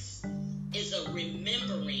Hermetics is a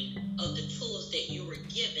remembering of the tools that you were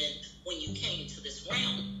given when you came to this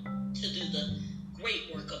realm to do the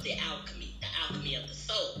great work of the alchemy of the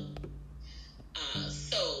soul.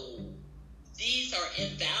 So these are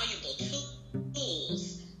invaluable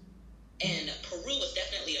tools, and Peru was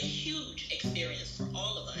definitely a huge experience for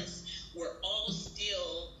all of us. We're all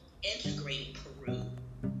still integrating Peru,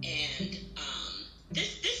 and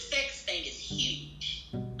this sex thing is huge.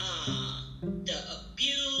 The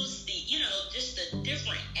abuse, just the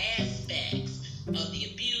different aspects of the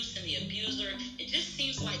abuse and the abuser. It just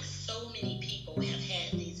seems like so many people have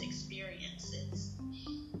had these experiences.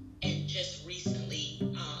 And just recently,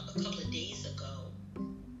 a couple of days ago,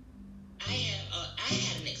 I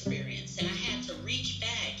had an experience, and I had to reach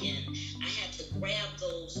back and I had to grab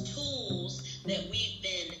those tools that we've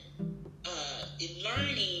been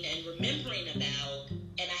learning and remembering about,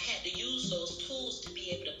 and I had to use those tools to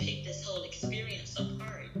be able to pick this whole experience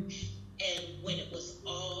apart. And when it was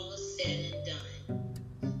all said and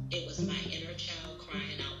done, it was my inner child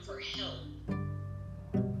crying out for help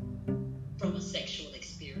from a sexual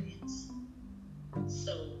experience.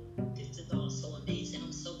 So this is all so amazing.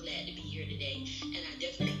 I'm so glad to be here today, and I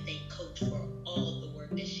definitely thank Coach for all the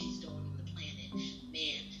work that she's doing on the planet.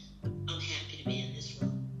 Man, I'm happy to be in this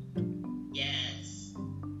room. Yes.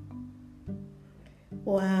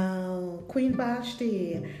 Wow, Queen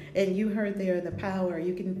Vashti, and you heard there the power.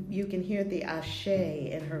 You can hear the ashe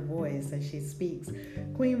in her voice as she speaks.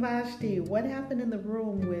 Queen Vashti, what happened in the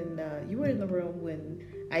room when you were in the room when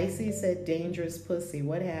Icy said dangerous pussy?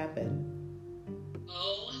 What happened?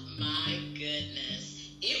 Oh my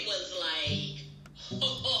goodness! It was like,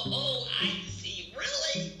 Icy,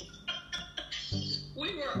 really?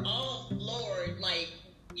 We were all floored. Like,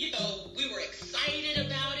 we were excited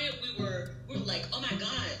about it. We were like, oh my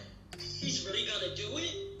God, he's really gonna do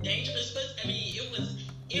it? Dangerous pussy. I mean,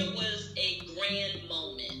 it was a grand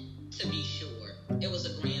moment, to be sure. It was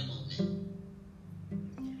a grand moment.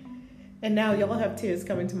 And now y'all have tears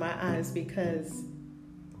coming to my eyes, because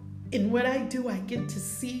in what I do, I get to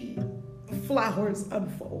see flowers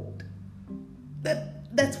unfold.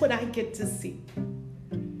 That's what I get to see.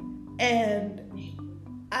 And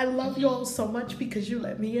I love you all so much because you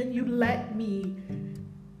let me in. You let me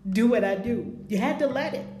do what I do. You had to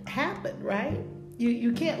let it happen, right?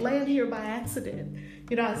 You can't land here by accident.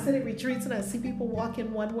 You know, I sit at retreats and I see people walk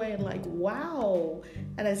in one way and like, wow.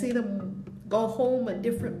 And I see them go home a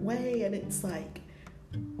different way. And it's like,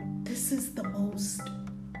 this is the most,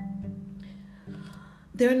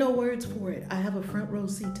 there are no words for it. I have a front row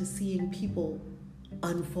seat to seeing people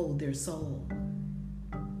unfold their soul.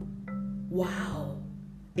 Wow.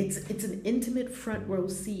 It's an intimate front row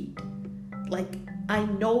seat. Like, I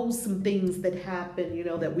know some things that happen, you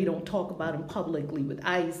know, that we don't talk about in publicly with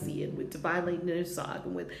Icy and with Divinely Nirsak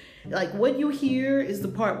and with, like, what you hear is the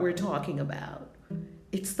part we're talking about.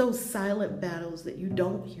 It's those silent battles that you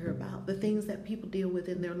don't hear about, the things that people deal with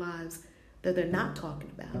in their lives that they're not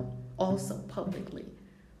talking about, also publicly.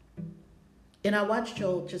 And I watched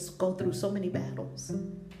Joel just go through so many battles,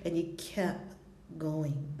 and he kept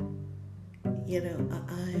going. You know,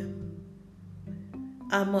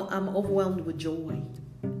 I'm overwhelmed with joy.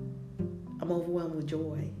 I'm overwhelmed with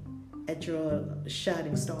joy at your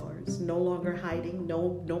shining stars. No longer hiding,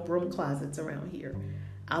 no broom closets around here.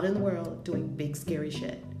 Out in the world doing big scary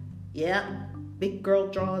shit. Yeah, big girl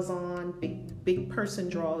draws on, big person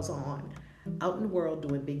draws on. Out in the world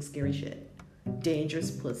doing big scary shit.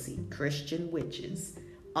 Dangerous pussy, Christian witches,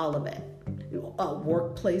 all of that.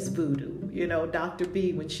 Workplace voodoo. You know, Dr.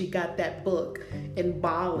 B, when she got that book in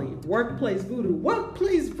Bali, workplace voodoo.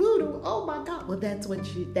 Oh my God. Well,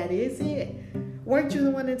 that is it. Weren't you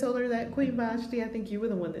the one that told her that, Queen Vashti? I think you were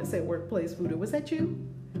the one that said workplace voodoo. Was that you?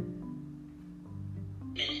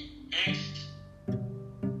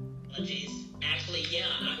 Actually, yeah,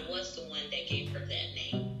 I was the one that gave her that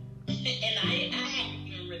name. And I hadn't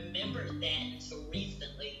even remembered that until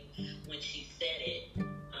recently when she said it.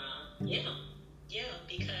 Yeah,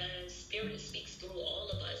 because Spirit speaks through all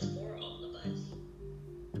of us, for all of us.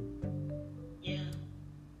 Yeah.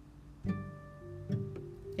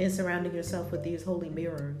 And surrounding yourself with these holy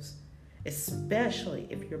mirrors, especially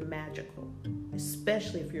if you're magical.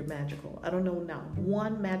 I don't know not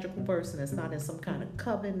one magical person that's not in some kind of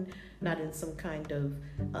coven, not in some kind of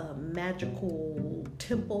magical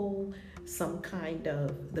temple, some kind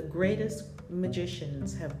of, the greatest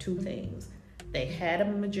magicians have two things. They had a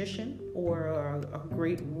magician or a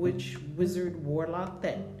great witch, wizard, warlock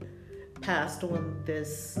that passed on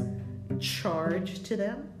this charge to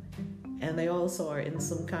them. And they also are in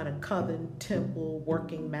some kind of coven, temple,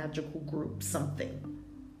 working magical group, something.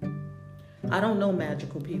 I don't know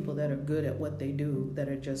magical people that are good at what they do, that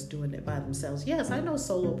are just doing it by themselves. Yes, I know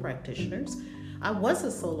solo practitioners. I was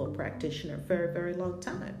a solo practitioner for a very, very long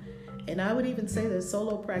time. And I would even say that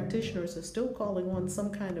solo practitioners are still calling on some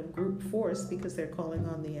kind of group force because they're calling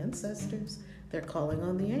on the ancestors. They're calling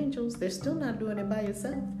on the angels. They're still not doing it by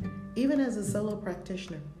yourself. Even as a solo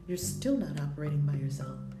practitioner, you're still not operating by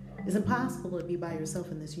yourself. It's impossible to be by yourself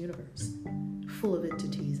in this universe, full of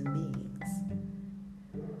entities and beings.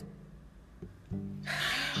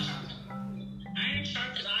 Iron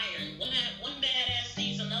sharpens iron. One badass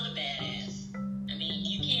sees another badass. I mean,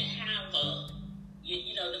 you can't have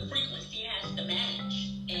the frequency has to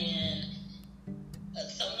match. And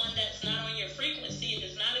someone that's not on your frequency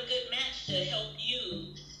is not a good match to help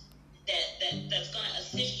you. That's going to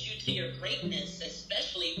assist you to your greatness,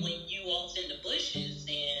 especially when you off in the bushes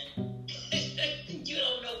and you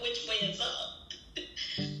don't know which way it's up.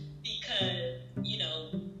 Because,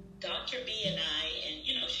 Dr. B and I,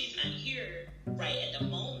 and, she's not here right at the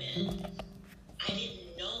moment, I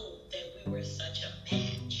didn't know that we were such a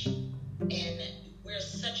match. And we're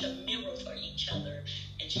such a mirror for each other.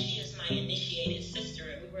 And she is my initiated sister,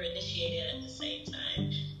 and we were initiated at the same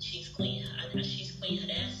time. She's Queen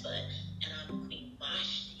Hadassah, and I'm Queen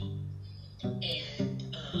Vashti. And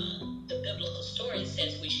the biblical story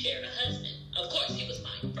says we shared a husband. Of course, he was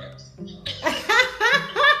mine first.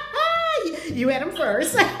 You had him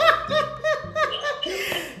first.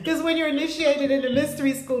 Because when you're initiated into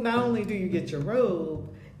mystery school, not only do you get your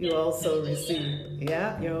robe, you also receive,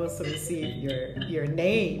 your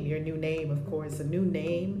name, your new name, of course, a new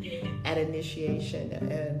name at initiation.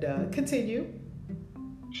 And continue.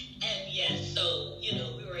 And yes, so,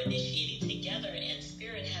 we were initiated together, and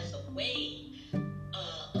Spirit has a way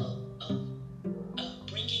of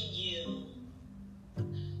bringing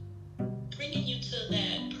you to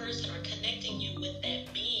that person or connecting you with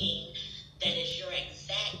that being that is your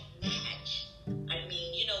exact match. I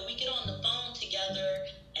mean, we get on the phone together,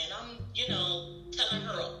 and I'm, telling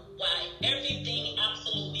her why everything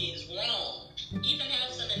absolutely is wrong. Even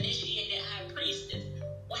as an initiated high priestess,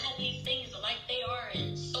 why these things are like they are,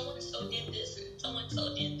 and so did this, and so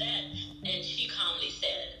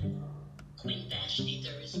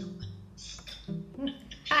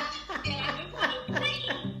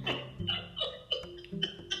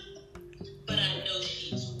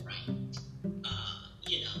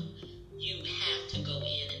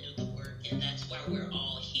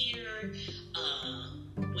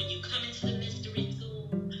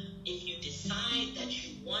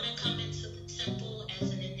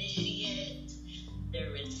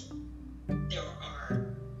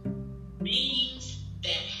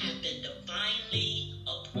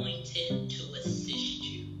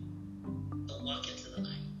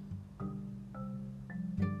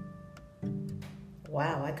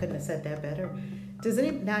have said that better.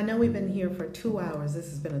 Now I know we've been here for 2 hours. This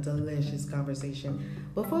has been a delicious conversation.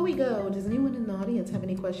 Before we go, does anyone in the audience have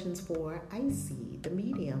any questions for Icy, the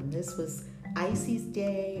medium? This was Icy's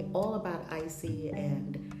day, all about Icy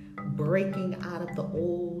and breaking out of the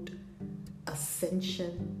old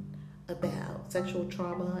ascension about sexual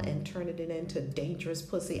trauma and turning it into dangerous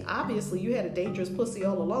pussy. Obviously, you had a dangerous pussy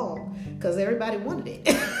all along because everybody wanted it.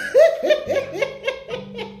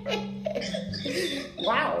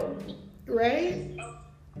 Wow. Right?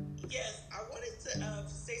 Yes, I wanted to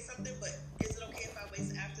say something, but is it okay if I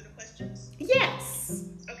wait after the questions? Yes.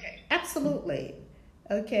 Okay. Absolutely.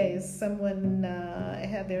 Okay, someone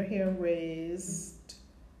had their hand raised.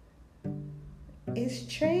 It's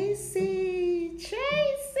Tracy.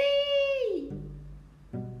 Tracy!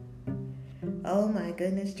 Oh my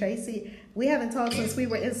goodness, Tracy. We haven't talked since we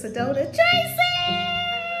were in Sedona. Tracy!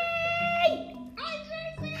 Hi,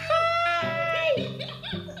 Tracy! Hi!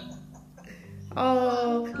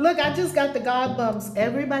 Oh, look, I just got the God bumps.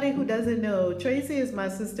 Everybody who doesn't know, Tracy is my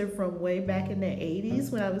sister from way back in the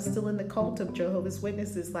 80s when I was still in the cult of Jehovah's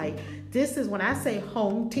Witnesses. Like, this is when I say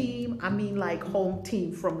home team, I mean like home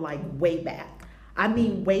team from like way back. I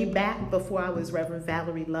mean way back before I was Reverend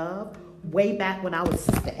Valerie Love, way back when I was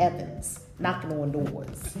Sister Evans, knocking on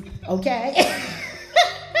doors. Okay?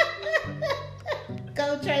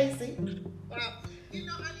 Go, Tracy. Well, I didn't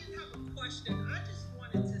have a question. I just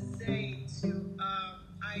wanted to say to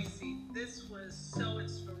Icy, this was so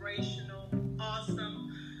inspirational, awesome.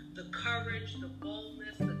 The courage, the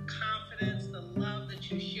boldness, the confidence, the love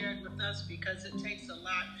that you shared with us, because it takes a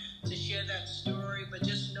lot to share that story, but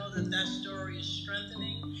just know that that story is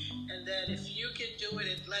strengthening, and that if you can do it,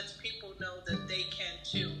 it lets people know that they can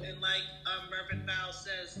too. And like Reverend Val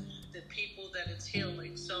says, the people that it's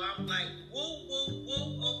healing. So I'm like, woo, woo,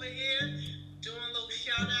 woo over here, doing little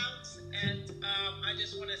shout outs, and I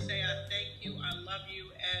just want to say I thank you, I love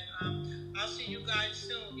you, and I'll see you guys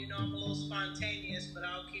soon. I'm a little spontaneous, but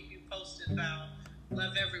I'll keep you posted, Val.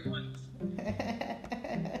 Love everyone.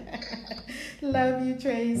 Love you,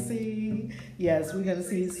 Tracy. Yes, we're going to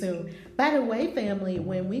see you soon. By the way, family,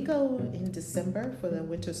 when we go in December for the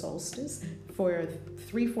winter solstice, for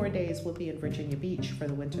 3-4 days, we'll be in Virginia Beach for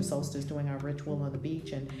the winter solstice, doing our ritual on the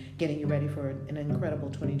beach and getting you ready for an incredible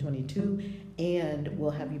 2022. And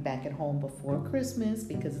we'll have you back at home before Christmas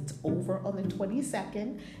because it's over on the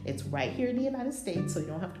 22nd. It's right here in the United States, so you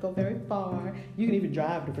don't have to go very far. You can even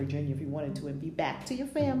drive to Virginia if you wanted to and be back to your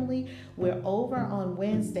family. We're over on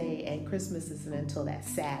Wednesday, and Christmas isn't until that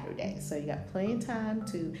Saturday. So you got plenty of time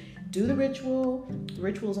to do the ritual. The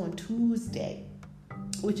ritual's on Tuesday,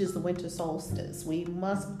 which is the winter solstice. We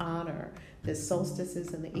must honor the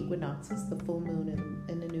solstices and the equinoxes, the full moon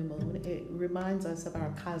and the new moon. It reminds us of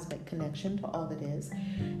our cosmic connection to all that is.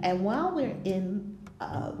 And while we're in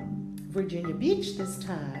Virginia Beach this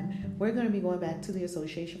time, we're going to be going back to the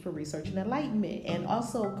Association for Research and Enlightenment. And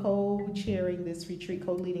also co-chairing this retreat,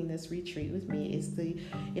 co-leading this retreat with me is the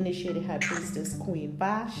Initiated High Priestess, Queen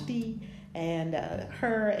Vashti. And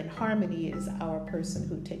her and Harmony is our person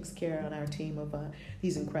who takes care on our team of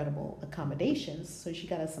these incredible accommodations. So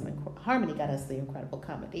Harmony got us the incredible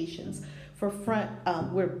accommodations. For front,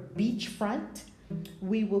 we're beachfront.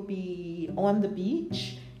 We will be on the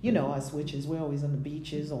beach. Us witches, we're always on the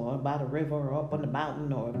beaches or by the river or up on the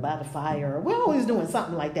mountain or by the fire. We're always doing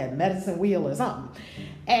something like that, medicine wheel or something.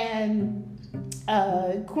 And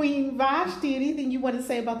Queen Vashti, anything you want to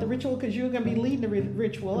say about the ritual? Because you're going to be leading the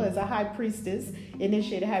ritual as a high priestess,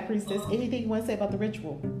 initiated high priestess. Anything you want to say about the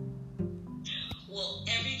ritual? Well,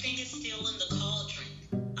 everything is still in the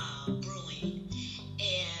cauldron brewing.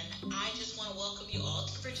 And I just want to welcome you all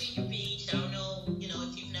to Virginia Beach. I don't know,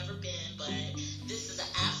 if you've never been, but this is an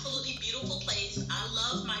absolutely beautiful place. I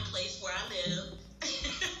love my place where I live.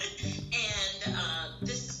 And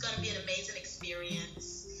this is going to be an amazing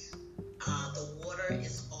experience. The water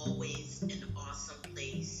is always an awesome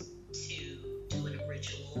place to do a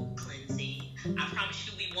ritual cleansing. I promise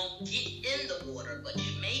you we won't get in the water, but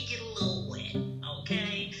you may get a little wet,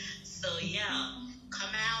 okay? So yeah,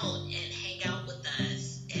 come out and hang out with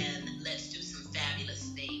us and let's do some fabulous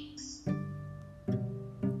things.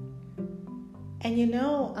 And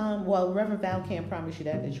well, Reverend Val can't promise you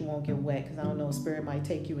that you won't get wet, because I don't know, Spirit might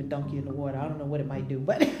take you and dunk you in the water. I don't know what it might do,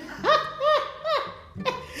 but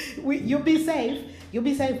you'll be safe. You'll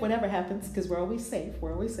be safe whatever happens, because we're always safe.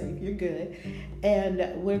 You're good.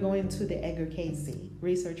 And we're going to the Edgar Cayce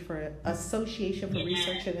Association for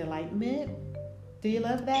Research and Enlightenment. Do you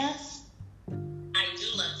love that? Yes, I do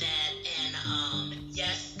love that. And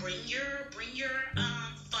yes, bring your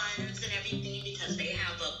funds and everything, because they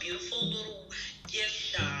have a beautiful little gift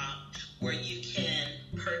shop where you can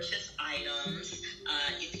purchase items.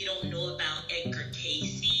 If you don't know about Edgar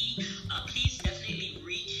Casey, please definitely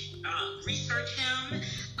research him.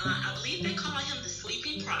 I believe they call him the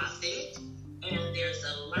Sleeping Prophet. And there's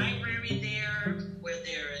a library there where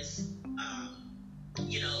there's,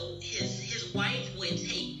 his wife would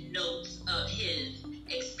take notes of his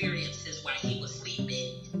experiences while he was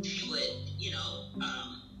sleeping. She would,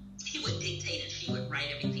 he would dictate and she would write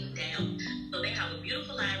everything down. So they have a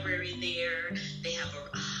beautiful library there. They have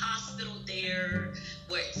a hospital there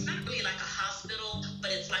where it's not really like a hospital,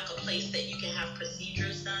 but it's like a place that you can have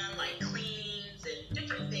procedures done, like cleanings and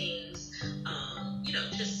different things.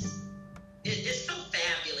 It's so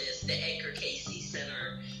fabulous, the Edgar Casey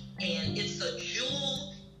Center, and it's a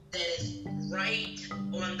jewel that is right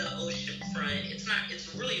on the ocean front.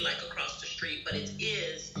 It's really like across the street, but it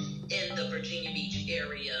is in the Virginia Beach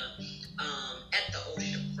area, at the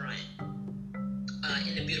ocean front,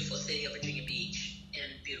 in the beautiful city of Virginia Beach in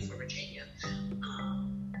beautiful Virginia.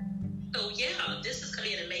 So yeah, this is going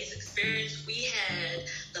to be an amazing experience. We had,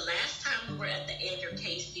 the last time we were at the Edgar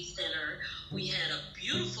Casey Center, we had a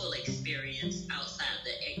beautiful experience outside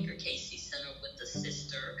the Edgar Casey Center with the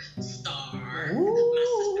sister Star, my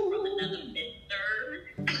sister from another mister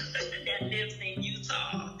that lives in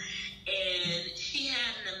Utah. And she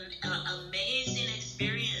had an amazing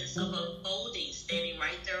experience of unfolding, standing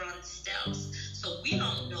right there on the steps. So we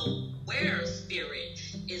don't know where Spirit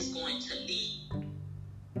is going to lead.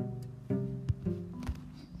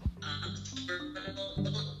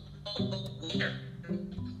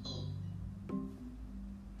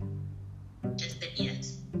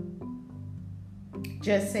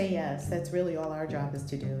 Just say yes. That's really all our job is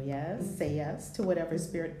to do. Yes. Say yes to whatever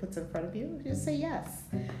Spirit puts in front of you. Just say yes.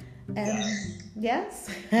 And yes.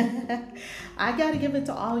 I got to give it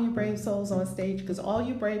to all you brave souls on stage, because all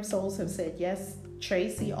you brave souls have said yes.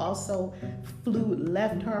 Tracy also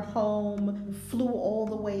left her home, flew all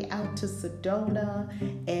the way out to Sedona,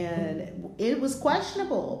 and it was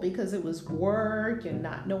questionable because it was work and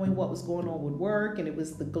not knowing what was going on with work, and it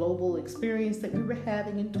was the global experience that we were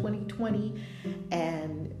having in 2020,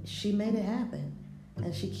 and she made it happen.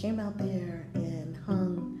 And she came out there and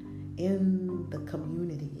hung in the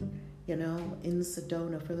community, in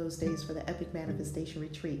Sedona for those days for the Epic Manifestation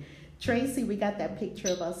Retreat. Tracy, we got that picture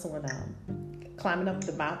of us on climbing up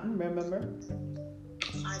the mountain, remember?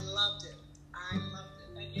 I loved it.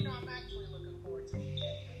 And I'm actually looking forward to it.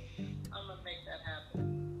 I'm going to make that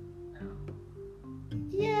happen now.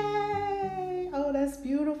 Yay! Oh, that's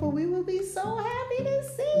beautiful. We will be so happy to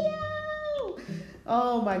see you.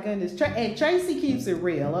 Oh my goodness. And Tracy keeps it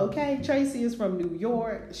real, okay? Tracy is from New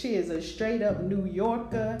York. She is a straight up New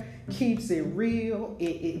Yorker. Keeps it real.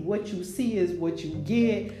 What you see is what you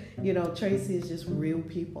get. Tracy is just real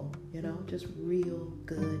people, just real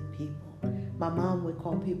good people. My mom would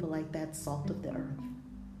call people like that salt of the earth,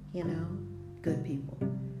 good people.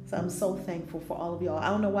 So I'm so thankful for all of y'all. I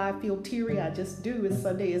don't know why I feel teary. I just do. It's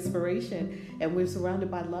Sunday Inspiration, and we're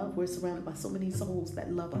surrounded by love. We're surrounded by so many souls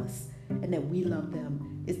that love us and that we love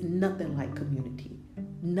them. It's nothing like community,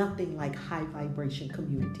 nothing like high vibration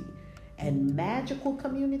community and magical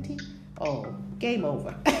community. Oh, game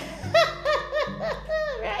over.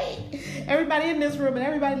 Right? Everybody in this room and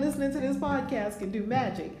everybody listening to this podcast can do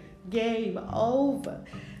magic. Game over.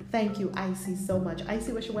 Thank you, Icy, so much.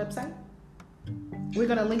 Icy, what's your website? We're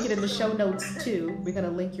going to link it in the show notes, too. We're going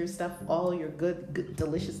to link your stuff, all your good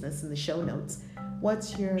deliciousness in the show notes.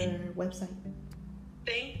 What's your website?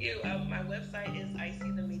 Thank you. My website is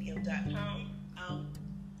icythemedium.com.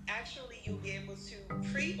 Actually, you'll be able to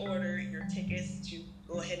pre-order your tickets to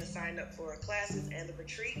go ahead and sign up for classes and the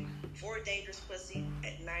retreat for Dangerous Pussy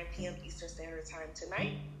at 9 p.m. Eastern Standard Time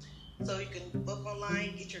tonight. So you can book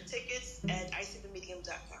online, get your tickets at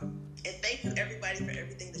icythemedium.com. And thank you, everybody, for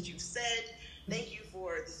everything that you've said. Thank you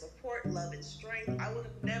for the support, love, and strength. I would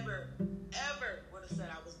have never, ever would have said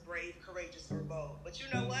I was brave, courageous, or bold. But you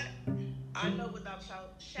know what? I know without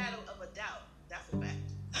shadow of a doubt, that's a fact.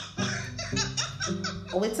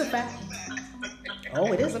 Oh, it's a fact.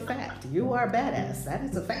 Oh, it is a fact. You are a badass. That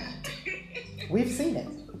is a fact. We've seen it.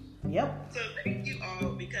 Yep. So thank you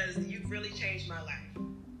all, because you've really changed my life.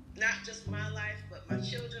 Not just my life, but my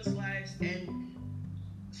children's lives, and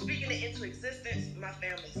speaking it into existence, my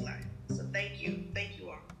family's life. So thank you. Thank you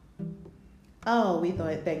all. Oh, we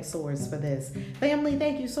thought thanks source for this. Family,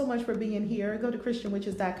 thank you so much for being here. Go to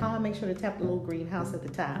ChristianWitches.com. Make sure to tap the little green house at the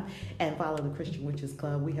top and follow the Christian Witches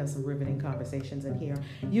Club. We have some riveting conversations in here.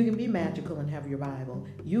 You can be magical and have your Bible.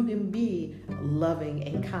 You can be loving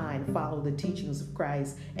and kind, follow the teachings of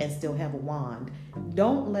Christ, and still have a wand.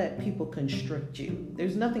 Don't let people constrict you.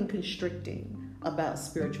 There's nothing constricting about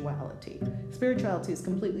spirituality. Spirituality is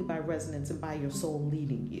completely by resonance and by your soul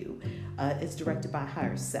leading you. It's directed by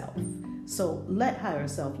higher self. So let higher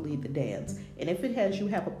self lead the dance. And if it has you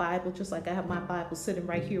have a Bible, just like I have my Bible sitting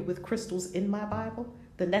right here with crystals in my Bible,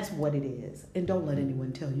 then that's what it is. And don't let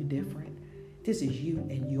anyone tell you different. This is you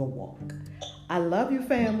and your walk. I love you,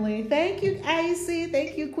 family. Thank you, Icy.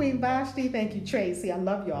 Thank you, Queen Vashti. Thank you, Tracy. I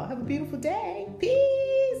love y'all. Have a beautiful day.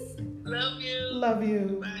 Peace. Love you. Love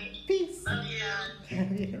you. Bye. Peace. Love you.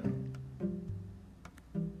 Love you.